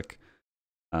Classic.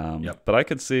 But I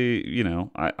could see,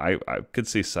 I could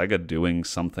see Sega doing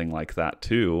something like that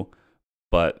too.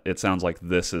 But it sounds like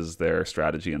this is their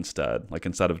strategy instead. Like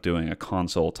instead of doing a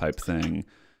console type thing,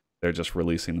 they're just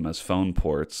releasing them as phone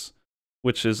ports,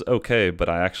 which is okay. But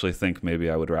I actually think maybe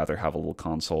I would rather have a little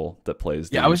console that plays.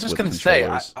 Yeah, I was just going to say,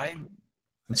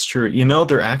 It's true.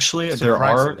 There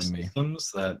are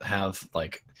systems that have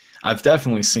like I've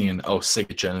definitely seen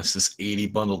Sega Genesis 80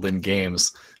 bundled in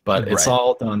games, but it's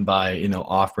all done by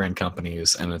off-brand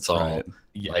companies, and it's all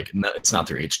like it's not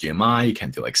through HDMI. You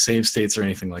can't do like save states or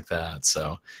anything like that.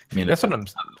 So I mean, that's what I'm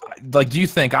like. Do you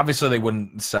think obviously they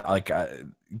wouldn't sell, like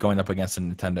going up against a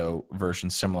Nintendo version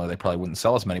similar? They probably wouldn't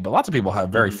sell as many, but lots of people have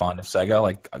very fond of Sega.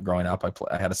 Like growing up,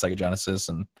 I had a Sega Genesis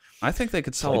and. I think they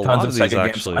could sell a lot of these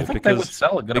actually, I think they would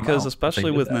sell a good amount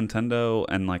especially with Nintendo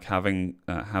and like having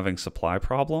supply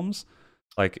problems.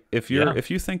 Like if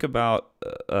you think about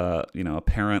a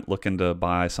parent looking to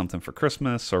buy something for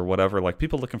Christmas or whatever, like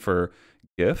people looking for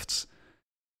gifts.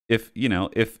 If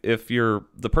you're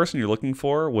the person you're looking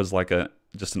for was like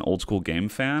just an old school game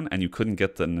fan and you couldn't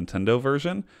get the Nintendo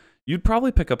version, you'd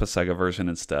probably pick up a Sega version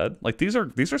instead. Like these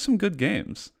are some good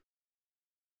games.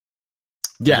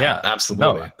 Yeah,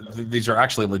 absolutely. No, these are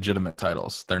actually legitimate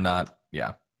titles. They're not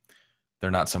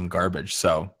some garbage.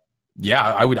 So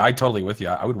yeah, I totally with you.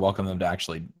 I would welcome them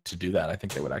to do that. I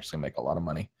think they would actually make a lot of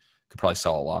money. Could probably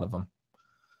sell a lot of them.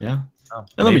 Yeah.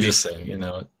 And let me just say,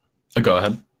 go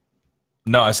ahead.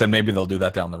 No, I said maybe they'll do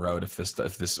that down the road if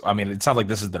this. I mean, it sounds like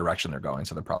this is the direction they're going,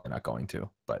 so they're probably not going to.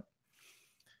 But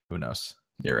who knows?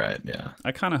 You're right. Yeah.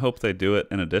 I kind of hope they do it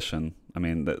in addition. I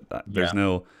mean,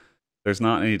 there's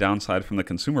not any downside from the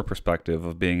consumer perspective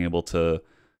of being able to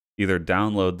either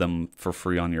download them for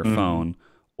free on your phone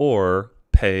or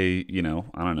pay,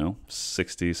 I don't know,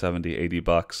 60, 70, 80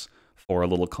 bucks for a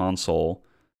little console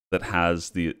that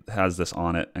has this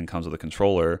on it and comes with a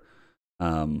controller.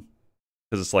 Because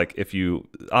it's like,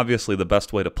 obviously the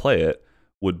best way to play it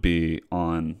would be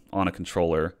on a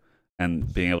controller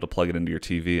and being able to plug it into your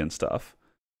TV and stuff.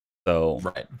 So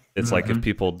it's like if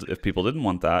people didn't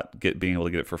want that, being able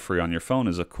to get it for free on your phone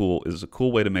is a cool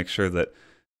way to make sure that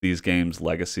these games'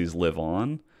 legacies live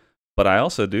on. But I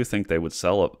also do think they would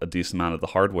sell a decent amount of the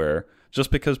hardware just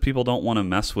because people don't want to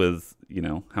mess with,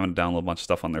 having to download a bunch of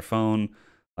stuff on their phone.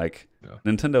 Like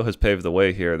Nintendo has paved the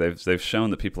way here. They've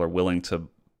shown that people are willing to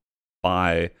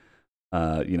buy,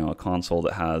 a console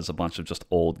that has a bunch of just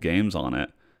old games on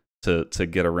it to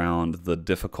get around the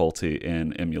difficulty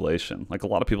in emulation. Like a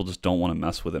lot of people just don't want to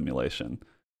mess with emulation.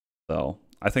 So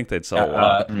I think they'd sell a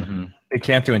lot.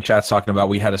 Cantu in chat's talking about,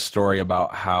 we had a story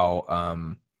about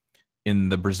how in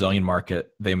the Brazilian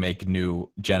market they make new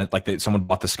someone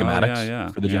bought the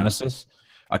schematics for the Genesis.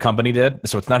 A company did,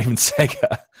 so it's not even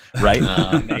Sega,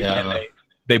 right?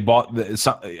 They bought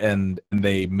and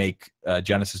they make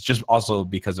Genesis just also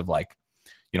because of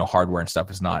hardware and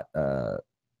stuff is not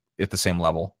at the same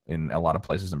level in a lot of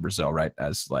places in Brazil, right,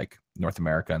 as like North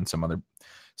America and some other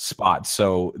spots.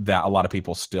 So that a lot of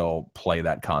people still play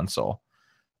that console.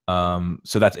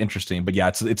 So that's interesting. But yeah,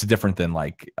 it's different than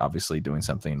obviously doing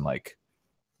something like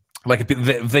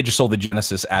if they just sold the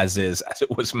Genesis as it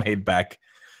was made back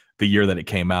the year that it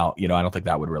came out. I don't think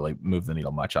that would really move the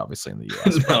needle much, obviously, in the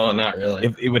US. No, not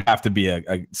really. It would have to be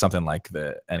a something like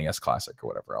the NES Classic or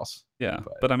whatever else. Yeah,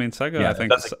 but I mean, Sega. I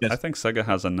think Sega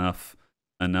has enough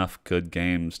good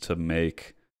games to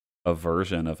make a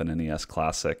version of an NES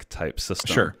Classic type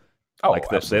system. Sure.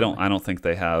 They don't. I don't think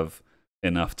they have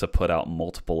enough to put out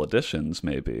multiple editions,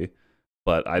 maybe.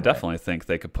 But I definitely think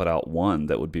they could put out one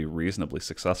that would be reasonably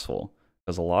successful.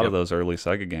 Because a lot of those early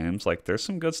Sega games, there's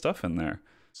some good stuff in there.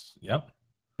 Yep.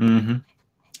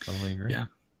 Totally agree. Yeah,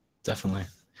 definitely.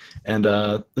 And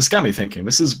this got me thinking.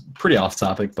 This is pretty off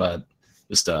topic, but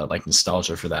just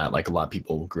nostalgia for that. A lot of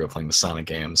people grew up playing the Sonic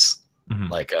games.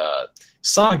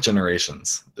 Sonic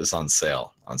Generations is on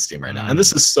sale on Steam right now, and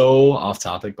this is so off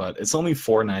topic, but it's only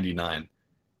 $4.99,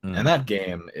 and that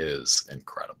game is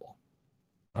incredible.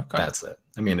 Okay, that's it.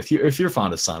 I mean, if you're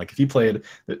fond of Sonic, if you played,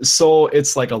 so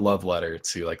it's like a love letter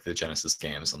to the Genesis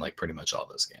games and pretty much all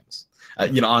those games.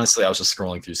 Honestly, I was just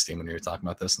scrolling through Steam when you were talking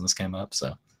about this, and this came up,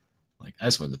 so I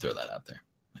just wanted to throw that out there.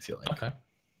 I feel like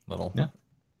little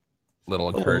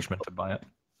encouragement to buy it.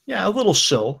 Yeah, a little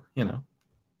shill,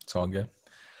 It's all good.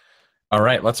 All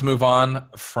right, let's move on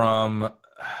from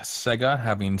Sega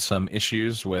having some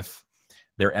issues with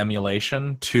their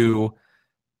emulation to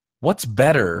what's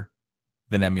better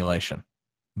than emulation,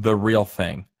 the real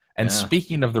thing. And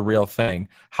speaking of the real thing,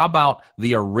 how about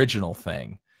the original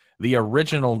thing? The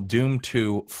original Doom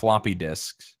 2 floppy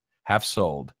disks have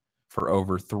sold for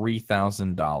over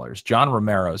 $3,000. John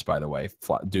Romero's, by the way,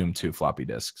 Doom 2 floppy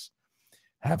disks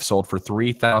have sold for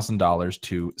 $3,000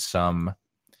 to some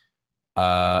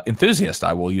enthusiast.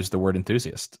 I will use the word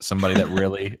enthusiast. Somebody that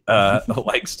really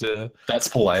likes to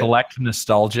collect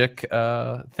nostalgic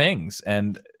things.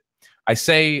 And I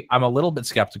say I'm a little bit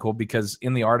skeptical because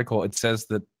in the article it says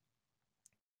that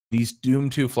these Doom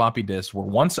 2 floppy disks were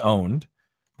once owned.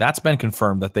 That's been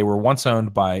confirmed that they were once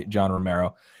owned by John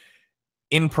Romero.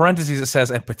 In parentheses, it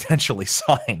says and potentially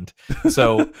signed.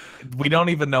 So we don't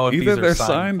even know if either these are they're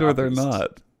signed or they're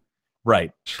not.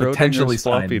 Right. Potentially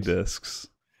floppy signed disks.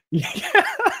 Yeah,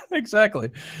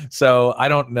 exactly. So I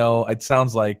don't know. It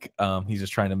sounds like he's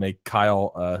just trying to make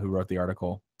Kyle, who wrote the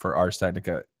article for Ars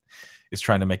Technica, is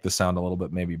trying to make this sound a little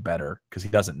bit maybe better because he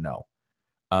doesn't know.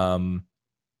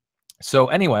 So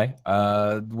anyway,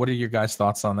 what are your guys'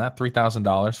 thoughts on that?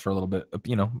 $3,000 for a little bit,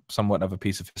 somewhat of a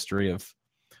piece of history of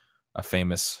a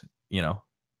famous, Yeah,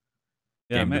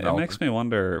 it makes me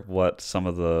wonder what some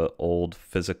of the old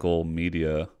physical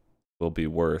media will be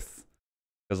worth.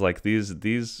 Because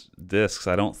these discs,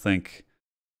 I don't think,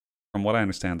 from what I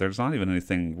understand, there's not even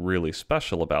anything really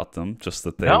special about them. Just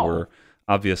that they were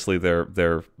obviously they're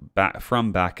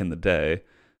back in the day,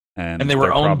 and they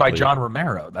were owned by John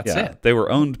Romero. That's it. They were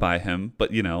owned by him,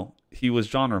 but he was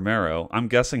John Romero. I'm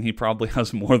guessing he probably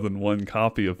has more than one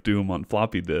copy of Doom on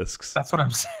floppy disks. That's what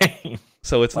I'm saying.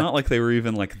 So it's not like they were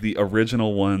even the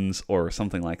original ones or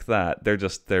something like that.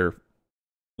 They're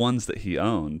ones that he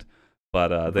owned.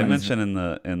 But they mention in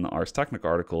the Ars Technica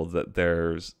article that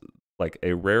there's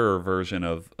a rarer version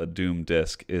of a Doom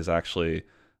disc is actually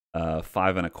 5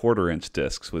 1/4 inch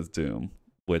discs with Doom,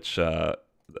 which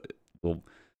will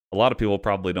a lot of people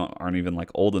probably aren't even like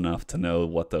old enough to know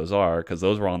what those are, because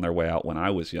those were on their way out when I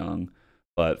was young.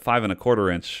 But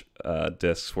 5.25-inch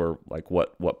discs were like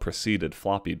what preceded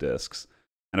floppy disks,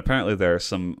 and apparently there are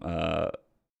some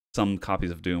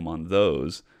copies of Doom on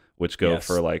those which go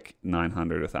for like $900,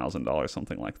 $1,000,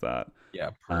 something like that.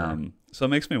 Yeah. So it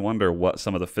makes me wonder what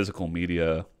some of the physical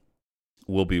media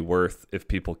will be worth if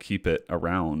people keep it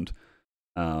around.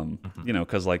 You know,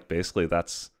 because like basically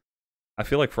I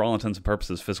feel like for all intents and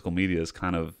purposes, physical media is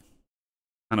kind of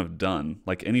done.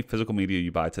 Like any physical media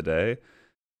you buy today,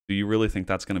 do you really think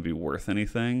that's going to be worth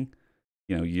anything,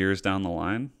 you know, years down the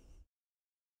line?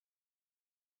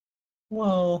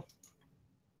 Well,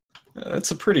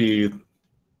 it's a pretty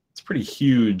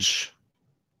huge,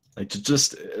 like, to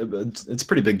just, it's a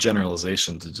pretty big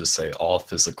generalization to just say all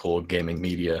physical gaming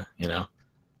media, you know?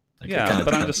 Like, yeah,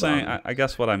 but I'm just saying, I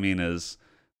guess what I mean is,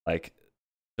 like,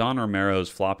 John Romero's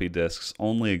floppy disks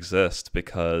only exist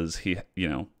because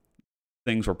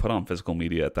things were put on physical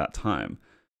media at that time.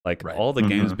 Like, all the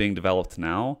games being developed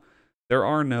now, there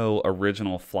are no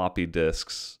original floppy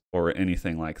disks or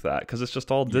anything like that, because it's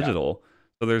just all digital.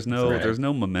 So there's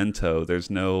no memento, there's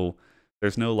no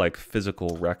like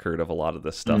physical record of a lot of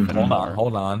this stuff anymore.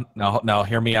 Hold on. Now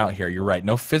hear me out here. You're right.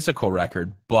 No physical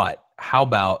record, but how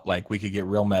about like we could get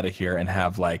real meta here and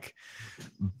have like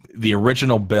the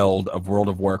original build of World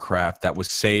of Warcraft that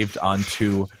was saved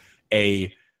onto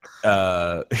a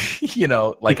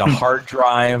like a hard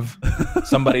drive,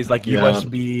 somebody's like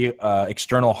USB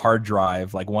external hard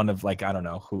drive, like one of like, I don't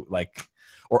know who, like,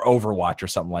 or Overwatch or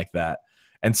something like that.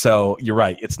 And so you're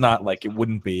right, it's not like it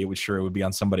would be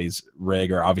on somebody's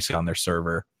rig or obviously on their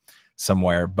server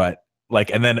somewhere, but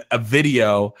like, and then a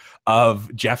video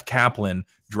of Jeff Kaplan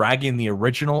dragging the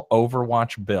original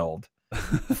Overwatch build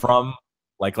from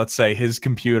like, let's say his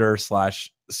computer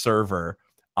 / server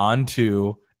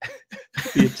onto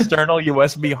the external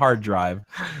USB hard drive,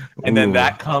 and then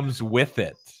that comes with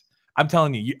it. I'm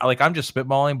telling you, like, I'm just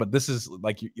spitballing, but this is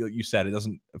like you said,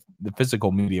 the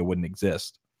physical media wouldn't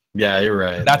exist. Yeah, you're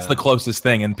right. That's the closest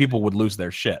thing, and people would lose their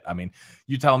shit. I mean,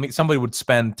 you tell me somebody would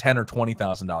spend $10,000 or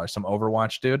 $20,000, some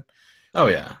Overwatch dude. Oh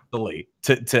yeah,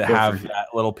 to have that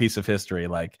little piece of history,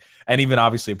 like, and even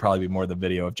obviously it'd probably be more the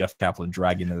video of Jeff Kaplan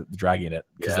dragging it.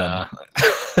 Yeah.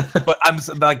 But I'm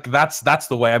like, that's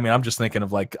the way. I mean, I'm just thinking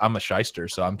of like, I'm a shyster,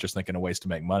 so I'm just thinking of ways to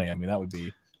make money. I mean, that would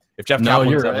be if Jeff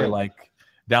Kaplan's ever like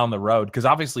down the road, because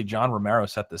obviously John Romero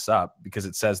set this up because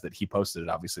it says that he posted it,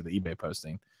 obviously the eBay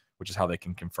posting, which is how they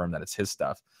can confirm that it's his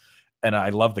stuff. And I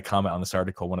love the comment on this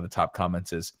article. One of the top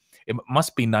comments is, it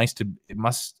must be nice to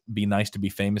be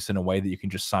famous in a way that you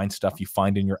can just sign stuff you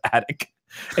find in your attic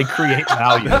and create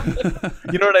value.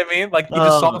 You know what I mean? Like, you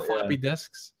just saw the floppy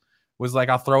disks, was like,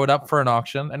 I'll throw it up for an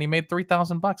auction, and he made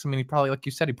 $3,000. I mean, he probably, like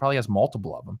you said, he probably has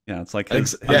multiple of them. Yeah, it's like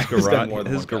his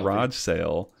garage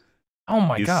sale. Oh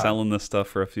my God. He's selling this stuff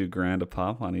for a few grand a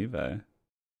pop on eBay.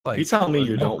 Like, you tell me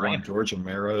you don't want George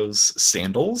Romero's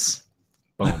sandals?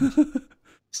 Boom.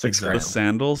 The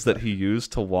sandals that he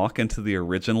used to walk into the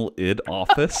original id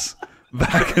office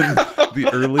back in the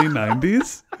early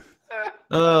 90s.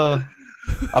 A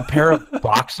pair of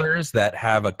boxers that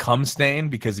have a cum stain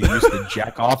because he used to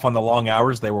jack off on the long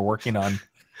hours they were working on.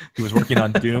 He was working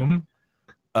on Doom,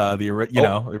 the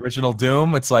original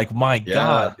Doom. It's like, my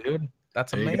God, dude,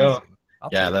 that's amazing.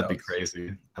 Yeah, that'd be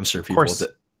crazy. I'm sure people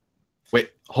did.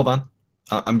 Wait, hold on.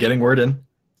 I'm getting word in.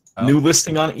 New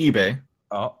listing on eBay.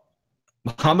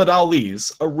 Muhammad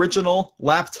Ali's original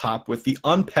laptop with the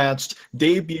unpatched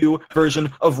debut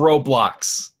version of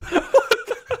Roblox.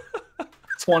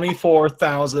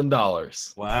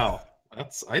 $24,000. Wow,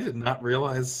 I did not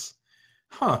realize.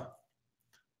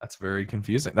 That's very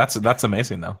confusing. That's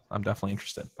amazing though. I'm definitely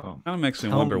interested. Kind of makes me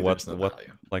wonder what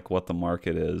the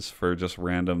market is for just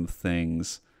random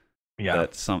things. Yeah,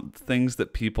 that some things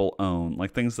that people own,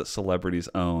 like things that celebrities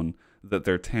own, that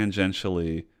they're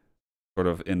tangentially sort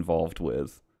of involved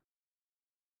with.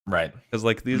 Right. Because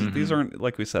like these aren't,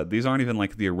 like we said, these aren't even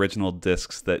like the original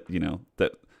discs that,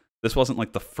 that this wasn't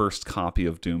like the first copy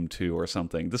of Doom 2 or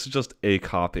something. This is just a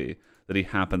copy that he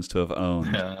happens to have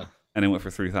owned. Yeah. And it went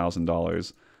for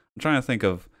 $3,000. I'm trying to think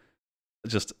of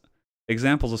just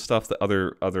examples of stuff that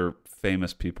other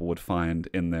famous people would find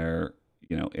in their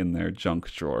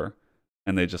junk drawer,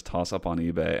 and they just toss up on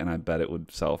eBay, and I bet it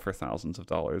would sell for thousands of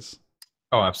dollars.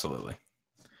 Oh, absolutely.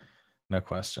 No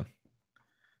question.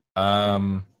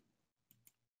 All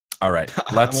right.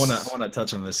 I want to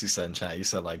touch on this. You said in chat, you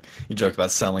said like you joked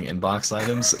about selling inbox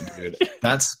items. Dude,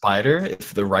 that spider,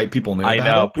 if the right people knew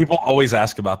about it. People always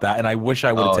ask about that, and I wish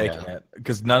I would have taken it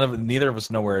because neither of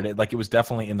us know where it is. Like, it was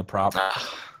definitely in the prop.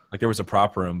 Like there was a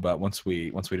prop room, but once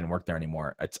we didn't work there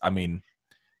anymore, I mean,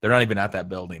 they're not even at that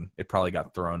building. It probably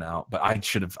got thrown out. But I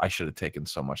should have taken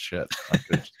so much shit. I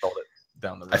could have sold it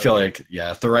down the road. I feel like,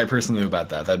 yeah, if the right person knew about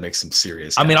that, that'd make some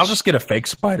serious I mean, I'll cash. just get a fake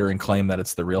spider and claim that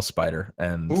it's the real spider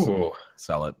and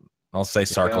sell it. I'll say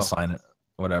Sark will sign it,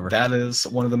 whatever. That is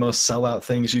one of the most sellout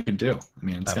things you can do. I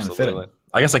mean, it's kind of fitting.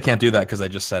 I guess I can't do that because I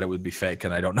just said it would be fake,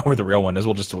 and I don't know where the real one is.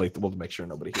 We'll just delete. We'll make sure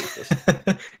nobody hears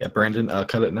this. Yeah, Brandon,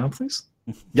 cut it now, please.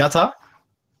 Yata.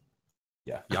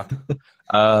 Yeah,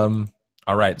 yata.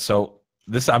 All right, so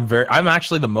I'm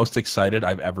actually the most excited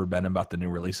I've ever been about the new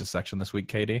releases section this week,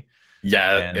 Katie.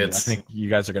 Yeah, and I think you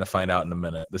guys are gonna find out in a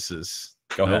minute.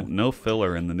 Go ahead. No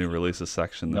filler in the new releases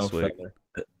section this week.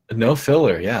 No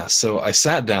filler, yeah. So I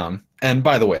sat down, and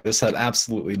by the way, this had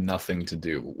absolutely nothing to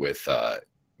do with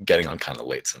getting on kind of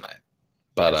late tonight.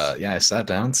 But yeah, I sat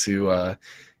down to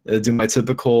do my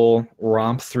typical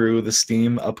romp through the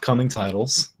Steam upcoming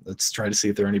titles. Let's try to see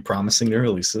if there are any promising new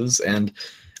releases. And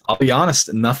I'll be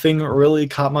honest, nothing really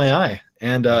caught my eye.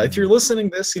 And if you're listening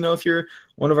to this, if you're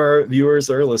one of our viewers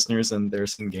or listeners and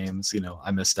there's some games,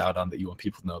 I missed out on that you want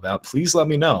people to know about, please let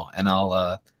me know. And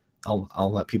I'll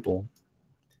let people,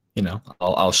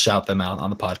 I'll shout them out on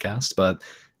the podcast. But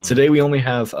today we only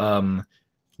have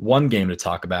one game to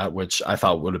talk about, which I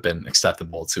thought would have been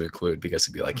acceptable to include because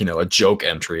it'd be like, a joke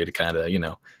entry to kind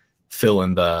of, fill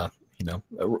in the,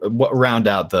 round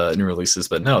out the new releases.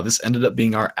 But no, this ended up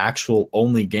being our actual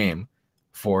only game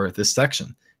for this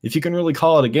section, if you can really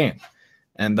call it a game.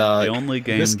 And the only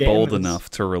game bold enough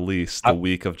to release the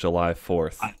week of July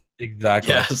 4th.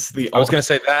 Exactly. Yes, I was going to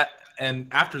say that. And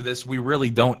after this, we really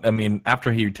don't. I mean,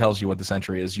 after he tells you what this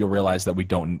entry is, you'll realize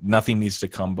that nothing needs to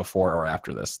come before or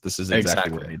after this. This is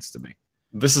exactly what it needs to be.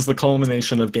 This is the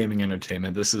culmination of gaming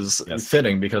entertainment. This is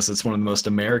fitting because it's one of the most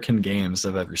American games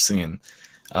I've ever seen.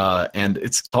 And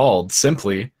it's called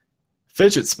simply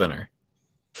Fidget Spinner.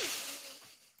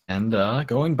 And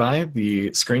going by the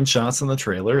screenshots in the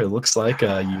trailer, it looks like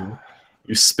you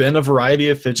spin a variety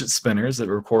of fidget spinners. It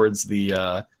records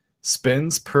the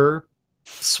spins per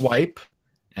swipe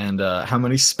and how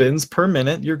many spins per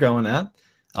minute you're going at.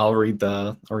 I'll read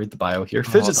the bio here.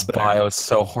 Fidget Spinner. The bio is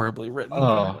so horribly written.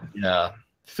 Oh yeah.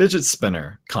 Fidget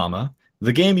Spinner, comma,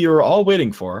 the game you are all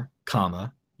waiting for,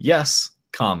 comma, yes,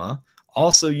 comma,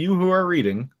 also you who are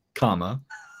reading, comma,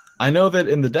 I know that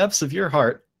in the depths of your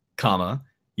heart, comma,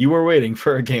 you are waiting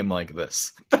for a game like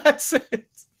this. That's it.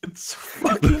 It's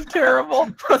fucking terrible.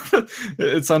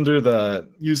 It's under the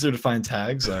user-defined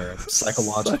tags are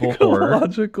psychological horror.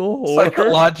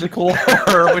 Psychological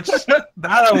horror, which that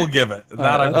I will give it.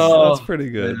 That's pretty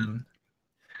good. Man.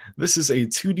 This is a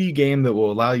 2D game that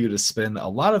will allow you to spin a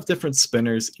lot of different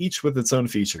spinners, each with its own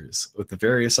features. With the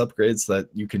various upgrades that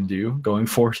you can do going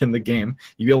forward in the game,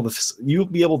 you'll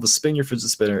be able to spin your fidget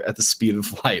spinner at the speed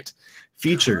of light.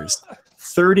 Features: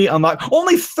 30 unlock.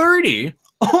 Only 30.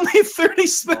 Only 30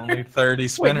 spinners. Only 30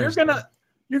 spinners. Wait,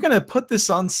 you're gonna put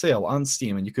this on sale on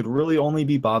Steam, and you could really only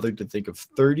be bothered to think of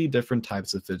 30 different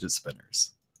types of fidget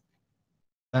spinners.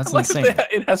 That's insane.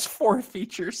 It has 4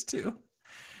 features too.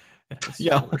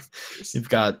 Yeah, you've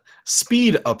got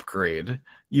speed upgrade.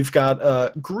 You've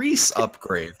got grease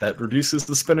upgrade that reduces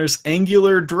the spinner's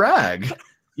angular drag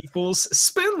equals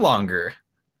spin longer.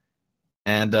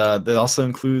 And that also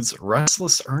includes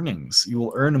restless earnings. You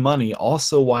will earn money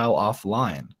also while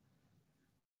offline.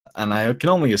 And I can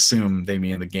only assume they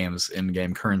mean the game's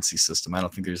in-game currency system. I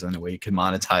don't think there's any way you can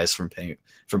monetize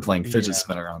from playing Fidget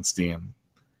Spinner on Steam.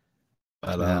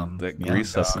 But the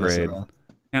grease upgrade.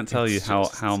 Can't tell you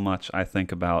how much I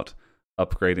think about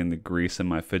upgrading the grease in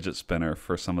my fidget spinner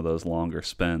for some of those longer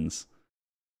spins.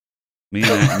 Me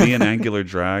and angular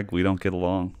drag, we don't get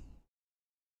along.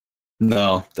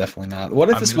 No, definitely not. What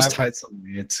if this was tied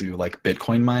somewhere to like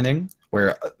Bitcoin mining,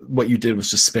 where what you did was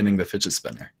just spinning the fidget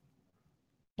spinner?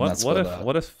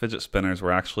 What if fidget spinners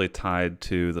were actually tied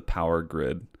to the power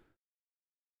grid?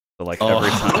 So like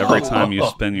every time you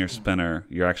spin your spinner,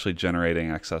 you're actually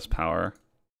generating excess power.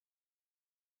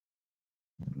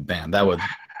 Man,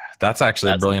 that's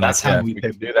actually a brilliant idea. That's how we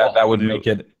could do that. That would make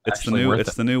it. It's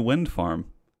the new wind farm.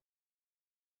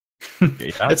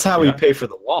 That's how we pay for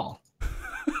the wall.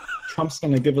 Trump's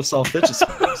gonna give us all fidget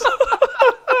spinners.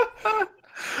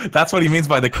 That's what he means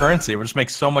by the currency. We'll just make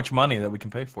so much money that we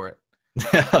can pay for it.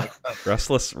 Yeah.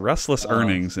 Restless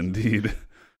earnings, indeed.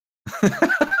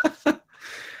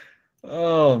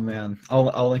 Oh man,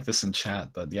 I'll link this in chat.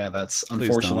 But yeah, that's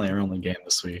unfortunately our only game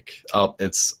this week. Oh,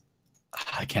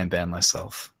 I can't ban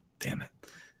myself. Damn it.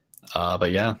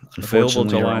 But yeah,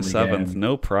 unfortunately, available July 7th.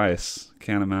 No price.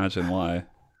 Can't imagine why.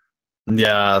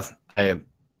 Yeah,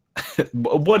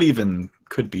 what even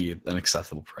could be an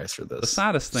acceptable price for The this.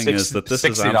 saddest thing is that this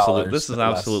is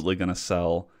absolutely going to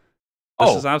sell.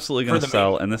 This is absolutely going to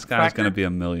sell, and this guy's going to be a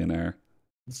millionaire.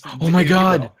 Oh my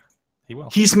God! He will.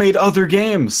 He's made other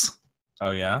games.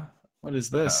 Oh yeah. What is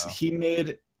this? Uh-oh. He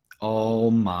made.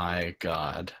 Oh my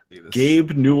God!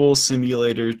 Gabe Newell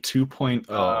Simulator 2.0.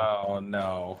 Oh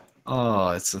no. Oh,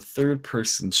 it's a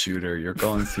third-person shooter. You're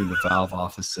going through the Valve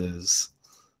offices.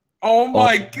 Oh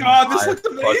my God! This looks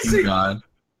amazing. God.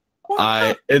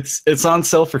 It's on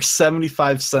sale for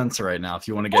 75 cents right now if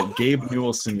you want to get Gabe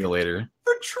Newell Simulator.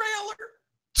 The trailer.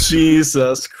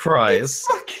 Jesus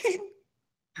Christ.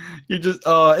 You just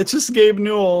it's just Gabe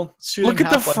Newell shooting. Look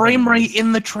at the frame rate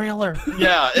in the trailer.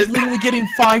 Yeah, it's literally getting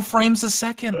 5 frames a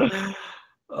second.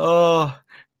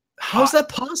 How's that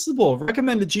possible?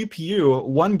 Recommended GPU,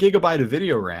 1 GB of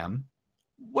video RAM.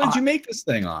 What did you make this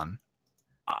thing on?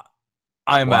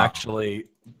 I'm actually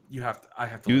I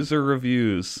have to User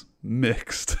reviews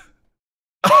mixed.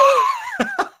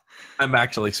 I'm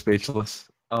actually speechless.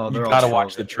 Oh, you gotta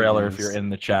watch the trailer if you're in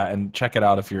the chat, and check it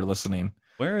out if you're listening.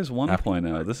 Where is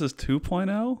 1.0? This is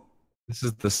 2.0? This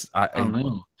is this. I don't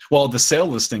know. Well, the sale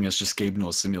listing is just Gabe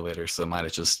Newell Simulator, so it might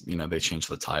have just, they changed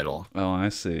the title. Oh, I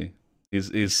see.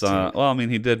 He's well, I mean,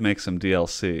 he did make some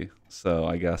DLC, so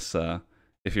I guess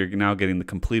if you're now getting the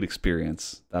complete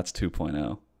experience, that's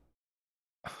 2.0.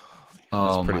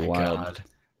 Oh pretty my wild. God.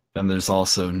 Then there's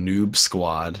also Noob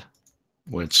Squad,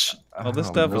 which this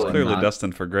dev is clearly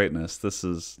destined for greatness. This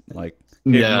is like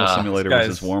Gabe Newell Simulator was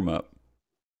his warm up.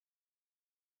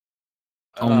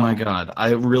 Oh my God.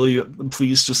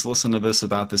 Please just listen to this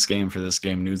about this game for this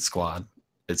game, Nude Squad.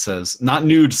 It says, not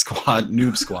Nude Squad,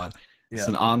 Noob Squad. It's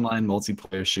an online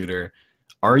multiplayer shooter.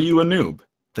 Are you a noob?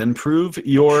 Then prove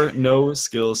your no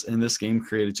skills in this game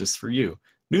created just for you.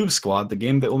 Noob Squad, the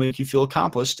game that will make you feel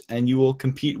accomplished, and you will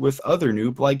compete with other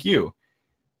noob like you.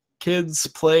 Kids,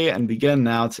 play and begin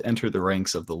now to enter the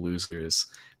ranks of the losers.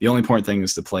 The only important thing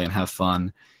is to play and have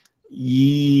fun.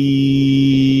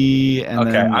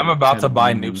 I'm about to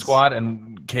buy Noob Squad,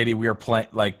 and Katie, we are playing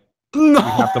we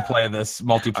have to play this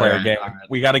multiplayer game. Right.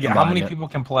 We got to get how many people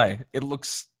can play? It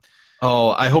looks.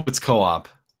 Oh, I hope it's co-op.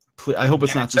 I hope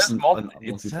it's not just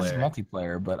multiplayer. It says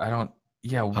multiplayer, but I don't.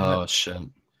 Yeah. Oh shit.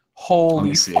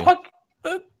 Holy fuck!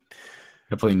 I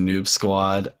play Noob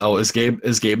Squad. Oh, is Gabe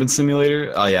in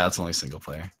Simulator? Oh yeah, it's only single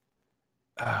player.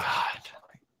 God.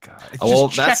 God. It's well,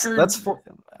 that's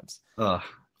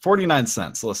 49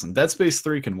 cents. Listen, Dead Space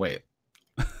 3 can wait.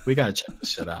 We gotta check this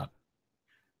shit out.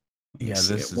 Yeah,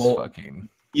 this is fucking.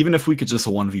 Even if we could just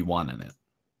 1v1 in it.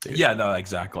 Dude. Yeah, no,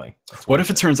 exactly. What if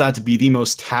it turns out to be the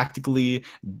most tactically,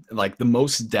 the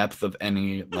most depth of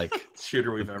any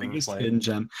shooter we've ever played? Hidden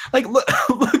gem.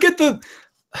 Look at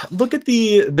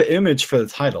the image for the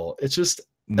title. It's just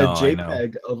a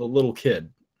JPEG of a little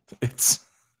kid. It's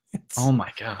oh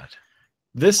my God,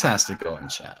 this has to go in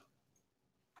chat.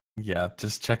 Yeah,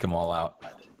 just check them all out.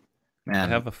 Man,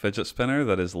 I have a fidget spinner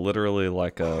that is literally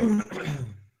like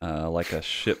a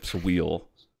ship's wheel.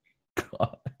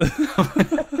 God.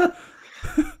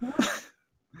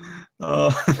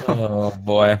 Oh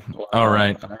boy! All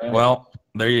right. Well,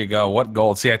 there you go. What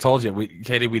gold? See, I told you,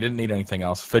 Katie, we didn't need anything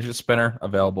else. Fidget spinner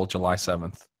available July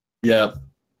 7th. Yeah.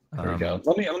 There we go.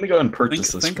 Let me go and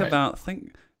purchase this. Think about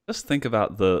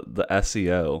the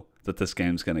SEO that this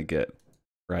game's gonna get.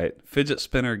 Right, fidget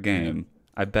spinner game.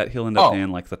 I bet he'll end up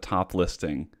being the top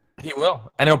listing. He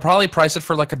will, and he'll probably price it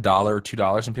for $1 or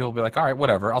 $2, and people will be like, "All right,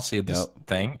 whatever, I'll see this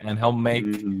thing," and he'll make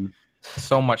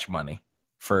so much money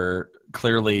for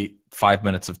clearly 5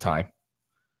 minutes of time.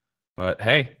 But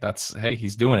hey,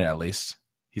 he's doing it at least.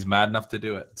 He's mad enough to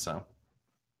do it. So,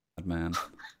 man,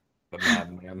 the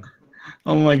madman.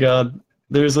 Oh my God,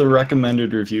 there's a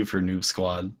recommended review for Noob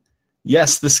Squad.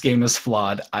 Yes, this game is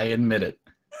flawed. I admit it,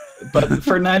 but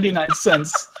for 99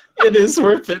 cents, it is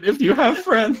worth it if you have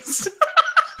friends.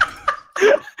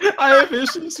 I have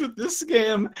issues with this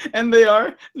game, and they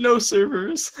are no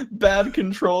servers, bad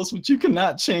controls which you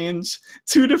cannot change,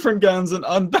 2 different guns, and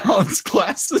unbalanced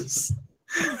classes.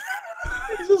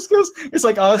 It just goes. It's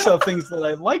like, I also have things that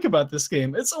I like about this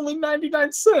game. It's only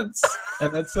 99 cents,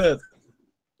 and that's it.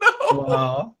 No.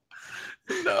 Wow.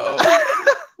 No.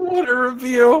 What a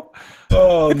review.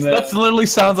 Oh man. That literally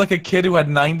sounds like a kid who has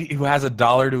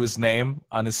 $1 to his name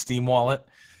on his Steam wallet,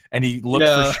 and he looked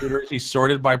for shooters. He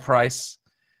sorted by price.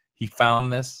 He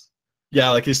found this.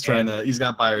 Yeah, he's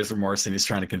got buyer's remorse, and he's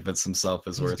trying to convince himself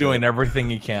it's worth it. He's doing everything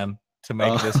he can to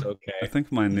make this okay. I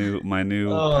think my new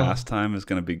pastime is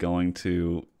going to be going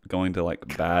to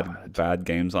bad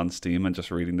games on Steam and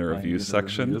just reading the reviews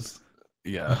section.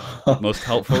 Yeah. Most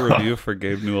helpful review for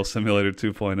Gabe Newell Simulator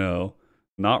 2.0.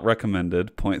 Not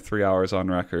recommended. 0.3 hours on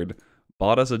record.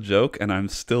 Bought as a joke, and I'm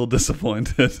still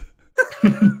disappointed.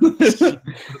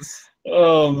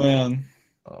 Oh man.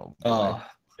 Oh,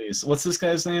 Please. What's this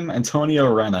guy's name?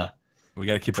 Antonio Rena. we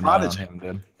got to keep an eye on him,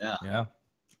 dude. Yeah,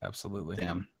 absolutely.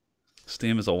 Damn.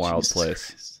 Steam is a wild Jesus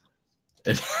place.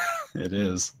 It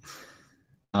is.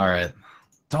 All right.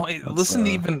 Listen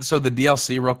to even so the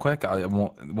DLC real quick.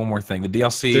 One more thing. The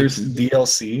DLC. There's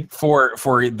DLC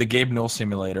for the Gabe Newell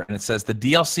Simulator, and it says the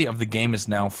DLC of the game is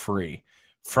now free.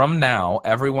 From now,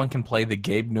 everyone can play the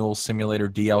Gabe Newell Simulator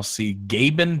DLC,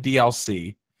 Gaben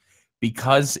DLC,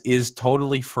 because is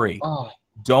totally free. Oh.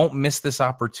 Don't miss this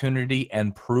opportunity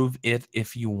and prove it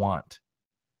if you want.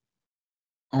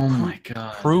 Oh my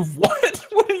god. Prove what?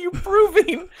 What are you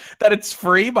proving? That it's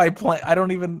free by playing? I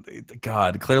don't even.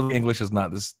 God, clearly English is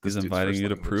not this. He's inviting you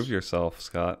to prove yourself,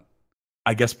 Scott.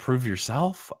 I guess prove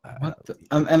yourself. I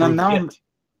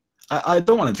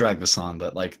don't want to drag this on,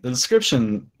 but like the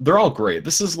description, they're all great.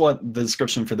 This is what the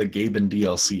description for the Gaben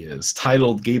DLC is,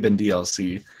 titled Gaben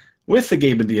DLC. With the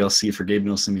Gaben DLC for Gabe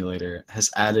Newell Simulator, has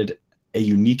added a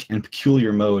unique and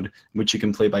peculiar mode in which you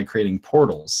can play by creating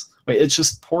portals. Wait, it's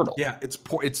just Portal. Yeah, it's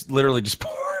literally just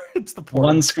it's the Portal.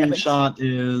 One screenshot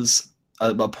is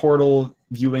a Portal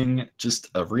viewing just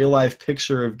a real life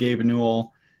picture of Gabe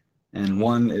Newell, and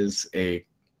one is a.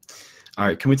 All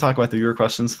right, can we talk about the viewer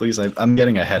questions, please? I'm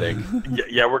getting a headache.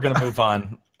 Yeah, we're gonna move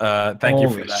on. Thank you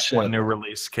for that one new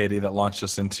release, Katie, that launched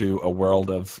us into a world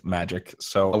of magic.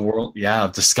 So a world,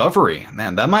 of discovery.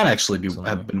 Man, that might actually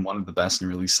have been one of the best new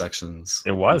release sections.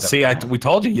 It was. See, we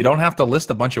told you don't have to list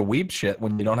a bunch of weeb shit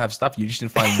when you don't have stuff. You just need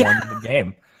to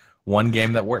find one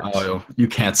game that works. Oh, you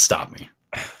can't stop me.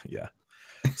 Yeah.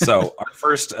 So our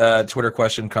first Twitter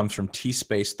question comes from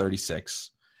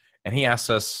tspace36, and he asks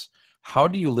us, "How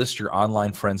do you list your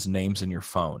online friends' names in your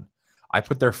phone? I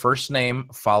put their first name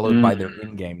followed by their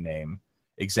in-game name.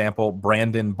 Example,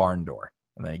 Brandon Barndoor."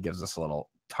 And then he gives us a little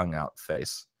tongue-out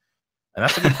face. And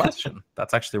that's a good question.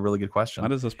 That's actually a really good question. How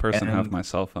does this person have my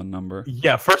cell phone number?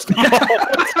 Yeah, first of all,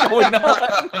 what's going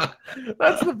on?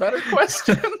 That's the better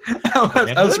question.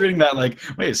 I was reading that like,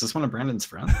 wait, is this one of Brandon's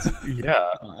friends? Yeah.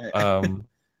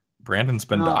 Brandon's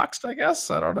been doxxed, I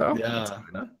guess. I don't know. Yeah.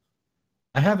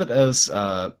 I have it as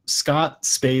Scott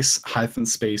space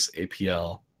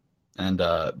APL. And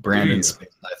Brandon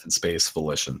space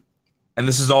Volition. And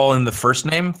this is all in the first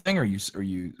name thing, or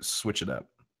you switch it up?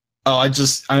 Oh, I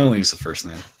only use the first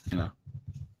name,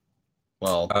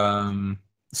 Well,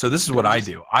 so this is what I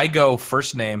do. I go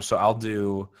first name, so I'll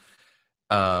do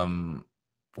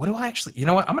what do I actually, you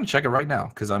know what? I'm gonna check it right now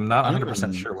because I'm not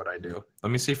 100% sure what I do.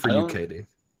 Let me see for you, Katie.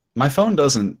 My phone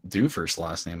doesn't do first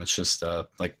last name. It's just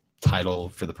like title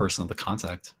for the person of the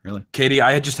contact, really. Katie,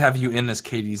 I just have you in as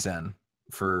Katie Zen.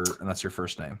 And that's your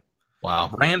first name.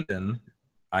 Wow. Brandon,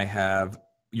 I have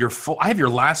your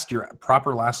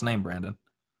proper last name, Brandon.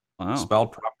 Wow.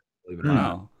 Spelled properly, believe it or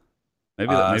not.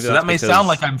 Maybe so that may sound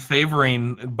like I'm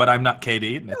favoring, but I'm not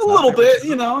Katie. A little bit,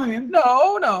 I mean.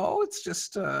 No, it's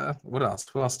just what else?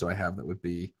 Who else do I have that would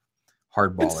be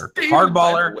Hardballer?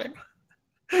 Hardballer.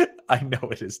 I know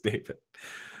it is David.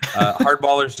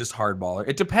 Hardballer is just Hardballer.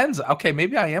 It depends. Okay,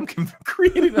 maybe I am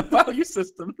creating a value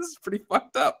system. This is pretty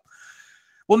fucked up.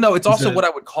 Well, no, it's also what I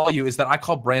would call you is that I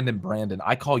call Brandon.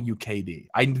 I call you KD.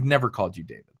 I never called you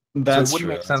David. That's so it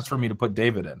wouldn't make sense for me to put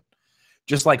David in.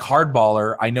 Just like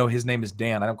Hardballer, I know his name is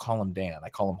Dan. I don't call him Dan. I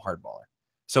call him Hardballer.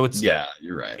 So it's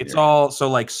you're right. It's all so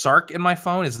like Sark in my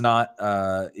phone is not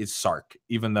is Sark,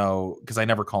 even though because I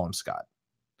never call him Scott.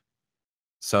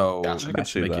 So I can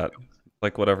see that.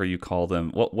 Like whatever you call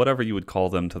them, whatever you would call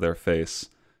them to their face,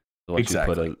 what you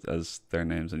put as their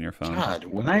names in your phone. God,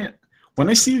 when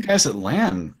I see you guys at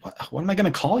LAN, what am I gonna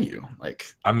call you?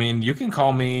 Like, I mean, you can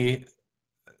call me.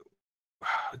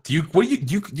 You call me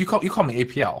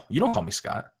APL? You don't call me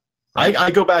Scott. Right? I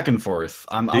go back and forth.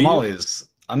 I'm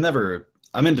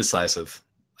indecisive.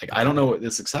 Like, I don't know what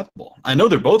is acceptable. I know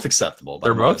they're both acceptable.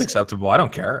 They're both acceptable. I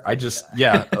don't care. I just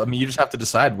I mean, you just have to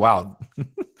decide. Wow,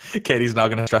 Katie's now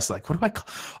gonna stress like, what do I call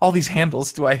all these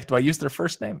handles? Do I use their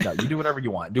first name? No, you do whatever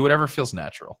you want. Do whatever feels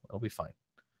natural. It'll be fine.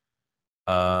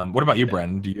 What about you,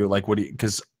 Brendan? Do you like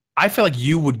because I feel like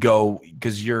you would go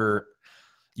because you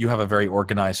have a very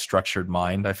organized, structured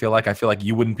mind. I feel like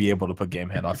you wouldn't be able to put game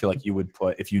handle. I feel like you would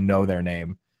put if you know their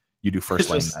name, you do first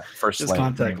name. First name.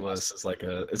 Contact list is like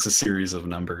it's a series of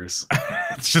numbers.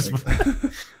 It's just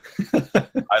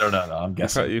I don't know. No, I'm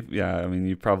guessing. I mean,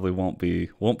 you probably won't be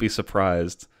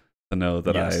surprised to know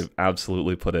that I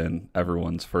absolutely put in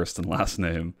everyone's first and last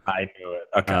name. I knew it.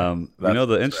 Okay.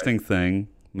 The interesting thing.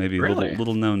 Maybe a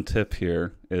little known tip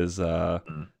here is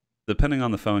depending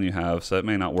on the phone you have, so it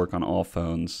may not work on all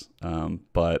phones,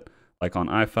 but like on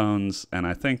iPhones, and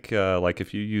I think like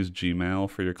if you use Gmail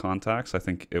for your contacts, I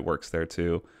think it works there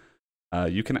too.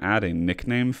 You can add a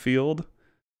nickname field,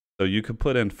 so you could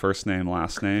put in first name,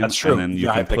 last name, That's true. and then you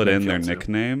can put in their too.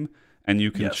 nickname, and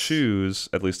you can choose,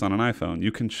 at least on an iPhone,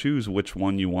 you can choose which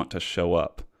one you want to show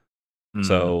up.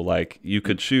 So like you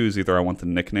could choose either I want the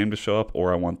nickname to show up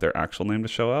or I want their actual name to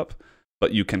show up,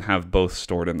 but you can have both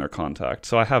stored in their contact.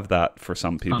 So I have that for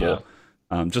some people,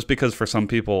 just because for some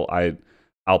people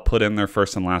I'll put in their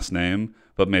first and last name,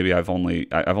 but maybe I've only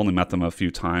met them a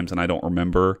few times and I don't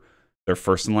remember their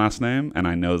first and last name, and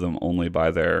I know them only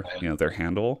by their their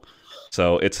handle.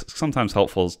 So it's sometimes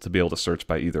helpful to be able to search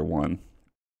by either one.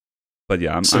 But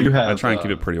yeah, I try and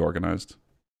keep it pretty organized.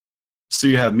 So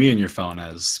you have me in your phone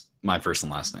as my first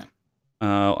and last name.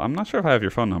 I'm not sure if I have your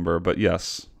phone number, but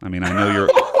yes. I mean, I know your.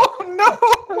 Oh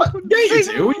no! Yeah, you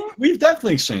do. We've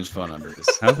definitely exchanged phone numbers.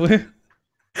 Have we?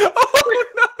 Oh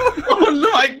no!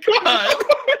 Oh my god!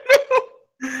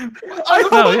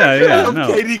 Oh yeah.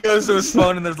 No. Katie goes to his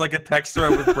phone and there's like a text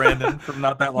thread with Brandon from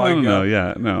not that long ago. No,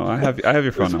 yeah, no. I have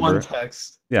your phone number. One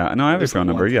text. Yeah, no, I have your phone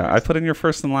number. Yeah, I put in your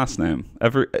first and last name.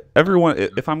 Everyone,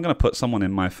 if I'm gonna put someone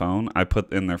in my phone, I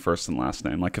put in their first and last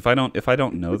name. Like if I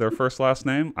don't know their first last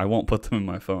name, I won't put them in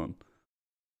my phone.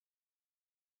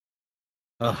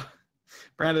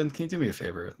 Brandon, can you do me a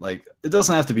favor? Like, it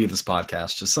doesn't have to be this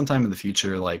podcast. Just sometime in the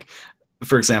future, like,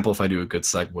 for example, if I do a good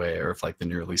segue or if like the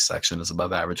new release section is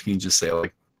above average, can you just say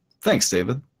like, "Thanks,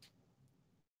 David"?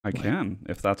 I can,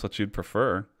 if that's what you'd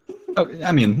prefer. Oh,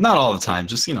 I mean, not all the time,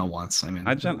 just once. I mean,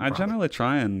 I generally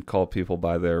try and call people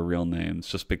by their real names,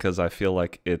 just because I feel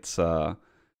like it's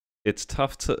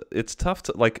tough to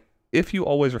like, if you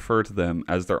always refer to them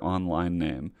as their online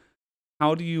name,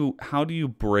 how do you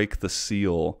break the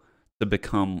seal to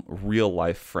become real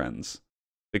life friends?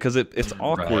 Because it's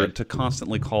awkward to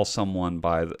constantly call someone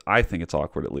by I think it's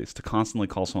awkward, at least, to constantly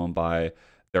call someone by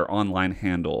their online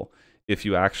handle if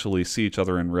you actually see each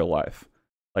other in real life.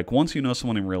 Like once you know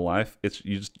someone in real life, it's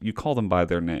you call them by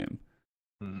their name.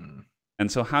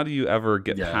 And so how do you ever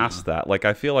get past that? Like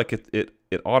I feel like it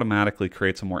automatically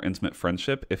creates a more intimate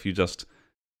friendship if you just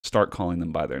start calling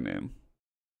them by their name.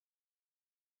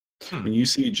 When you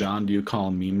see John, do you call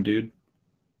him meme dude?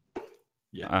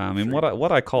 Yeah, I mean,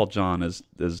 what I call John is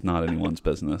not anyone's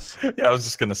business. Yeah, I was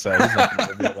just gonna say, he's not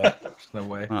gonna reveal that. There's no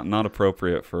way. Not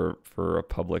appropriate for a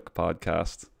public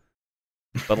podcast.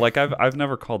 But like, I've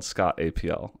never called Scott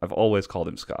APL. I've always called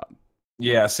him Scott.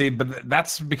 Yeah, see, but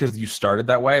that's because you started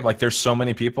that way. Like, there's so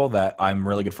many people that I'm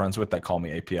really good friends with that call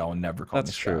me APL and never call me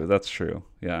Scott. That's true.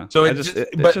 Yeah. So it just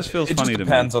feels funny to me. It just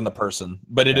depends on the person,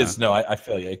 but it is. No, I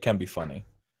feel you. It can be funny,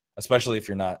 especially if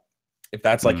you're not. If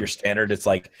that's like your standard, it's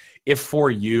like if for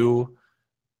you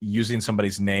using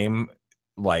somebody's name,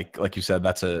 like you said,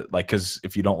 that's because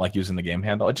if you don't like using the game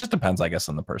handle, it just depends, I guess,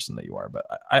 on the person that you are. But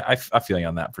I feel you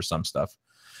on that for some stuff.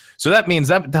 So that means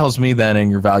that tells me then in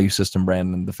your value system,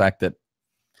 Brandon, the fact that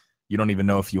you don't even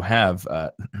know if you have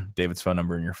David's phone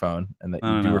number in your phone, and that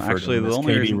you do refer actually, to him the as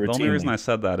only reason I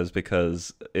said that is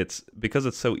because it's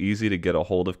so easy to get a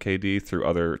hold of KD through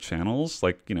other channels.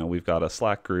 Like, we've got a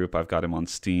Slack group. I've got him on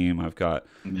Steam. I've got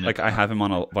I have him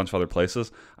on a bunch of other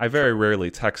places. I very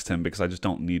rarely text him because I just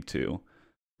don't need to.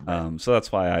 So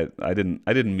that's why I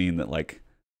didn't mean that like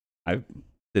I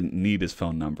didn't need his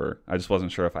phone number. I just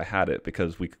wasn't sure if I had it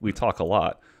because we talk a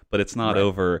lot. But it's not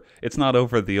over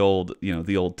the old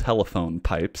the old telephone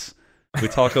pipes. We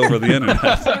talk over the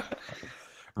internet.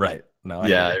 Right. No.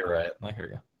 You're right. I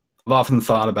hear you. I've often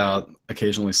thought about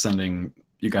occasionally sending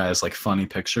you guys like funny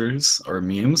pictures or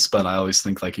memes, but I always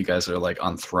think like you guys are like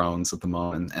on thrones at the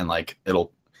moment, and like your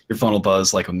phone will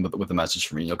buzz like with a message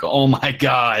from me. You'll go, "Oh my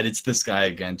God, it's this guy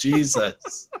again!"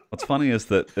 Jesus. What's funny is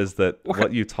that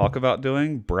what you talk about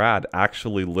doing, Brad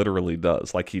actually literally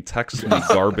does. Like he texts me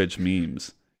garbage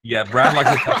memes. Yeah, Brad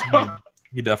likes to text me.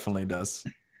 He definitely does.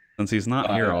 Since he's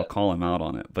not here, I'll call him out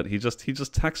on it. But he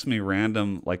just texts me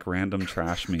random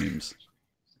trash memes.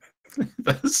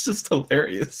 That's just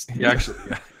hilarious. He actually,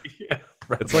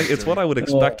 it's what I would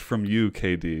expect from you,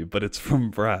 KD, but it's from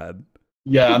Brad.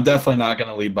 Yeah, I'm definitely not going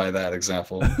to lead by that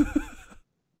example.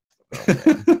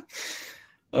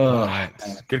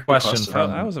 Good question.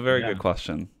 That was a very good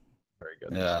question. Very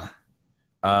good. Yeah.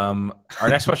 Our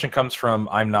next question comes from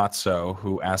I'm Not So,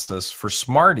 who asked us, for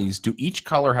Smarties, do each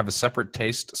color have a separate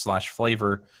taste /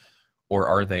 flavor, or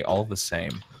are they all the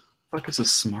same? What is a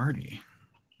Smartie?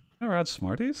 Never had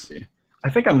Smarties? I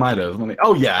think I might have.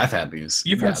 Oh yeah, I've had these.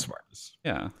 You've had Smarties.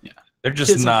 Yeah. They're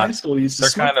just Kids not. In high school used to they're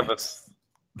snort kind of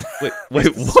a.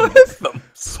 Wait, what?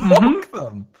 Smoke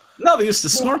them. No, they used to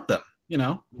snort them. you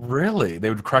know. Really? They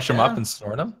would crush them up and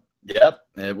snort them? Yep,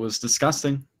 it was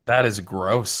disgusting. That is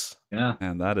gross. Yeah,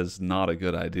 And that is not a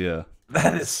good idea.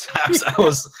 That is.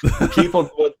 People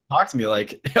would talk to me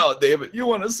like, "Yo, David, you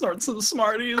want to snort some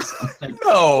Smarties?" Like,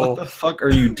 No. what the fuck are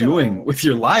you doing with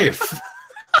your life?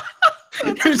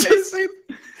 You're just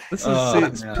This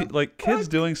is like kids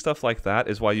doing stuff like that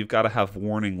is why you've got to have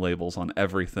warning labels on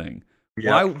everything.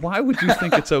 Yep. Why would you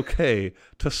think it's okay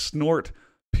to snort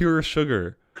pure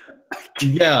sugar?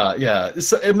 Yeah.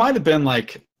 So it might have been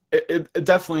like it's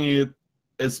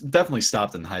definitely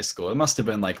stopped in high school. It must have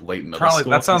been like late middle school.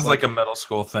 That sounds like a middle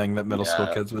school thing that middle school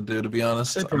kids would do, to be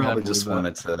honest. They probably just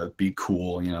wanted to be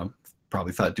cool, you know.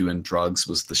 Probably thought doing drugs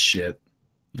was the shit,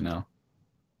 you know.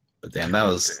 But damn,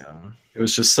 it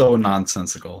was just so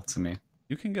nonsensical to me.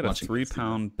 You can get a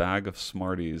 3-pound bag of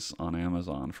Smarties on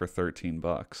Amazon for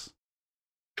 $13.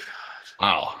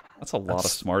 Wow. That's a lot of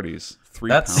Smarties.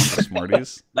 3 pounds of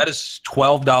Smarties. That is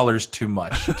 $12 too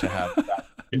much to have that.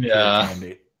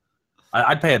 Candy.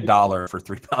 I'd pay $1 for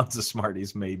 3 pounds of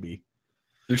Smarties, maybe.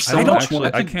 There's so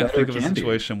I can't think of a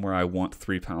situation where I want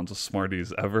 3 pounds of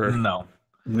Smarties ever. No.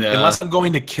 Yeah. Unless I'm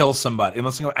going to kill somebody.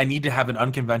 I need to have an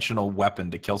unconventional weapon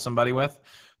to kill somebody with.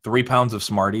 3 pounds of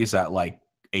Smarties at like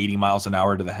 80 miles an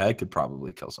hour to the head could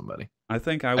probably kill somebody. I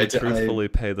think I would truthfully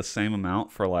pay the same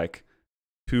amount for like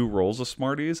 2 rolls of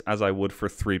Smarties as I would for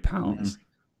 3 pounds.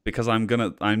 Because I'm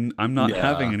not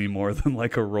having any more than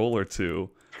like a roll or 2.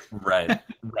 Right,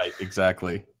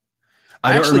 exactly.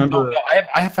 I don't remember.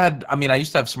 I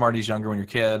used to have Smarties younger when you're a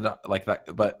kid, like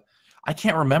that, but I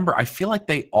can't remember. I feel like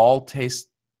they all taste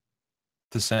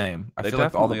the same. They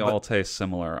definitely all taste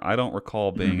similar. I don't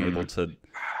recall being able to.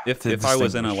 If I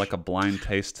was in a blind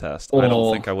taste test, I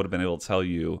don't think I would have been able to tell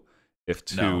you if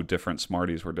 2 different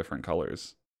Smarties were different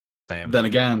colors. Same. Then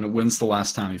again, when's the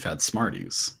last time you've had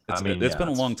Smarties? It's been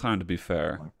a long time, to be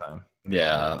fair.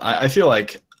 Yeah, I feel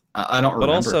like I don't remember.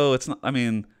 But also, it's not. I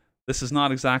mean, this is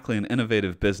not exactly an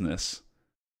innovative business.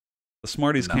 The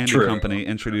Smarties Candy Company,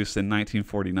 introduced in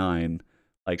 1949,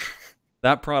 like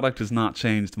that product has not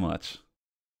changed much.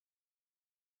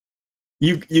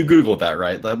 You Googled that,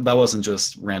 right? That wasn't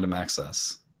just random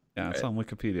access. Yeah, it's on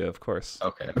Wikipedia, of course.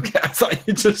 Okay. I thought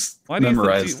you just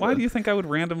memorized. Why do you think I would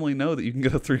randomly know that you can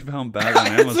get a 3-pound bag on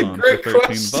Amazon for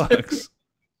 $13?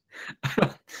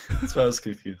 That's why I was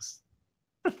confused.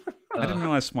 I didn't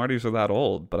realize Smarties are that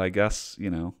old, but I guess, you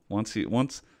know, once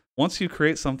you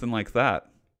create something like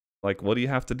that, like what do you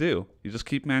have to do? You just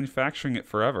keep manufacturing it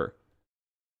forever.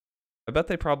 I bet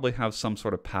they probably have some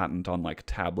sort of patent on like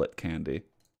tablet candy.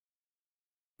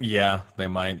 Yeah, they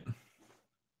might.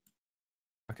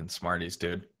 Fucking Smarties,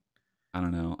 dude. I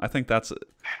don't know. I think that's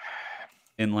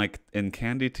in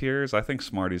candy tiers. I think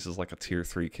Smarties is like a tier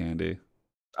 3 candy.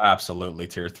 Absolutely,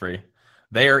 tier 3.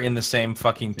 They are in the same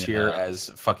fucking tier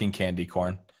as fucking candy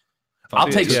corn. I'll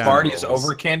take Smarties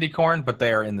over candy corn, but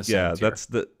they are in the same tier. Yeah, that's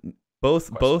the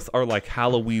both are like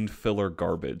Halloween filler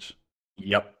garbage.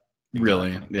 Yep.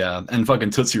 Really? Yeah, and fucking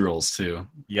Tootsie Rolls too.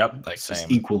 Yep, like same.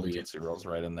 Just equally. Tootsie Rolls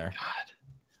right in there. God.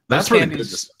 That's where the good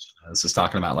discussion is, just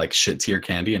talking about like shit tier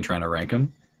candy and trying to rank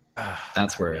them.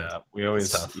 That's where we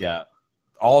always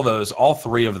all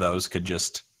 3 of those could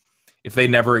just if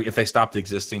they stopped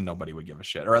existing, nobody would give a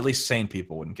shit, or at least sane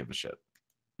people wouldn't give a shit.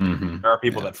 There are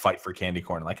people that fight for candy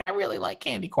corn, like I really like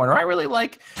candy corn, or I really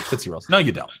like Tootsie Rolls. No,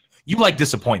 you don't. You like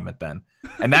disappointment then,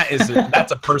 and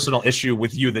that's a personal issue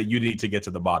with you that you need to get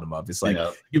to the bottom of. It's like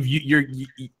you're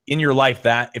in your life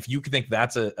that if you think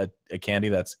that's a candy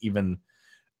that's even.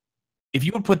 If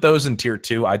you would put those in tier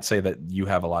 2, I'd say that you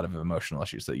have a lot of emotional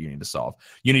issues that you need to solve.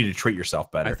 You need to treat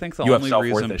yourself better. I think the only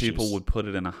reason people would put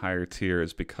it in a higher tier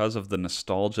is because of the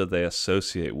nostalgia they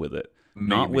associate with it. Maybe.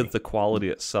 Not with the quality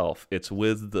itself. It's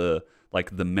with the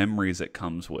memories it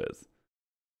comes with.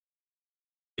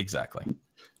 Exactly.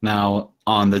 Now,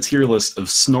 on the tier list of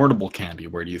snortable candy,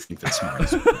 where do you think that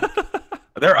Smarties are?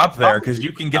 They're up there because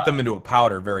you can get them into a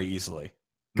powder very easily.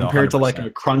 Compared to like a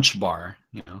Crunch bar,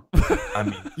 you know. I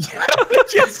mean,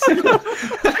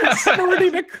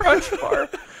 snorting a Crunch bar.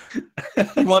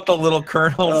 You want the little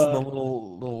kernels, the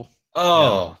little.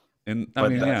 Oh, in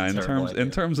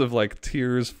terms of like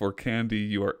tiers for candy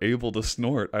you are able to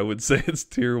snort, I would say it's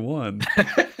tier 1.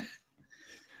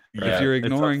 If you're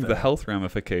ignoring the health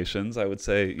ramifications, I would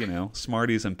say, you know,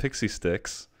 Smarties and Pixie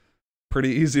Sticks, pretty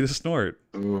easy to snort.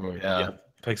 Ooh, yeah.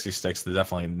 Pixie Sticks, they're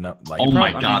definitely not like. Oh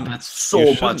my god, that's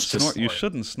so much to snort. You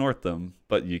shouldn't snort them,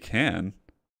 but you can.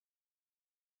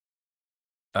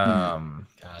 God.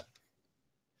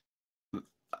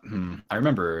 I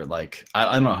remember, like,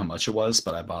 I don't know how much it was,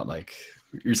 but I bought like,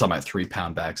 you're talking about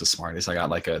 3-pound bags of Smarties. I got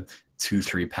like a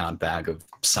 2-3 pound bag of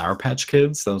Sour Patch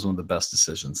Kids. That was one of the best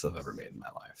decisions I've ever made in my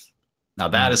life. Now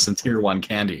that is some tier 1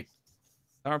 candy.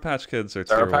 Sour Patch Kids are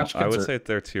tier 1. I would say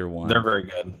they're tier 1. They're very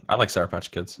good. I like Sour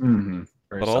Patch Kids.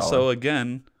 But also,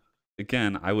 again,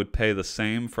 I would pay the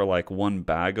same for like 1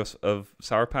 bag of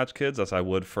Sour Patch Kids as I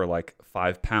would for like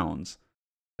 5 pounds.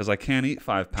 Because I can't eat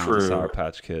 5 pounds of Sour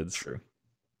Patch Kids. True.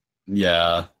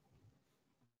 Yeah.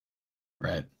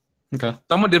 Right. Okay.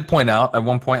 Someone did point out at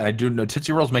one point, I do know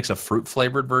Tootsie Rolls makes a fruit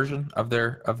flavored version of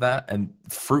that, and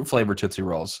fruit flavored Tootsie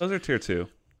Rolls. Those are tier 2.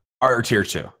 Are tier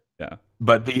 2. Yeah.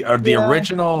 But the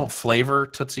original flavor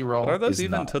Tootsie Roll. But are those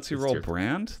even Tootsie Roll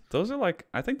brand? Those are like,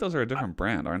 I think those are a different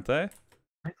brand, aren't they?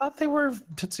 I thought they were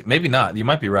Tootsie. Maybe not. You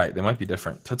might be right. They might be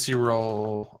different. Tootsie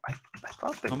Roll. I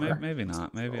thought they were. Maybe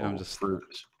not. Maybe I'm just fruit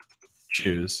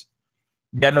chews.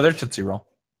 Yeah, no, they're Tootsie Roll.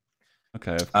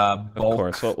 Okay, of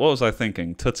course. What was I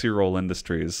thinking? Tootsie Roll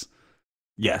Industries.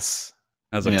 Yes.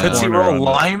 As a Tootsie Roll,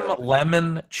 lime,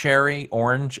 lemon, cherry,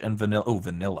 orange, and vanilla. Oh,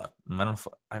 vanilla. I don't know if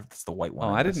that's the white one.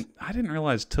 Oh, I didn't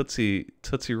realize Tootsie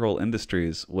Roll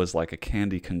Industries was like a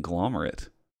candy conglomerate.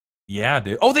 Yeah,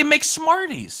 dude. Oh, they make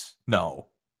Smarties. No.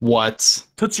 What?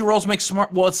 Tootsie Rolls make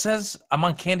Smart. Well, it says I'm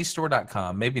on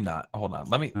candystore.com. Maybe not. Hold on.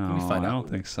 Let me find out. I don't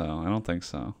think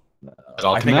so. It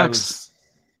all connects.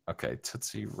 Okay,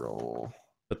 Tootsie Roll.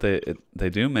 But they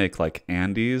do make like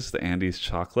Andes, the Andes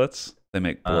chocolates. They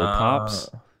make Blow Pops.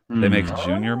 They make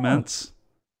Junior Mints.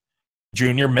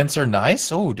 Junior Mints are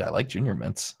nice. Oh, I like Junior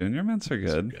Mints. Junior Mints are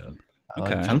good.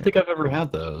 Okay. I don't think I've ever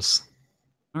had those.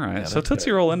 All right. So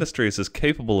Tootsie Roll Industries is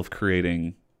capable of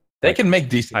creating. They can make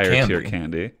decent higher tier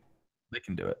candy. They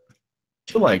can do it.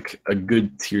 I feel like a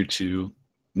good tier 2,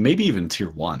 maybe even tier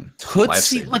 1.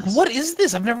 Tootsie, like what is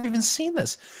this? I've never even seen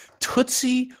this.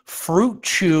 Tootsie Fruit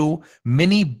Chew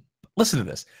Mini. Listen to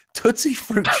this. Tootsie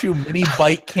Fruit Chew Mini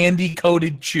Bite Candy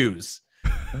Coated Chews.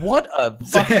 What a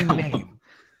fucking name!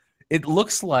 It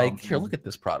looks like here. Look at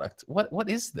this product. What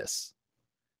is this?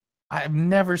 I've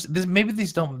never. Maybe they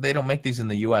don't make these in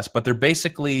the U.S., but they're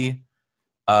basically.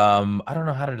 I don't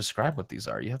know how to describe what these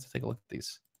are. You have to take a look at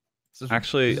these.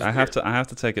 Actually, I have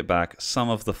to take it back. Some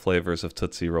of the flavors of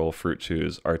Tootsie Roll Fruit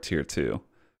Chews are tier 2.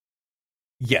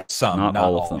 Yes, some, not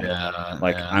all of them.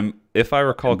 Yeah, if I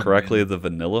recall correctly, the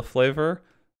vanilla flavor,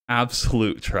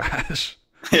 absolute trash.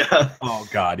 Yeah. Oh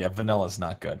god, yeah, vanilla's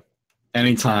not good.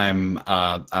 Anytime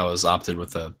I would always opt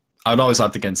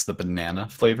against the banana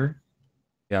flavor.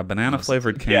 Yeah, banana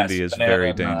flavored candy is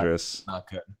very dangerous. Not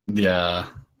good. Yeah.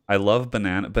 I love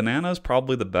banana. Banana is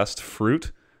probably the best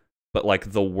fruit, but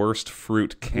like the worst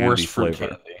fruit candy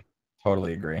flavor.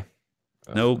 Totally agree.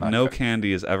 No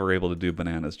candy is ever able to do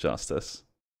bananas justice.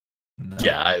 No.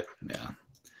 Yeah.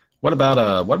 What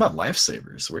about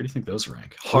lifesavers? Where do you think those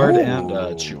rank? Hard and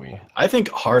chewy. I think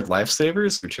hard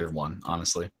lifesavers are tier 1.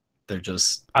 Honestly, they're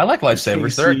just. I like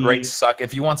lifesavers. They're a great suck.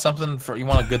 If you want you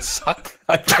want a good suck.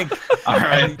 I think. All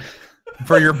right.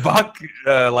 For your buck,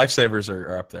 lifesavers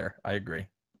are up there. I agree.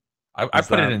 I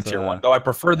put it in tier 1, though I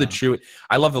prefer the chewy.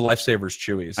 I love the lifesavers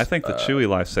chewies. I think the chewy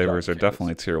lifesavers are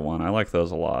definitely tier 1. I like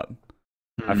those a lot.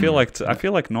 I feel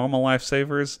like normal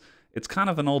lifesavers, it's kind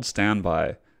of an old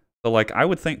standby. So like I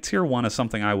would think tier 1 is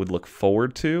something I would look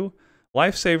forward to.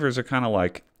 Lifesavers are kind of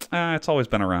like, it's always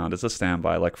been around. It's a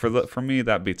standby. Like for me,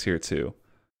 that'd be tier 2.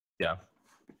 Yeah.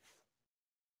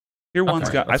 Tier 1's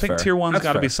got. I think tier 1's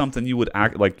got to be something you would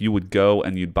you would go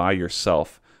and you'd buy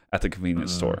yourself at the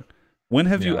convenience store. When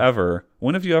have you ever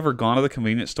gone to the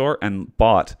convenience store and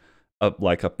bought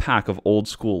a pack of old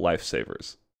school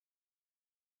lifesavers?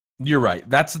 You're right.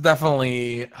 That's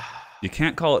definitely. You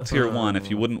can't call it tier 1 if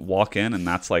you wouldn't walk in and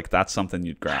that's something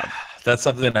you'd grab. That's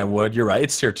something I would. You're right.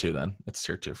 It's tier 2 then. It's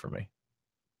tier 2 for me.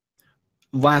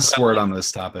 Last word on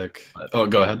this topic. Oh,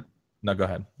 go ahead. No, go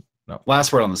ahead. No.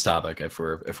 Last word on this topic. If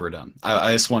we're done,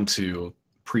 I just want to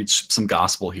preach some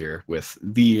gospel here with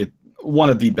one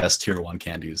of the best tier 1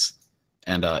 candies,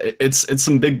 and it's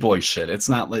some big boy shit. It's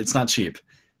not cheap.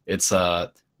 It's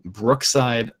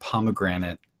Brookside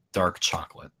pomegranate dark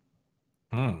chocolate.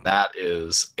 That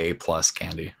is A+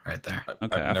 candy right there.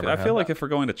 Okay, I feel like if we're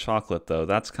going to chocolate though,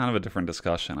 that's kind of a different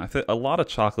discussion. I think a lot of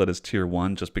chocolate is tier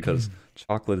 1 just because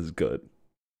chocolate is good.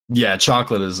 Yeah,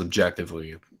 chocolate is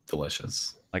objectively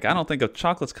delicious. Like I don't think of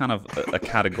chocolate's kind of a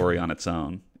category on its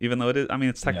own, even though it is. I mean,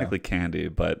 it's technically candy,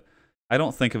 but I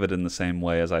don't think of it in the same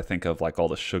way as I think of like all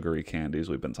the sugary candies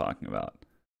we've been talking about.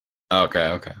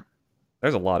 Okay.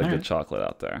 There's a lot of good chocolate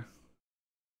out there.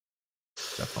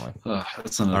 Definitely.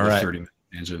 That's another 30-minute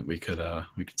tangent we could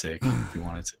take if we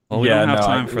wanted to. Well, we don't have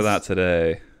time for that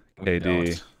today,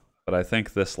 KD. But I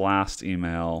think this last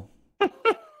email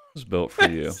was built for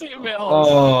you.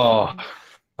 Oh,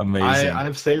 Amazing.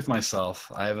 I've saved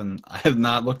myself. I have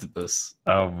not looked at this.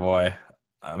 Oh boy,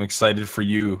 I'm excited for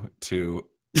you to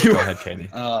go ahead, Katie.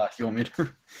 You want me to?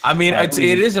 I mean, it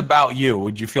is about you.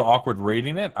 Would you feel awkward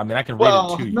reading it? I mean, I can read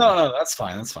it to you. No, that's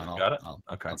fine. That's fine. Got it?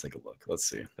 Okay. I'll take a look. Let's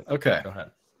see. Okay. Go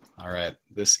ahead. All right.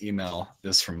 This email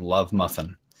is from Love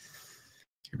Muffin.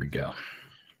 Here we go.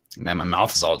 Man, my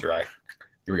mouth is all dry.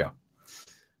 Here we go.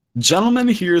 Gentlemen,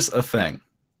 here's a thing.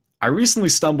 I recently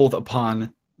stumbled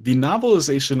upon the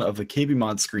novelization of the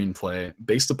KBMOD screenplay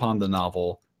based upon the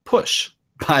novel Push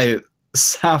by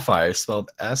Sapphire,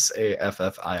 spelled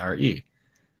Saffire,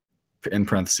 in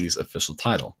parentheses, official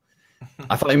title.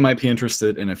 I thought you might be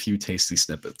interested in a few tasty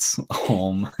snippets.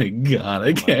 Oh my god,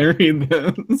 I can't read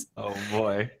this. Oh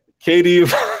boy. Katie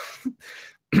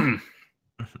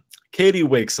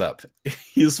wakes up.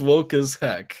 He's woke as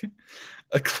heck.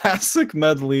 A classic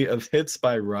medley of hits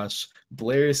by Rush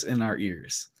blares in our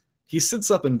ears. He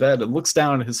sits up in bed and looks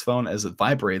down at his phone as it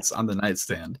vibrates on the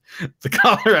nightstand. The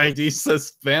caller ID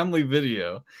says family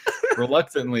video.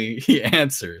 Reluctantly, he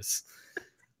answers.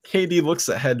 KD looks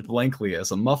ahead blankly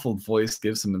as a muffled voice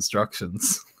gives him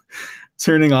instructions.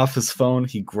 Turning off his phone,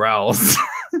 he growls.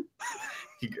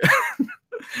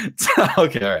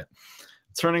 Okay, all right.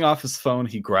 Turning off his phone,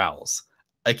 he growls.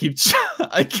 I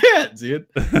can't, dude.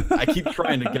 I keep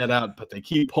trying to get out, but they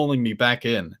keep pulling me back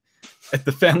in. At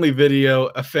the family video,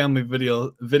 a family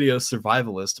video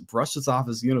survivalist brushes off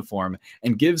his uniform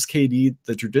and gives KD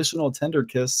the traditional tender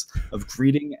kiss of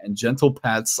greeting and gentle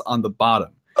pats on the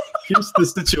bottom. Here's the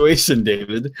situation,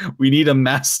 David. We need a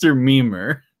master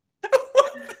memer.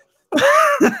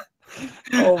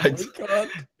 Oh my god.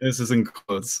 This is in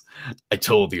quotes. I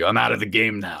told you, I'm out of the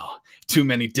game now. Too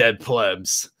many dead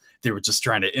plebs. They were just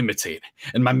trying to imitate,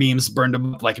 and my memes burned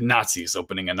them up like Nazis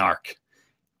opening an ark.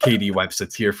 KD wipes a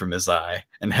tear from his eye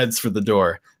and heads for the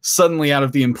door. Suddenly, out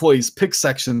of the employees' pick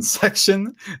section,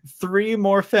 3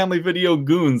 more family video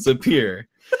goons appear.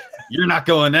 You're not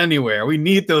going anywhere. We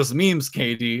need those memes,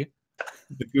 KD.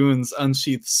 The goons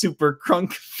unsheath super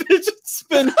crunk fidget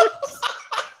spinners.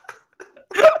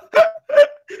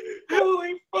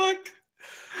 Holy fuck.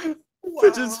 Wow.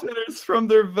 Fidget spinners from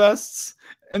their vests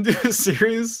and do a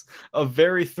series of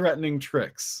very threatening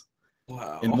tricks.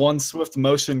 Wow. In one swift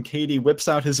motion, Katie whips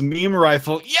out his meme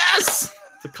rifle. Yes!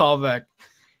 The callback.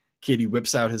 Katie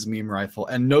whips out his meme rifle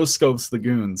and no-scopes the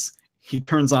goons. He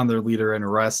turns on their leader and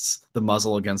rests the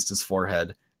muzzle against his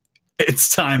forehead.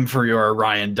 It's time for your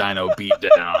Orion Dino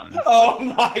beatdown. Oh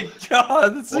my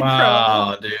god, that's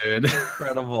wow, incredible. Dude.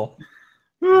 Incredible.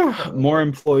 More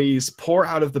employees pour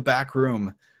out of the back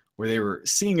room where they were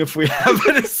seeing if we have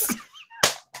it.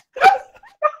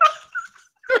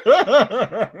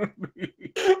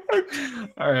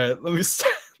 All right, let me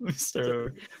start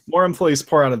over. More employees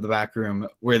pour out of the back room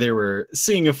where they were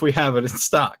seeing if we have it in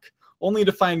stock, only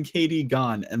to find Katie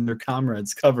gone and their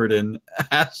comrades covered in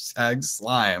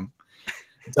 #slime.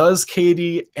 Does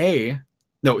Katie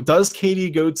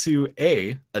go to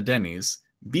A, a Denny's,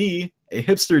 B, a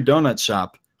hipster donut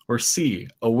shop, or C,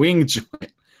 a wing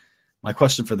joint? My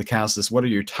question for the cast is, what are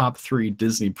your top 3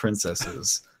 Disney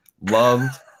princesses?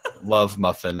 Love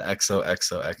Muffin,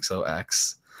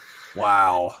 XOXOXOX.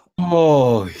 Wow.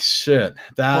 Holy shit.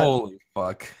 Holy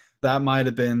fuck. That might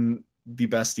have been the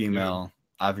best email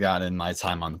I've got in my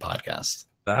time on the podcast.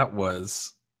 That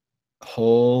was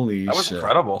shit.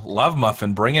 incredible. Love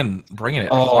Muffin bringing it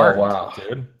Oh, hard, wow.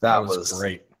 dude. That was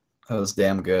great. That was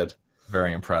damn good.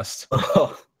 Very impressed.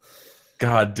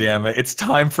 God damn it. It's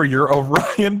time for your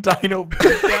Orion Dino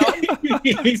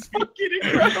beatdown. He's fucking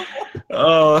incredible.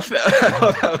 Oh,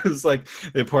 that was like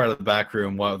they pour out of the back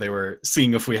room while they were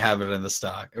seeing if we have it in the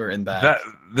stock or in back.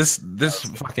 This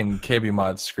fucking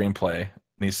KBMOD screenplay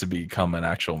needs to become an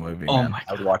actual movie. Oh man. my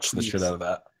I'd watch the shit out of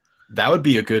that. That would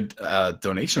be a good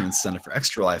donation incentive for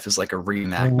Extra Life, is like a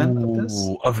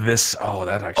reenactment of this. Oh,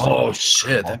 that actually. Oh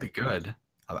shit, that'd be good.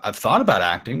 I've thought about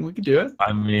acting. We could do it.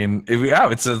 I mean,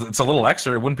 it's a little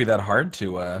extra. It wouldn't be that hard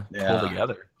to pull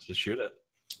together to shoot it.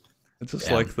 It's just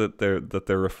like that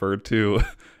they're referred to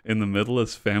in the middle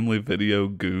as family video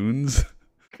goons.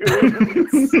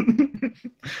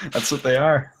 That's what they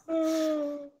are.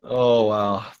 Oh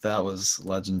wow, that was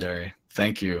legendary.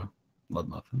 Thank you, Love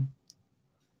Muffin.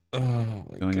 Oh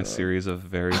my Doing God. a series of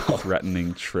very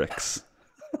threatening tricks.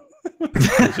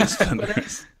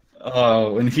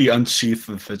 Oh, when he unsheathed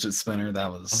the fidget spinner,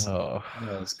 that was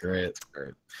great.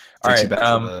 All right.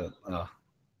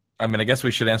 I mean, I guess we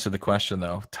should answer the question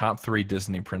though. Top 3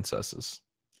 Disney princesses.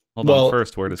 Hold on.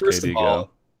 First, where does KD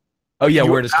go? Oh yeah,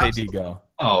 where does KD go?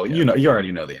 Oh, you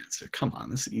already know the answer. Come on,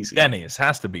 this is easy. Denny's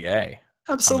has to be A.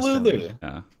 Absolutely.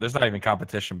 Yeah. There's not even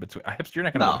competition between hipster. You're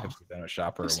not going to go to hipster dinner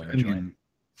shopper when you join.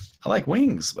 I like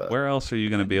wings, but where else are you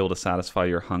going to be able to satisfy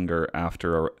your hunger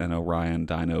after an Orion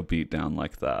Dino beatdown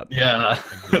like that? Yeah,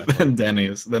 then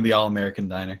Denny's, then the All American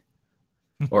Diner,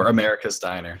 or America's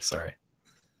Diner. Sorry.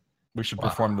 We should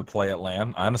perform the play at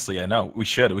LAN. Honestly, I know we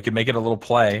should. We could make it a little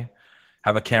play,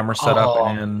 have a camera set up,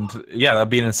 and yeah, that'd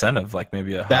be an incentive. Like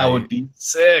maybe that would be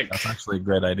sick. That's actually a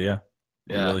great idea.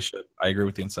 Yeah, we really should. I agree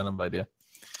with the incentive idea.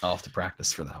 I'll have to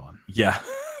practice for that one. Yeah,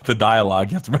 the dialogue.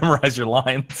 You have to memorize your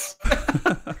lines.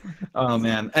 Oh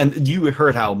man, and you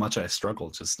heard how much I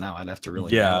struggled just now. I'd have to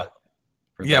really but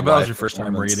that was your first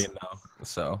time reading though,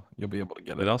 so you'll be able to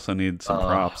get it. It also needs some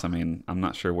props. I mean, I'm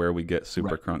not sure where we get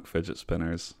Super Crunk fidget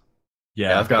spinners.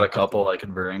 Yeah, I've got a couple I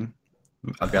can bring.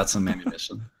 I've got some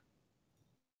ammunition.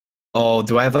 Oh,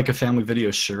 do I have like a family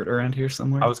video shirt around here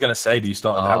somewhere? I was gonna say, do you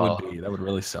still? That would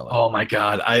really sell it. Oh my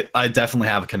god, I definitely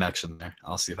have a connection there.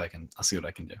 I'll see what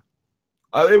I can do.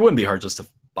 It wouldn't be hard just to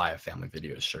buy a family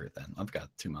video shirt. Then I've got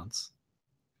 2 months.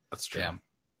 That's true. Damn.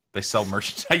 They sell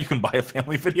merchandise. You can buy a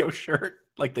family video shirt.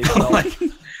 Like they sell like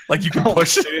you can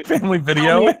push family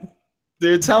video.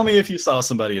 Dude, tell me if you saw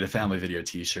somebody in a family video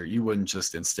T-shirt, you wouldn't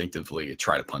just instinctively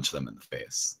try to punch them in the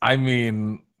face. I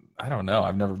mean, I don't know.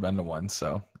 I've never been to one,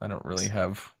 so I don't really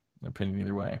have an opinion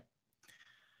either way.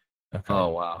 Okay. Oh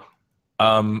wow.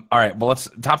 All right. Well, let's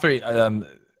top 3.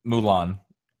 Mulan,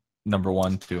 number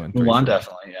 1, 2, and 3. Mulan,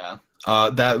 definitely, yeah.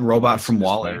 That robot from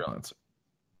WALL-E.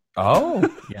 Oh,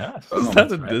 yes. Is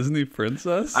that a Disney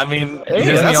princess? I mean, hey,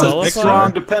 that's a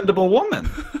strong, dependable woman.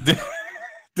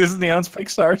 Disney owns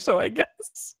Pixar, so I guess.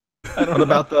 What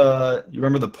about you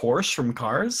remember the Porsche from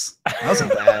Cars? That was a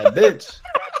bad bitch.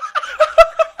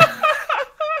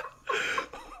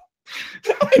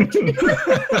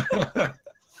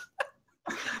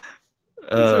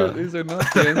 These are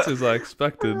not the answers I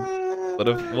expected. But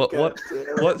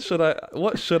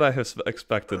what should I have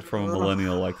expected from a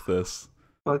millennial like this?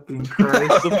 Fucking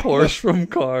Christ. The Porsche from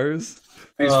Cars.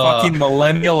 These fucking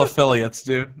millennial affiliates,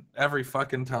 dude. Every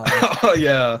fucking time. Oh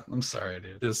yeah, I'm sorry,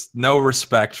 dude. Just no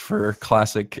respect for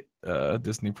classic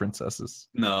Disney princesses.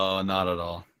 No, not at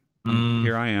all.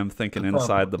 Here I am thinking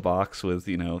inside the box with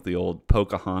the old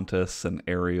Pocahontas and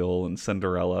Ariel and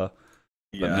Cinderella.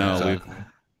 But no, exactly.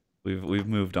 we've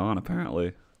moved on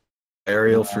apparently.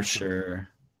 Ariel for sure.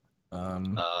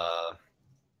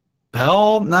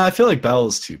 Belle? Nah, I feel like Belle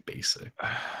is too basic.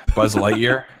 Buzz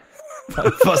Lightyear.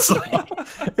 Buzz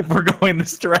Lightyear. If we're going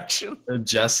this direction.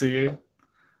 Jessie.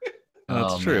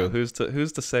 That's true. Man. Who's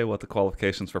to say what the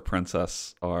qualifications for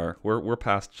princess are? We're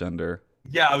past gender.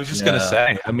 Yeah, I was just gonna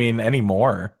say. I mean,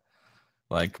 anymore.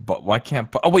 Like, but why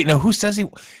can't? Oh wait, no. Who says he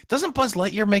doesn't? Buzz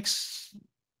Lightyear makes.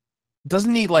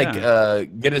 Doesn't he like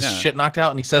get his shit knocked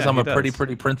out and he says I'm a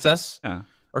pretty princess? Yeah.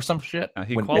 Or some shit.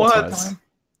 He qualifies.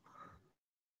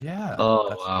 Yeah.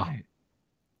 Oh wow. Right.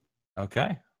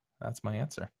 Okay, that's my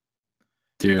answer.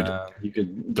 Dude, you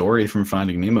could Dory from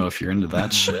Finding Nemo if you're into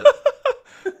that shit.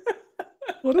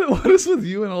 What is with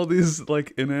you and all these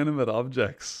like inanimate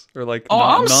objects or like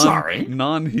sorry,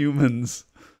 non-humans?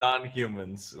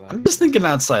 Non-humans. I'm just thinking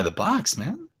outside the box,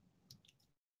 man.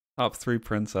 Top 3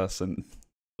 princess and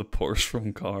the Porsche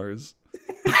from Cars.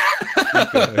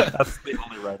 Okay. That's the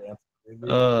only right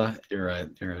answer. You're right.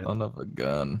 Son of a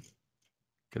gun.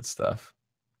 Good stuff.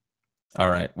 All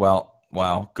right. Well,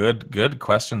 wow. Good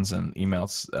questions and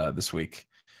emails this week.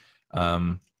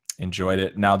 Enjoyed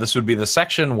it. Now, this would be the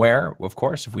section where, of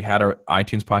course, if we had our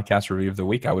iTunes podcast review of the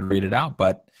week, I would read it out.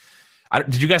 But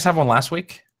did you guys have one last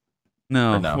week?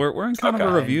 No? We're in kind of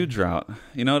a review drought.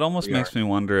 It almost makes me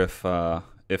wonder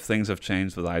if things have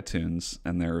changed with iTunes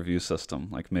and their review system.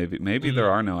 Like maybe there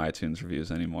are no iTunes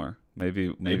reviews anymore. Maybe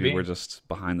we're just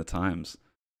behind the times.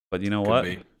 But you know what?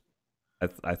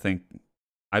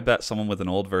 I bet someone with an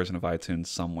old version of iTunes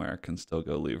somewhere can still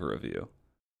go leave a review.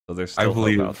 So there's still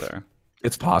hope out there.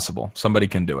 It's possible. Somebody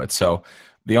can do it. So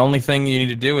the only thing you need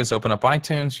to do is open up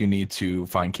iTunes. You need to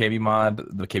find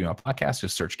KBMOD, the KBMOD podcast.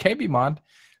 Just search KBMOD,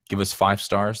 give us 5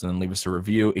 stars, and then leave us a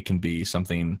review. It can be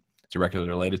something directly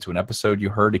related to an episode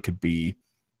you heard. It could be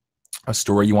a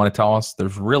story you want to tell us.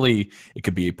 It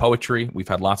could be poetry. We've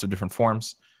had lots of different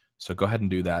forms. So go ahead and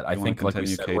do that. I think like we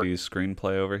said, Katie's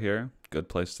screenplay over here. Good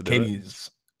place to do it.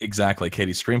 Exactly,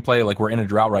 Katie's screenplay. Like we're in a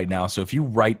drought right now. So if you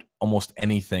write almost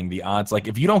anything, the odds, like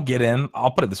if you don't get in, I'll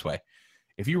put it this way.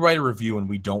 If you write a review and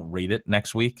we don't rate it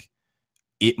next week,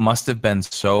 it must have been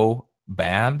so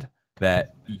bad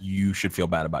that you should feel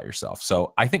bad about yourself.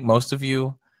 So I think most of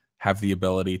you have the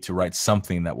ability to write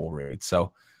something that we'll read.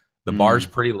 So the bar is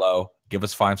pretty low. Give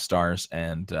us 5 stars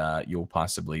and you'll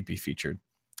possibly be featured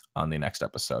on the next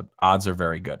episode. Odds are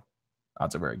very good.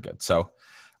 Odds are very good. So,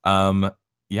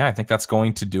 yeah, I think that's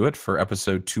going to do it for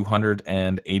episode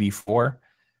 284.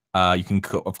 You can,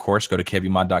 of course, go to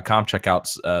kbmod.com, check out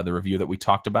the review that we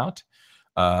talked about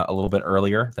a little bit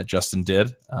earlier that Justin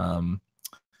did.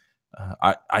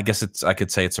 I guess I could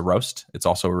say it's a roast. It's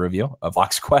also a review of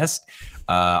Fox Quest.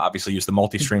 Obviously, use the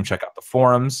multi-stream. Check out the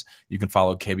forums. You can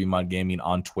follow KBMOD Gaming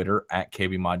on Twitter at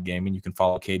KBMOD Gaming. You can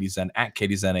follow KDZen at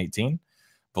KDZen18.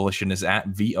 Volition is at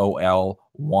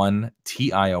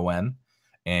VOL1TION.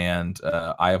 And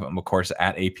I am, of course,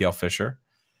 at APL Fisher.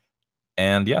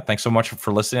 And yeah, thanks so much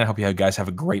for listening. I hope you guys have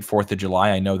a great 4th of July.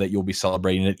 I know that you'll be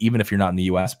celebrating it, even if you're not in the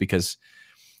U.S., because,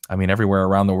 I mean, everywhere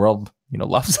around the world,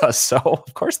 loves us. So,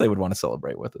 of course, they would want to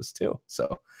celebrate with us, too.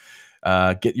 So,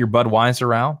 get your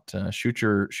Budweiser out, shoot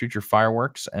your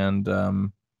fireworks,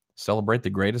 and celebrate the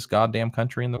greatest goddamn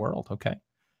country in the world, okay?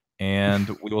 And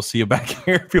we will see you back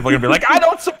here. People are going to be like, I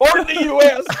don't support the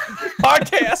U.S.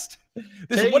 podcast.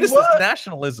 What is this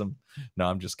nationalism? No,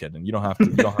 I'm just kidding. You don't have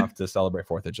to celebrate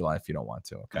 4th of July if you don't want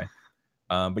to, okay?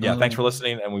 But yeah, thanks for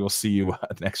listening, and we will see you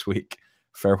next week.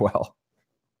 Farewell.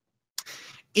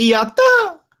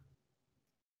 Iata!